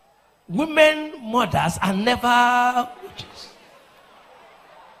 Women mothers are never witches.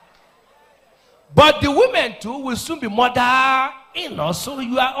 But the women too will soon be mother-in-law, so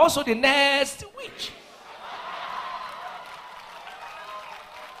you are also the next witch.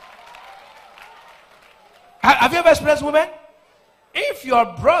 Have you ever experienced women? If your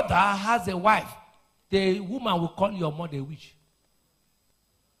brother has a wife, the woman will call your mother a witch.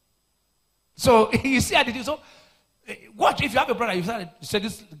 So you see how they do. So what if you have a brother, you say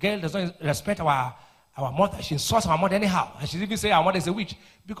this girl does not respect our mother, she insults our mother anyhow, and she even say our mother is a witch.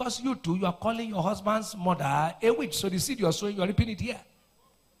 Because you too, you are calling your husband's mother a witch. So the seed you are sowing, you are reaping it here.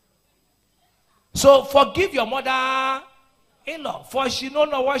 So forgive your mother-in-law, for she don't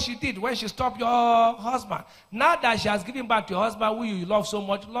know what she did when she stopped your husband. Now that she has given back to your husband who you love so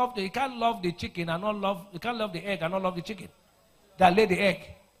much, you can't love the chicken and not love, you can't love the egg and not love the chicken that laid the egg.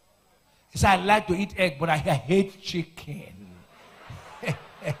 He said, I like to eat egg, but I hate chicken.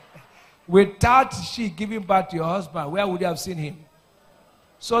 Without she giving back to your husband, where would you have seen him?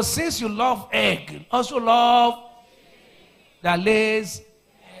 So since you love egg, also love that lays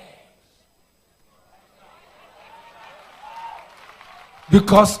eggs.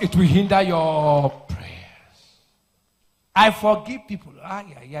 Because it will hinder your prayers. I forgive people.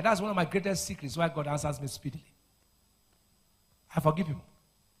 That's one of my greatest secrets why God answers me speedily. I forgive people.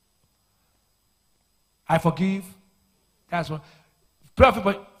 I forgive. That's what.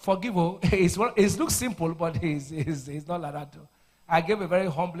 People forgive. It looks simple, but it's not like that. I gave a very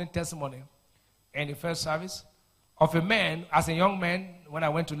humbling testimony in the first service of a man, as a young man, when I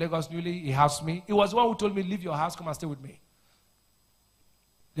went to Lagos newly, he housed me. He was the one who told me, leave your house, come and stay with me.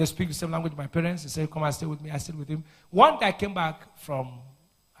 They speak the same language with my parents. He said, come and stay with me. I stayed with him. One day I came back from,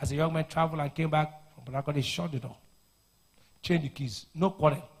 as a young man, traveled and came back from Port. He shut the door, changed the keys, no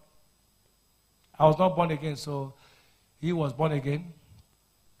quarrel. I was not born again, so he was born again.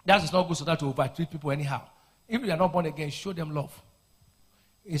 That is not good so that to over-treat people anyhow. If you are not born again, show them love.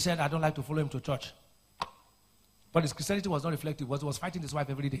 He said, I don't like to follow him to church. But his Christianity was not reflective. He was fighting his wife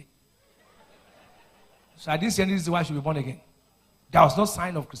every day. So I didn't see any reason why he should be born again. There was no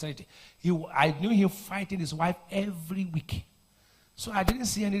sign of Christianity. I knew him fighting his wife every week. So I didn't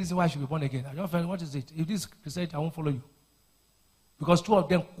see any reason why he should be born again. I just felt, what is it? If this is Christianity, I won't follow you. Because two of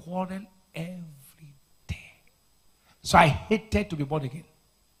them quarrel every day. So I hated to be born again.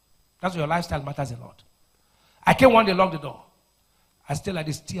 That's why your lifestyle matters a lot. I came one day, locked the door. I still had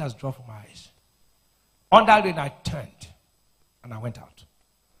these tears drop from my eyes. On that day, I turned and I went out.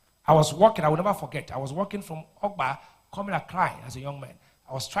 I was walking, I will never forget. I was walking from Ogba, coming and crying as a young man.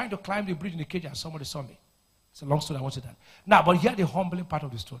 I was trying to climb the bridge in the cage and somebody saw me. It's a long story, I want to tell. Now, but here the humbling part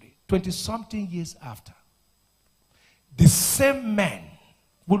of the story. 20-something years after, the same man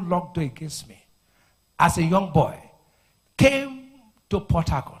who locked door against me as a young boy came to Port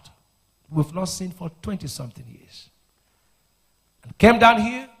Harcourt. We've not seen for 20-something years. And came down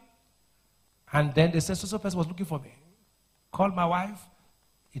here, and then the so person was looking for me. Called my wife.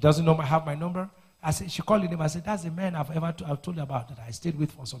 He doesn't know I have my number. I said, she called him. I said, that's the man I've told you about that I stayed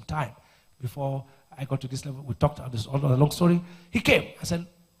with for some time before I got to this level. We talked about this all a long story. He came. I said,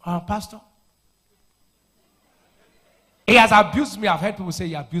 Pastor, he has abused me. I've heard people say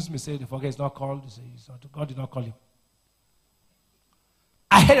he abused me. Say, forget he's not called. Say, God did not call him.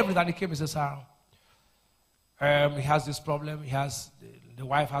 I heard everything. He came. He said, sir, he has this problem. The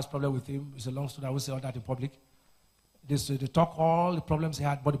wife has problem with him. It's a long story. I will say all that in public. They talk all the problems he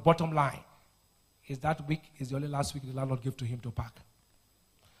had, but the bottom line is that week is the only last week the landlord gave to him to pack.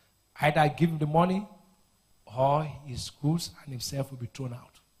 Either I give him the money or his schools and himself will be thrown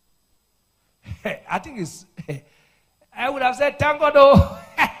out. I think it's, I would have said, thank God, oh,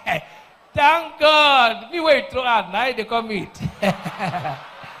 thank God. Me wait throw out, now they come meet.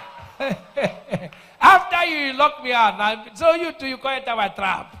 After you lock me out, now, so you too, you can't enter my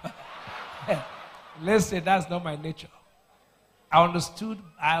trap. Listen, that's not my nature. I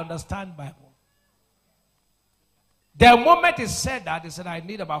understand Bible. The moment he said that, he said, I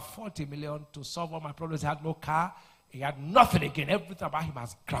need about 40 million to solve all my problems. He had no car. He had nothing again. Everything about him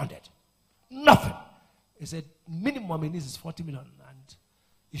was grounded. Nothing. He said, minimum he needs is 40 million. And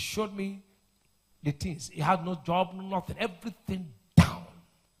he showed me the things. He had no job, nothing. Everything down.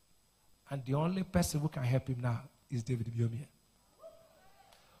 And the only person who can help him now is David Ibiyeomie,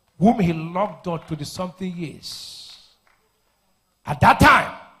 whom he locked out to the something years. At that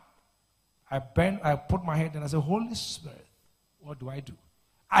time, I put my head and I said, Holy Spirit, what do I do?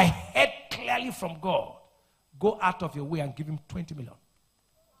 I heard clearly from God, go out of your way and give him 20 million.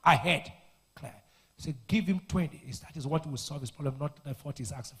 I heard clear. He said, give him 20. That is what will solve his problem, not the 40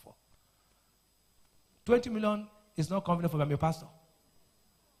 he's asking for. 20 million is not convenient for me. I'm a pastor.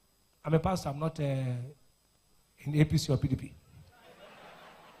 I'm a pastor. I'm not in APC or PDP.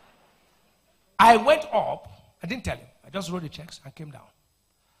 I went up. I didn't tell him. I just wrote the checks and came down.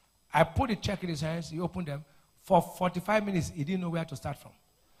 I put the check in his hands. He opened them. For 45 minutes, he didn't know where to start from.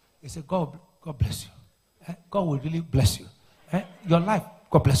 He said, God bless you. God will really bless you. Your life,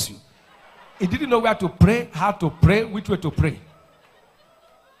 God bless you. He didn't know where to pray, how to pray, which way to pray.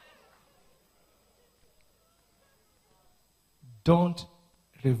 Don't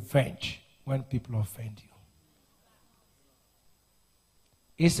revenge when people offend you.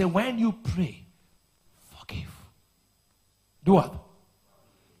 He said, when you pray, forgive. Do what?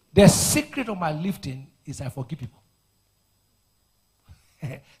 The secret of my lifting is I forgive people.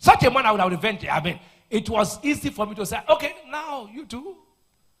 Such a man I would have revenged. I mean, it was easy for me to say, okay, now you too,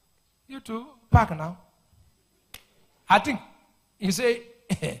 pack now. I think you say,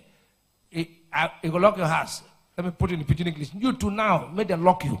 you will lock your house. Let me put it in pidgin English. You too now, may them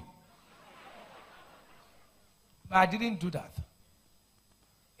lock you. But I didn't do that.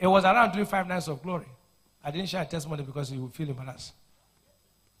 It was around during 5 nights of glory. I didn't share a testimony because he would feel embarrassed.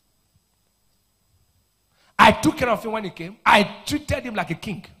 I took care of him when he came. I treated him like a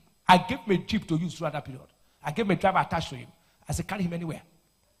king. I gave him a jeep to use throughout that period. I gave him a driver attached to him. I said, carry him anywhere.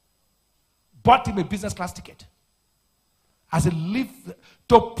 Bought him a business class ticket. I said, live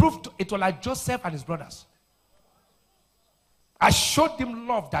to prove it was like Joseph and his brothers. I showed him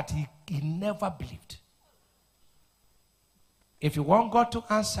love that he never believed. If you want God to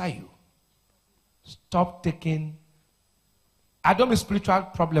answer you, stop taking. I don't mean spiritual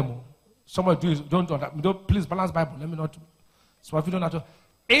problem. Somebody don't please balance Bible. Let me not. So if you don't have to,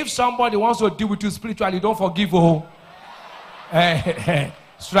 if somebody wants to deal with you spiritually, don't forgive. Oh,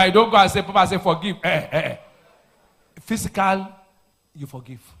 so I don't go and say, Papa, say forgive. Physical, you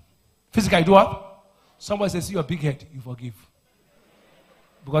forgive. Physical, you do what? Somebody says, see your big head, you forgive.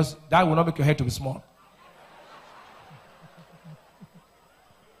 Because that will not make your head to be small.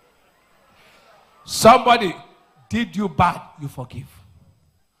 Somebody did you bad, you forgive.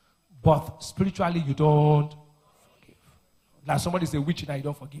 But spiritually, you don't forgive. Like somebody is a witch now, you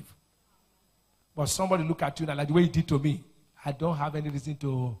don't forgive. But somebody look at you now, like the way he did to me, I don't have any reason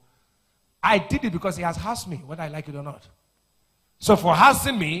to. I did it because he has housed me, whether I like it or not. So for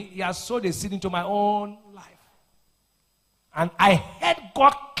housing me, he has sowed a seed into my own life. And I heard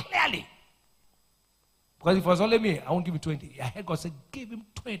God clearly. Because if it was only me, I won't give him 20. I heard God say, give him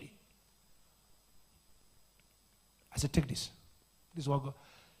 20. I said, take this. This is what God.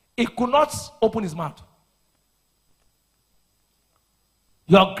 He could not open his mouth.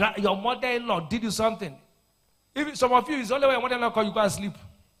 Your mother-in-law did you something. If some of you, it's only when your mother-in-law call you, go and sleep.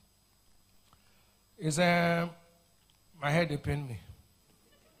 He said, my head, they pain me.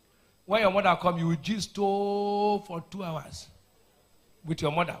 When your mother come, you will gist for 2 hours with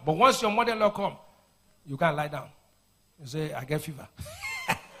your mother. But once your mother-in-law come, you can't lie down. You say, I get fever.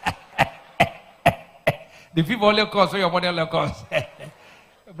 The fever only comes when your body only comes.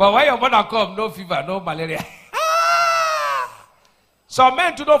 But when your body comes, no fever, no malaria. Some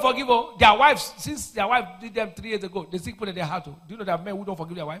men too don't forgive their wives. Since their wife did them 3 years ago, they still put in their heart. Do you know that men who don't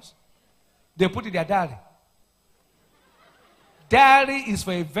forgive their wives? They put in their diary. Diary is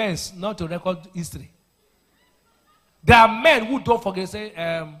for events, not to record history. There are men who don't forget. Say,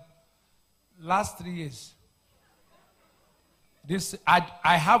 last 3 years. This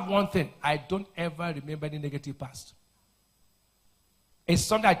I have one thing. I don't ever remember any negative past. It's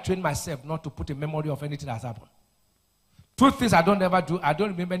something I trained myself not to put a memory of anything that has happened. 2 things I don't ever do. I don't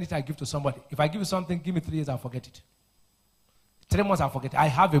remember anything I give to somebody. If I give you something, give me 3 years, I'll forget it. 3 months, I'll forget it. I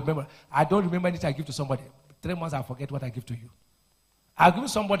have a memory. I don't remember anything I give to somebody. 3 months, I'll forget what I give to you. I'll give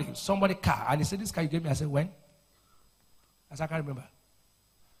somebody car, and he said, this car you gave me. I said, when? I said, I can't remember.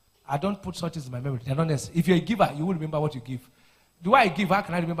 I don't put such things in my memory. They're not necessary. If you're a giver, you will remember what you give. Do I give? How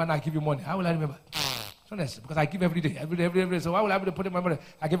can I remember now I give you money? How will I remember? It's not necessary, because I give every day. Every day. So why will I be able to put in my money?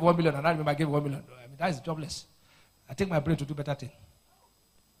 I gave 1 million, and I remember I gave 1 million. I mean, that is jobless. I take my brain to do better things.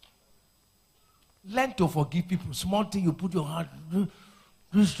 Learn to forgive people. Small thing you put your heart.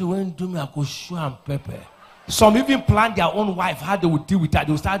 This to when do me I go show and pepper. Some even plan their own wife how they will deal with that.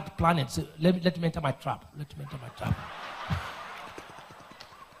 They will start planning. Say, let me enter my trap. Let me enter my trap.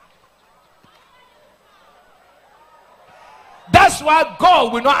 That's why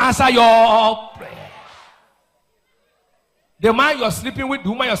God will not answer your prayer. The man you're sleeping with, the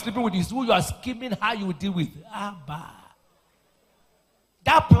woman you're sleeping with is who you are scheming how you will deal with. Abba.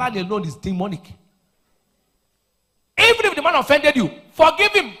 That plan alone is demonic. Even if the man offended you,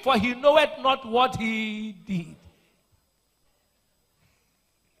 forgive him, for he knoweth not what he did.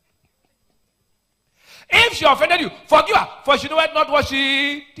 If she offended you, forgive her, for she knoweth not what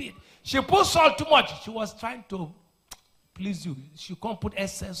she did. She put salt too much. She was trying to please you. She can't put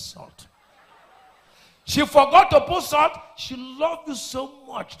excess salt. She forgot to put salt. She loved you so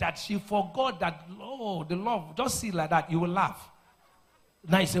much that she forgot that, oh, the love. Just see like that, you will laugh.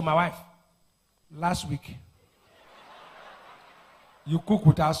 Now you say, my wife, last week, you cook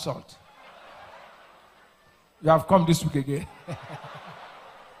without salt. You have come this week again.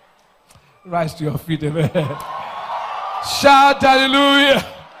 Rise to your feet, amen. Shout hallelujah.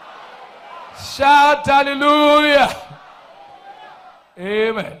 Shout hallelujah.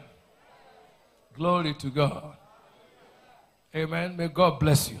 Amen. Glory to God. Amen. May God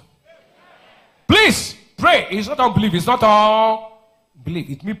bless you. Please pray. It's not unbelief. It's not unbelief.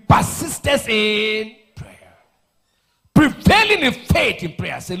 It means persistence in prayer. Prevailing in faith in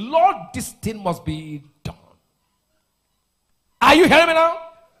prayer. Say, Lord, this thing must be done. Are you hearing me now?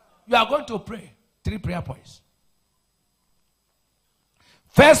 You are going to pray. 3 prayer points.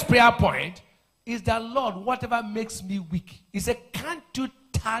 First prayer point is that, Lord, whatever makes me weak. He said, can't you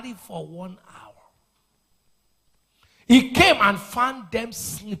tarry for 1 hour? He came and found them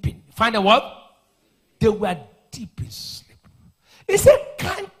sleeping. Find out what? They were deep in sleep. He said,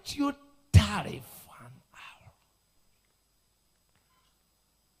 can't you tarry for 1 hour?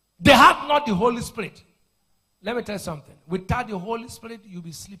 They had not the Holy Spirit. Let me tell you something. Without the Holy Spirit, you'll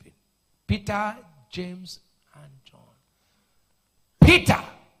be sleeping. Peter, James, and John. Peter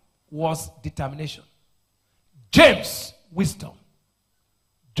was determination. James, wisdom.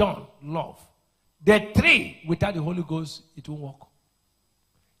 John, love. The 3, without the Holy Ghost, it won't work.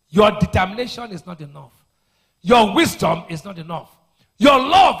 Your determination is not enough. Your wisdom is not enough. Your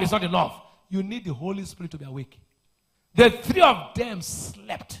love is not enough. You need the Holy Spirit to be awake. The 3 of them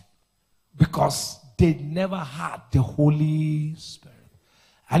slept because they never had the Holy Spirit.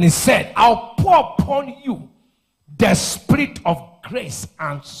 And he said, I'll pour upon you the spirit of grace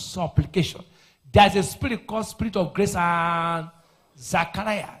and supplication. There's a spirit called spirit of grace and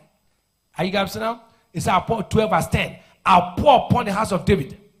Zechariah. Are you guys now? It's I'll pour 12 verse 10. I'll pour upon the house of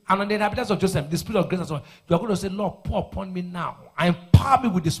David and on the inhabitants of Joseph the spirit of grace and so on. You are going to say, Lord, pour upon me now. Empower me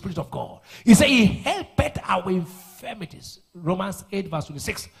with the spirit of God. He said, he helpeth our infirmities. Romans 8 verse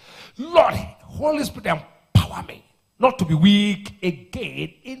 26. Lord, Holy Spirit, empower me not to be weak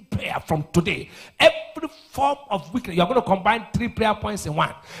again in prayer from today. Every form of weakness, you're going to combine 3 prayer points in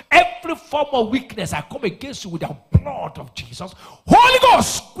one. Every form of weakness, I come against you with the blood of Jesus. Holy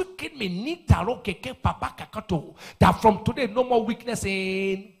Ghost, quicken me. That from today, no more weakness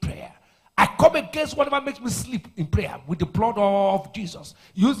in prayer. I come against whatever makes me sleep in prayer with the blood of Jesus.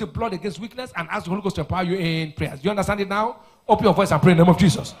 Use the blood against weakness and ask the Holy Ghost to empower you in prayer. Do you understand it now? Open your voice and pray in the name of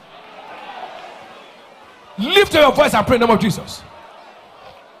Jesus. Lift your voice and pray in the name of Jesus.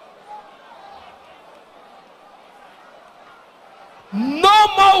 No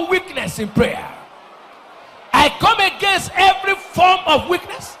more weakness in prayer. I come against every form of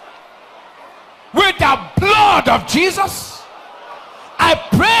weakness with the blood of Jesus, I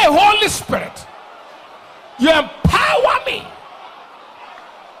pray, Holy Spirit, you empower me.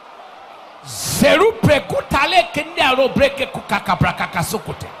 Zeru prekutale kenya breke kukakabraka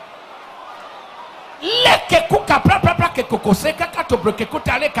kasukute. Leke kukaprapra ke kokoseka kato breke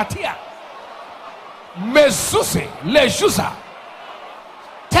kutale katia. Mezuse lejusa.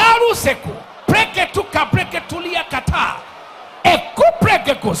 Taru seku breke tuka breke tulia kata. Eku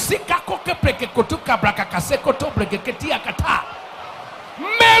breke kosika koke breke kutuka braka kaseko to breke ketia kata.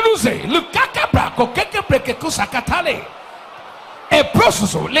 Meruze lukaka brako keke breke kusakatale. A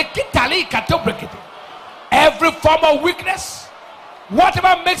process, every form of weakness,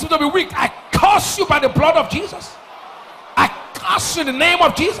 whatever makes me to be weak, I curse you by the blood of Jesus. I curse you in the name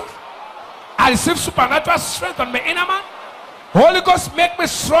of Jesus. I receive supernatural strength on my inner man. Holy Ghost, make me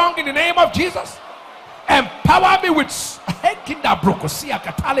strong in the name of Jesus. Empower me with spirit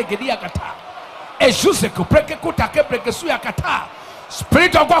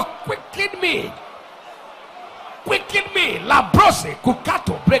of God, quicken me. Quicken me, labrose,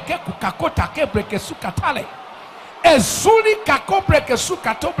 kukato, breke, kukakota, ke breke sukatale. Ezuli kako breke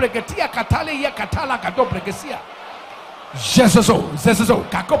sukato, breke tia katale, ya katala, kado breke sia. Jesuso,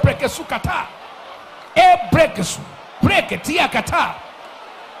 kako breke sukata. E breke su, breke tia kata.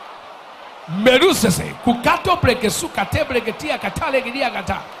 Merusese, kukato breke sukate, breke tia katale, gidia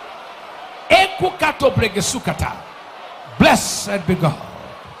kata. E kukato breke sukata. Blessed be God.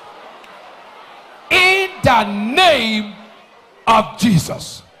 In the name of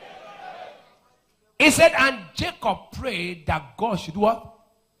Jesus. He said, and Jacob prayed that God should what?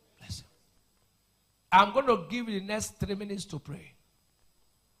 Bless him. I'm going to give you the next 3 minutes to pray.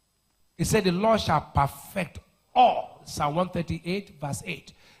 He said, the Lord shall perfect all. Psalm 138 verse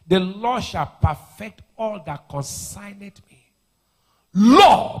 8. The Lord shall perfect all that concerneth me.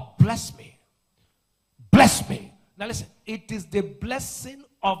 Lord, bless me. Bless me. Now listen, it is the blessing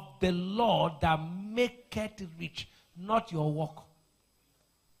of the Lord that maketh rich, not your work,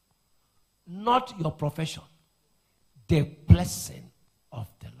 not your profession. The blessing of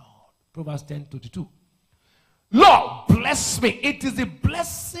the Lord. Proverbs 10:22. Lord, bless me. It is the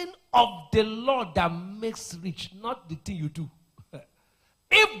blessing of the Lord that makes rich, not the thing you do.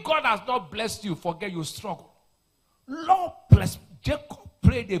 If God has not blessed you, forget your struggle. Lord, bless me. Jacob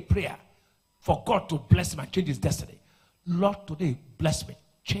prayed a prayer for God to bless him and change his destiny. Lord, today, bless me.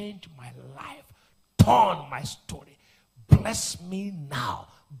 Change my life. Turn my story. Bless me now.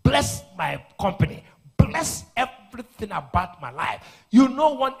 Bless my company. Bless everything about my life. You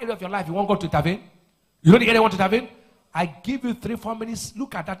know one area of your life you want God to intervene? You know the area you want to intervene? I give you 3-4 minutes.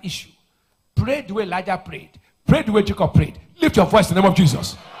 Look at that issue. Pray the way Elijah prayed. Pray the way Jacob prayed. Lift your voice in the name of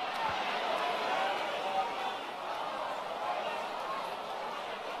Jesus.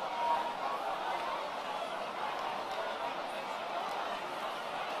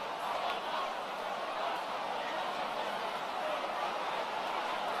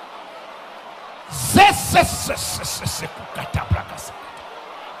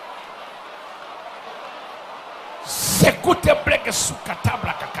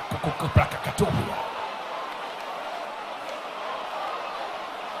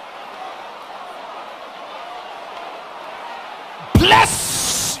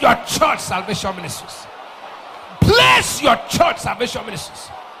 Bless your church salvation ministries. Bless your church salvation ministries.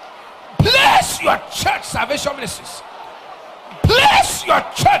 Bless your church salvation ministries. Bless your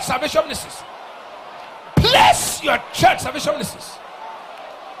church salvation ministries. Bless your church salvation ministries.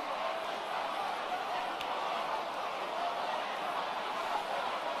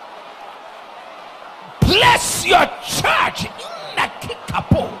 Bless your church in the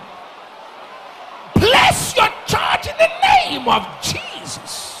Kikapo. Bless your church in the name of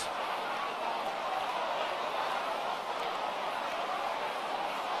Jesus.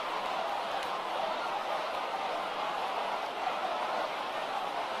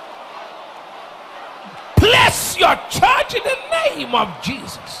 Bless your church in the name of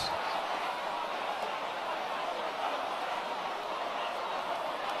Jesus.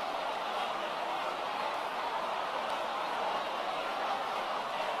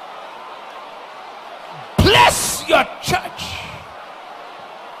 Bless your church.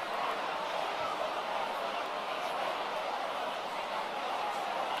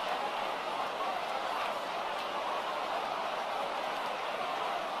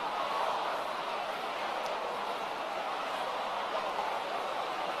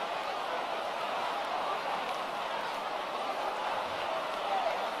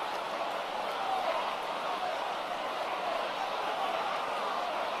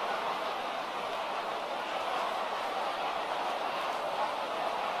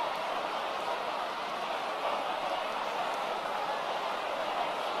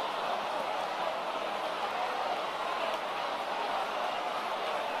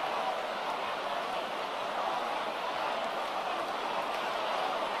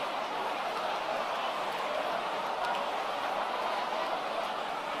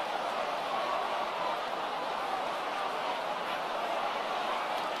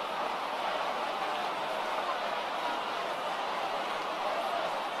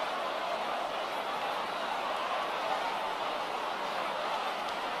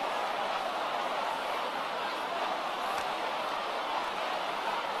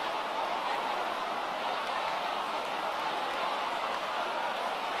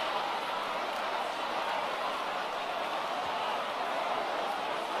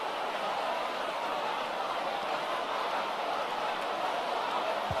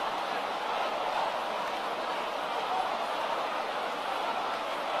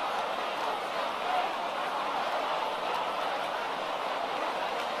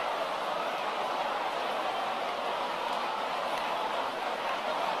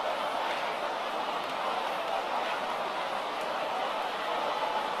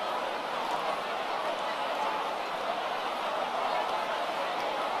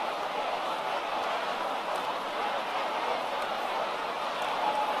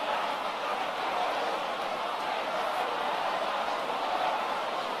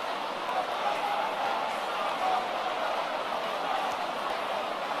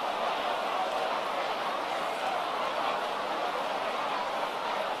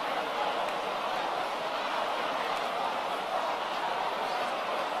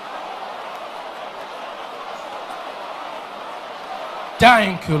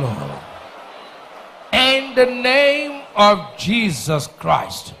 Thank you, Lord. In the name of Jesus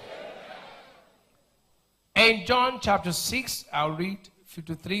Christ. In John chapter 6, I'll read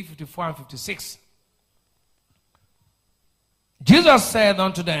 53, 54, and 56. Jesus said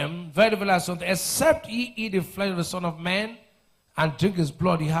unto them, very, very soon, except ye eat the flesh of the Son of Man and drink his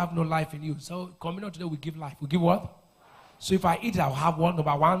blood, you have no life in you. So communion today, we give life. We give what? So if I eat it, I'll have one.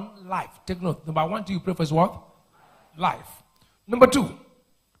 Number one, life. Take note. Number one thing you pray for is what? Life. Number two,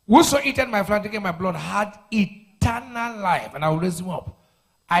 whoso eateth my flesh and drinketh my blood had eternal life, and I will raise him up.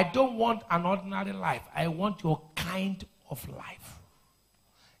 I don't want an ordinary life. I want your kind of life.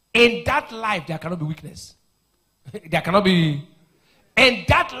 In that life, there cannot be weakness. There cannot be. In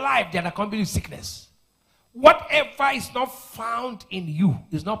that life, there cannot be sickness. Whatever is not found in you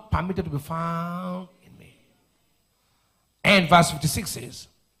is not permitted to be found in me. And verse 56 says,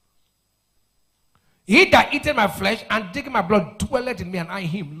 he that eateth my flesh and drinketh my blood dwelleth in me, and I in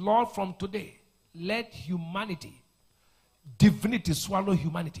him. Lord, from today, let humanity, divinity swallow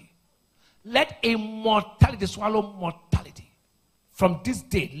humanity. Let immortality swallow mortality. From this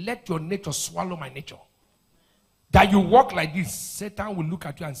day, let your nature swallow my nature. That you walk like this, Satan will look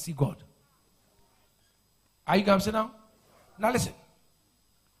at you and see God. Are you going to say now? Now listen.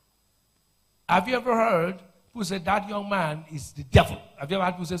 Have you ever heard people say that young man is the devil? Have you ever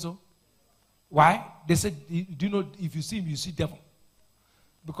heard people say so? Why? They said, do you know, if you see him, you see devil.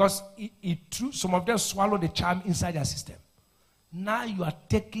 Because some of them swallow the charm inside their system. Now you are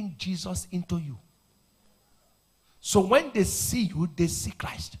taking Jesus into you. So when they see you, they see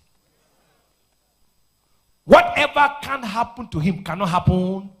Christ. Whatever can happen to him cannot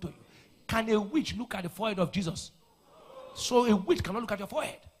happen to you. Can a witch look at the forehead of Jesus? So a witch cannot look at your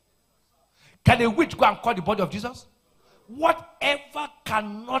forehead. Can a witch go and call the body of Jesus? Whatever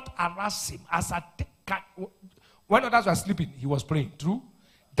cannot harass him, when others were sleeping, he was praying. True?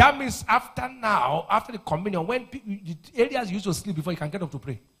 That means after the communion, when the areas you used to sleep before, you can get up to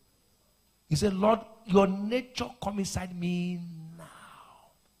pray. He said, Lord, your nature come inside me now.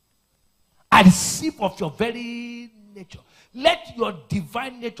 I receive of your very nature. Let your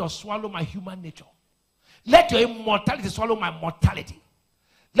divine nature swallow my human nature. Let your immortality swallow my mortality.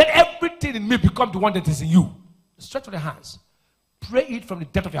 Let everything in me become the one that is in you. Stretch out your hands. Pray it from the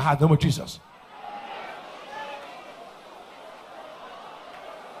depth of your heart, in the name of Jesus.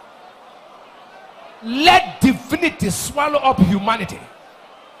 Let divinity swallow up humanity.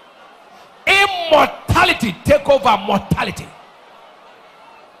 Immortality take over mortality.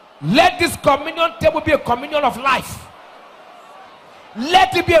 Let this communion table be a communion of life.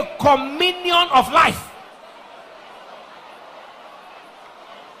 Let it be a communion of life.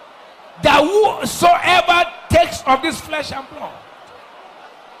 That whosoever takes of this flesh and blood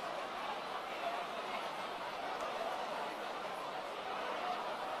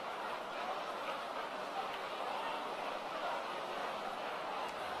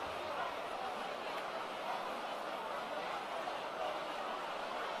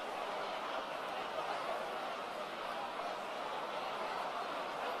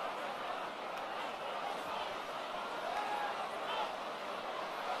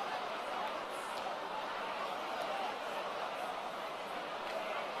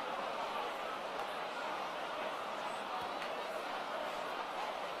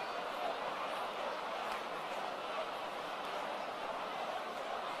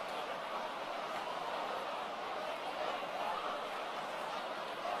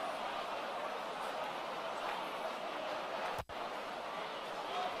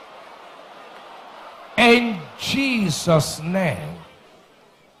in Jesus' name.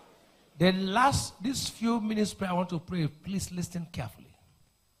 These few minutes prayer I want to pray, please listen carefully.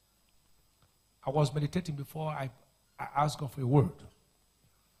 I was meditating before I asked God for a word.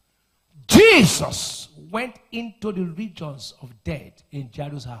 Jesus went into the regions of death in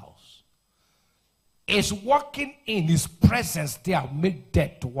Jairus' house. Is walking in his presence there made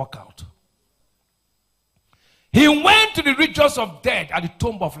death to walk out. He went to the regions of death at the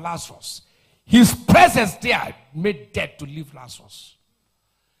tomb of Lazarus. His presence there made death to leave Lazarus.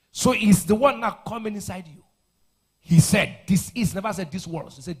 So he's the one now coming inside you. He said, this is, never said these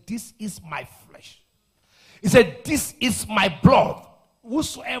words. He said, this is my flesh. He said, this is my blood.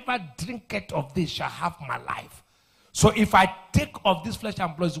 Whosoever drinketh of this shall have my life. So if I take of this flesh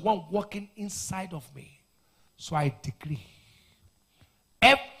and blood, is one walking inside of me. So I decree,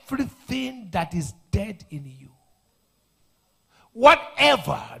 everything that is dead in you,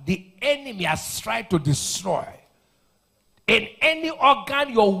 whatever the enemy has tried to destroy, in any organ,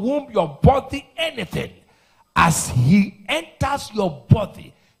 your womb, your body, anything, as he enters your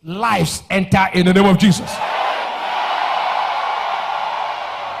body, lives enter in the name of Jesus.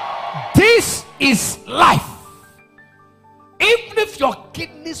 This is life. Even if your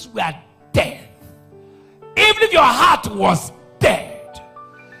kidneys were dead, even if your heart was dead,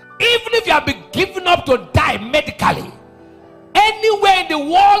 even if you have been given up to die medically, anywhere in the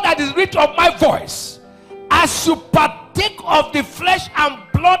world that is reach of my voice, as you partake of the flesh and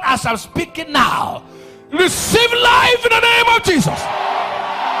blood as I'm speaking now, receive life in the name of Jesus.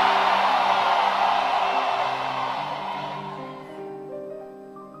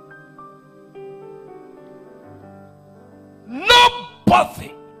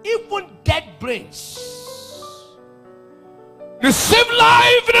 Nobody, even dead brains, receive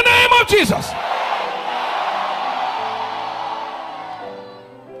life in the name of Jesus.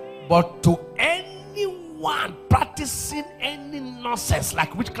 But to anyone practicing any nonsense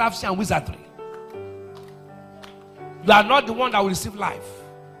like witchcraft and wizardry, you are not the one that will receive life,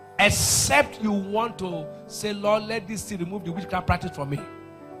 except you want to say, Lord, let this thing remove the witchcraft practice from me.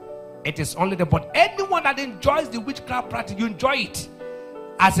 It is only the but anyone that enjoys the witchcraft practice, you enjoy it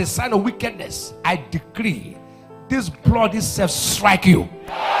as a sign of wickedness. I decree this blood itself strike you.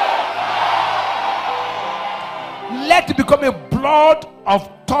 Let it become a blood of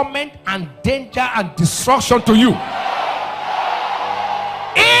torment and danger and destruction to you.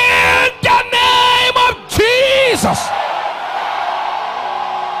 In the name of Jesus.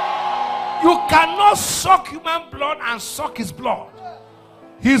 You cannot suck human blood and suck his blood.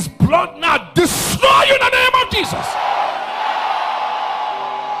 His blood now destroy you in the name of Jesus.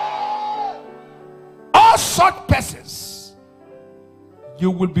 All such persons,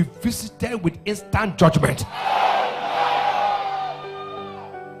 you will be visited with instant judgment.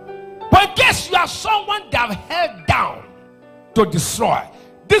 But guess you are someone they have held down to destroy.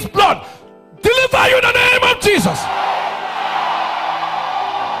 This blood deliver you in the name of Jesus.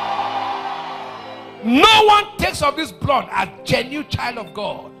 No one takes of this blood a genuine child of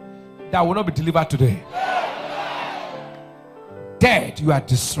God that will not be delivered today. Dead, you are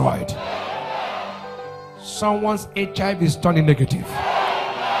destroyed. Someone's HIV is turning negative.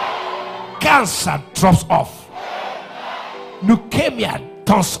 Cancer drops off. Leukemia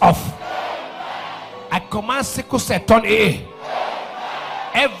turns off. I command sickle cell turn AA.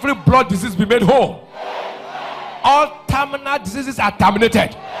 Every blood disease be made whole. All terminal diseases are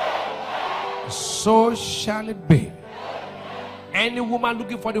terminated. So shall it be. Any woman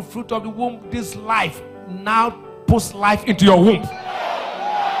looking for the fruit of the womb, this life now puts life into your womb.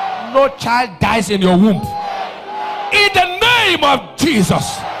 No child dies in your womb. In the name of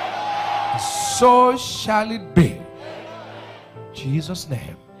Jesus. So shall it be. In Jesus'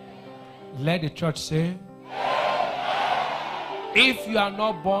 name. Let the church say, if you are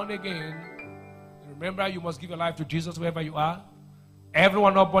not born again, remember you must give your life to Jesus wherever you are.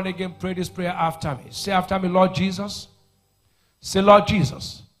 Everyone not born again, pray this prayer after me. Say after me, Lord Jesus. Say, Lord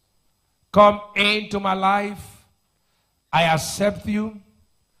Jesus, come into my life. I accept you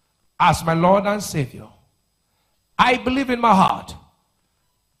as my Lord and Savior. I believe in my heart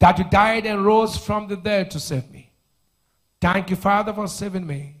that you died and rose from the dead to save me. Thank you, Father, for saving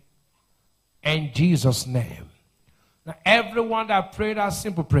me. In Jesus' name. Now, everyone that prayed that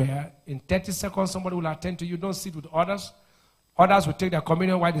simple prayer, in 30 seconds, somebody will attend to you. Don't sit with others. Others will take their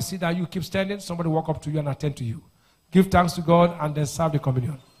communion while they sit down. You keep standing. Somebody walk up to you and attend to you. Give thanks to God and then serve the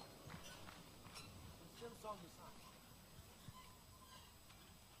communion.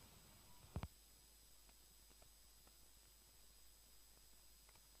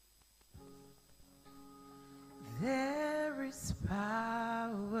 There is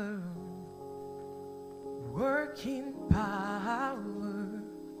power, working power,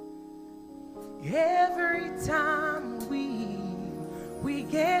 every time we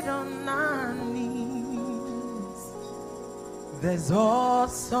get on our knees. There's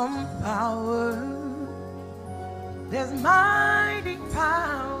awesome power, there's mighty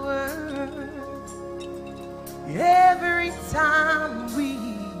power, every time we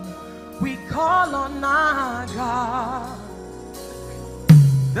call on our God.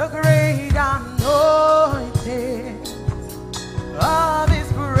 The great anointing of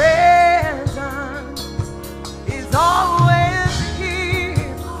His presence is always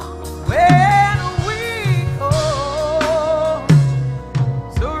here when we go.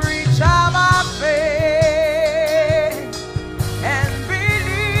 So reach out our faith and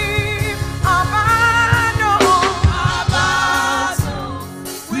believe our battle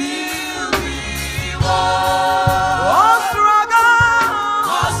will be won. Oh, struggle.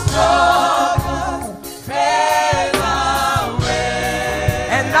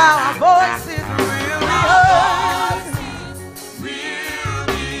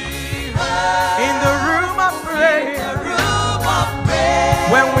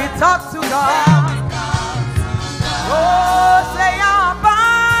 talk to God. Oh, say our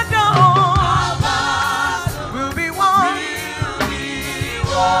battle will be won.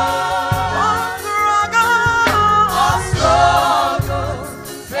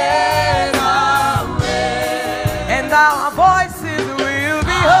 And our voices will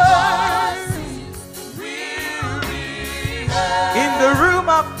be heard in the room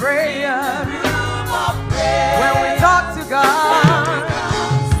of prayer when we talk to God.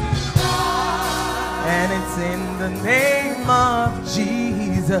 And it's in the name of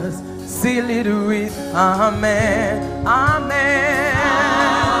Jesus. Seal it with amen. Amen.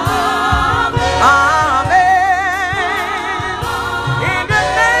 Amen. In the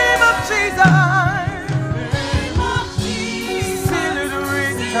name of Jesus. Seal it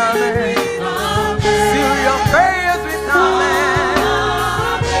with amen. Seal your prayers with amen.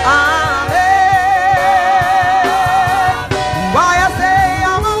 Amen. Why I say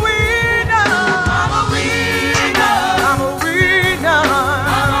I'm a winner. I'm a winner. I'm a winner.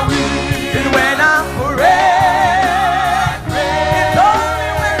 And when I'm forever, it's only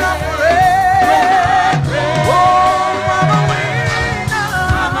when I'm forever. Oh, I'm a winner.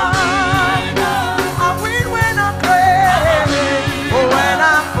 I'm a winner. I win when I'm forever. Oh, when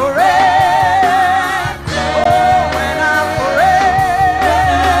I'm forever. Oh, when I'm forever.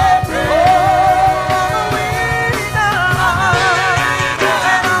 Oh, I'm a winner.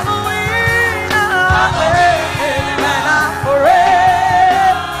 And I'm a winner. When I'm forever.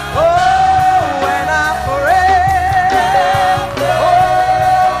 Oh, when I'm forever. Oh,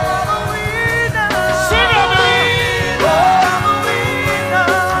 I'm a winner. Sing it, oh, I'm a winner.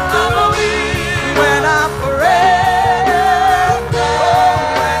 I'm a winner. When I'm forever. Oh,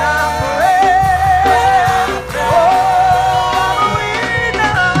 when I'm forever. Oh, I'm a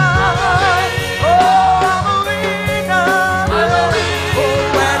winner. Oh, I'm a winner. Oh,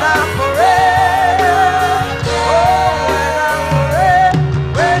 when I'm forever. Oh, when I'm forever.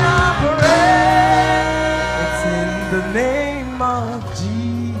 When I'm forever. It's in the name of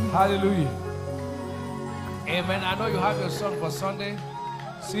Jesus. Hallelujah. Amen. I know you have your song for Sunday.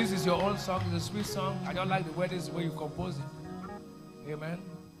 Since it's your own song, it's a sweet song. I don't like the way this way you compose it. Amen.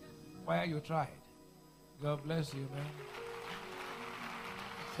 Why you tried? God bless you, man.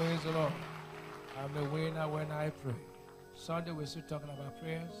 Praise the Lord. I'm a winner when I pray. Sunday we're still talking about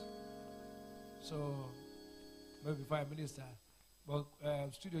prayers. So maybe before I minister, but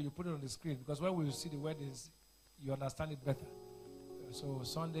studio you put it on the screen because when we see the weddings, you understand it better. So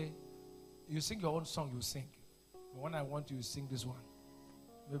Sunday, you sing your own song, you sing. But when I want you to sing this one,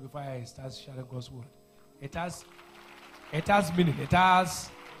 maybe before I start sharing God's word, it has meaning. It has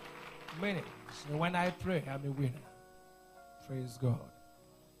meaning. So when I pray, I'm a winner. Praise God.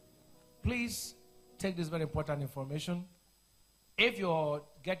 Please take this very important information. If you're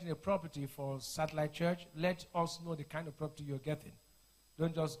getting a property for Satellite Church, let us know the kind of property you're getting.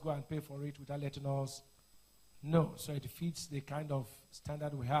 Don't just go and pay for it without letting us know. So it fits the kind of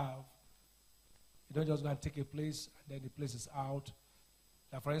standard we have. You don't just go and take a place and then the place is out.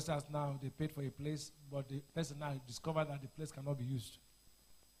 Like for instance, now they paid for a place, but the person now discovered that the place cannot be used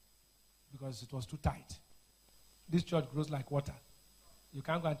because it was too tight. This church grows like water. You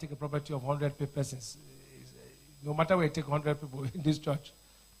can't go and take a property of 100 persons. No matter where you take 100 people in this church,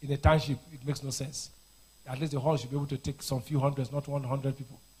 in a township, it makes no sense. At least the hall should be able to take some few hundreds, not 100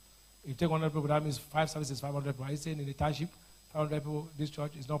 people. If you take 100 people, that means 5 services, 500 people. I say in the township, 500 people, this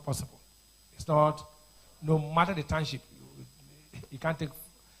church is not possible. It's not, no matter the township, you can't take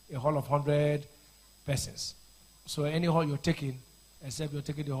a hall of 100 persons. So any hall you're taking, except you're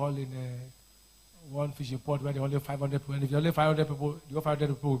taking the hall in one fishing port where there are only 500 people. And if there are only 500 people, the 500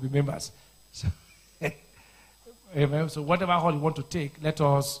 people will be members. So, amen. So whatever hall you want to take, let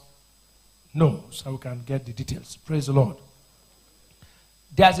us know so we can get the details. Praise the Lord.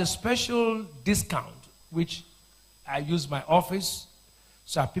 There's a special discount which I use my office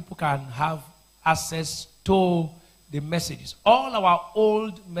so that people can have access to the messages. All our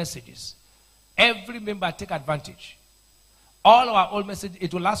old messages. Every member take advantage. All our old messages,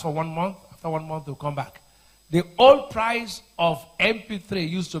 it will last for 1 month. After 1 month, they'll come back. The old price of MP3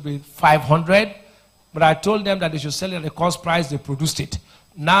 used to be 500, but I told them that they should sell it at the cost price they produced it.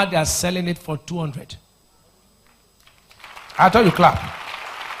 Now they are selling it for 200. I told you clap.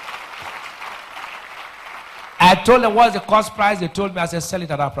 I told them what's the cost price. They told me, I said, sell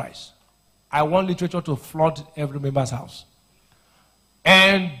it at that price. I want literature to flood every member's house.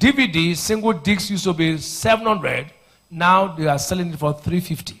 And DVD, single discs used to be 700. Now they are selling it for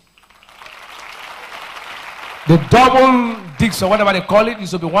 350. The double discs or whatever they call it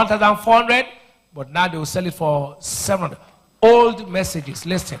used to be 1,400. But now they will sell it for 700. Old messages.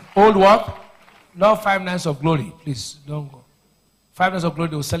 Listen. Old what? Not 5 nights of glory. Please, don't go. 5 nights of glory,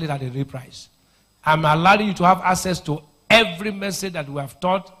 they will sell it at a real price. I'm allowing you to have access to every message that we have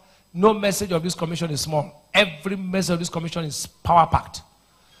taught. No message of this commission is small. Every message of this commission is power-packed.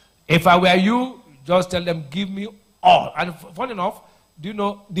 If I were you, just tell them, give me all. And funny enough, do you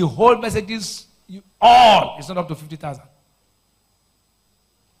know, the whole message is all. It's not up to 50,000.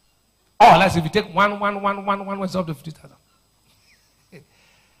 All. Like if you take one, it's up to 50,000.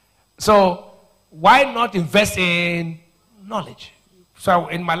 So, why not invest in knowledge? So,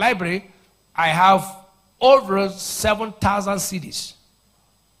 in my library, I have over 7,000 CDs.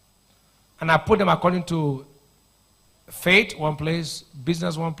 And I put them according to faith, one place,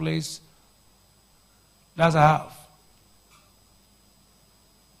 business, one place. That's I have.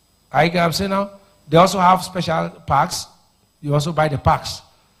 I get what I'm saying now? They also have special packs. You also buy the packs.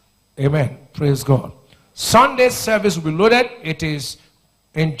 Amen. Praise God. Sunday service will be loaded. It is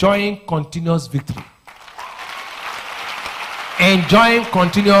enjoying continuous victory. Enjoying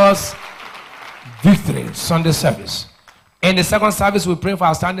continuous victory. Sunday service. In the second service, we pray for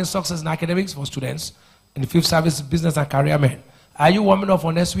outstanding success in academics for students. In the fifth service, business and career men. Are you warming up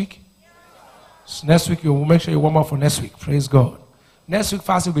for next week? So next week, you will make sure you warm up for next week. Praise God. Next week,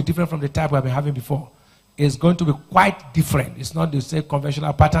 fasting will be different from the type we have been having before. It's going to be quite different. It's not the same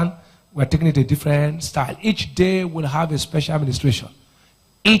conventional pattern. We're taking it a different style. Each day will have a special administration.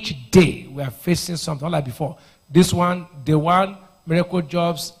 Each day, we are facing something like before. This one, day 1, miracle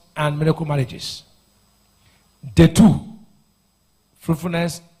jobs and miracle marriages. Day 2,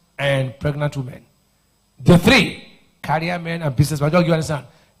 fruitfulness and pregnant women. Day 3, career men and business. But you understand?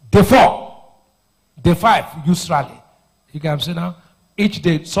 Day 4, day 5, youth rally. You get what I'm saying now? Each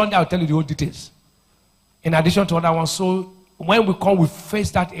day, Sunday, I'll tell you the whole details. In addition to other ones, so when we come, we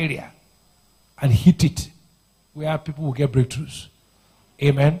face that area and hit it, where people will get breakthroughs.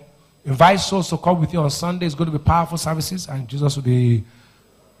 Amen. Invite souls to come with you on Sunday. It's going to be powerful services, and Jesus will be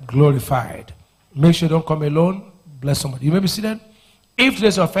glorified. Make sure you don't come alone. Bless somebody. You may be seated. If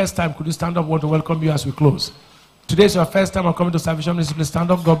today's your first time, could you stand up? I want to welcome you as we close. Today's your first time. I'm coming to Salvation Ministry. Please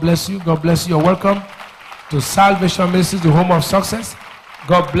stand up. God bless you. God bless you. You're welcome to Salvation Ministry, the home of success.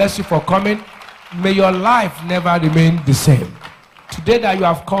 God bless you for coming. May your life never remain the same. Today that you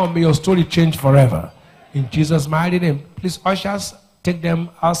have come, may your story change forever. In Jesus' mighty name. Please, ushers, take them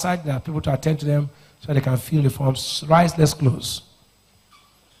outside. There are people to attend to them so they can fill the forms. Rise, let's close.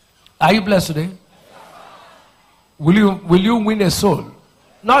 Are you blessed today? Will you win a soul?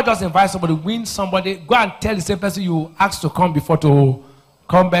 Not just invite somebody, win somebody. Go and tell the same person you asked to come before to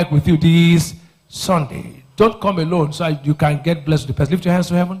come back with you this Sunday. Don't come alone so you can get blessed with the person. Lift your hands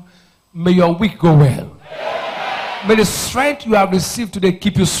to heaven. May your week go well. May the strength you have received today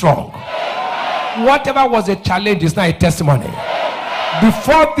keep you strong. Whatever was a challenge is now a testimony.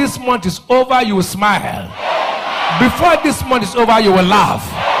 Before this month is over, you will smile. Before this month is over, you will laugh.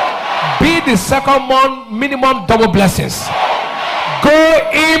 Be the second month, minimum double blessings.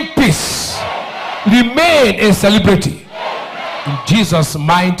 Go in peace. Remain a celebrity. In Jesus'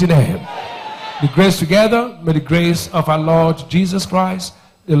 mighty name. The grace together, may the grace of our Lord Jesus Christ,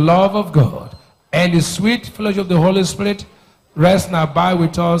 the love of God, and the sweet fellowship of the Holy Spirit rest and abide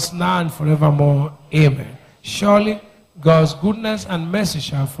with us now and forevermore. Amen. Surely God's goodness and mercy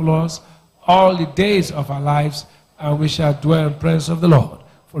shall follow us all the days of our lives, and we shall dwell in the presence of the Lord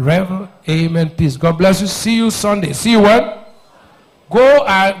forever. Amen. Peace. God bless you. See you Sunday. See you when?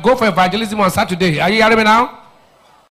 Go for evangelism on Saturday. Are you hearing me now?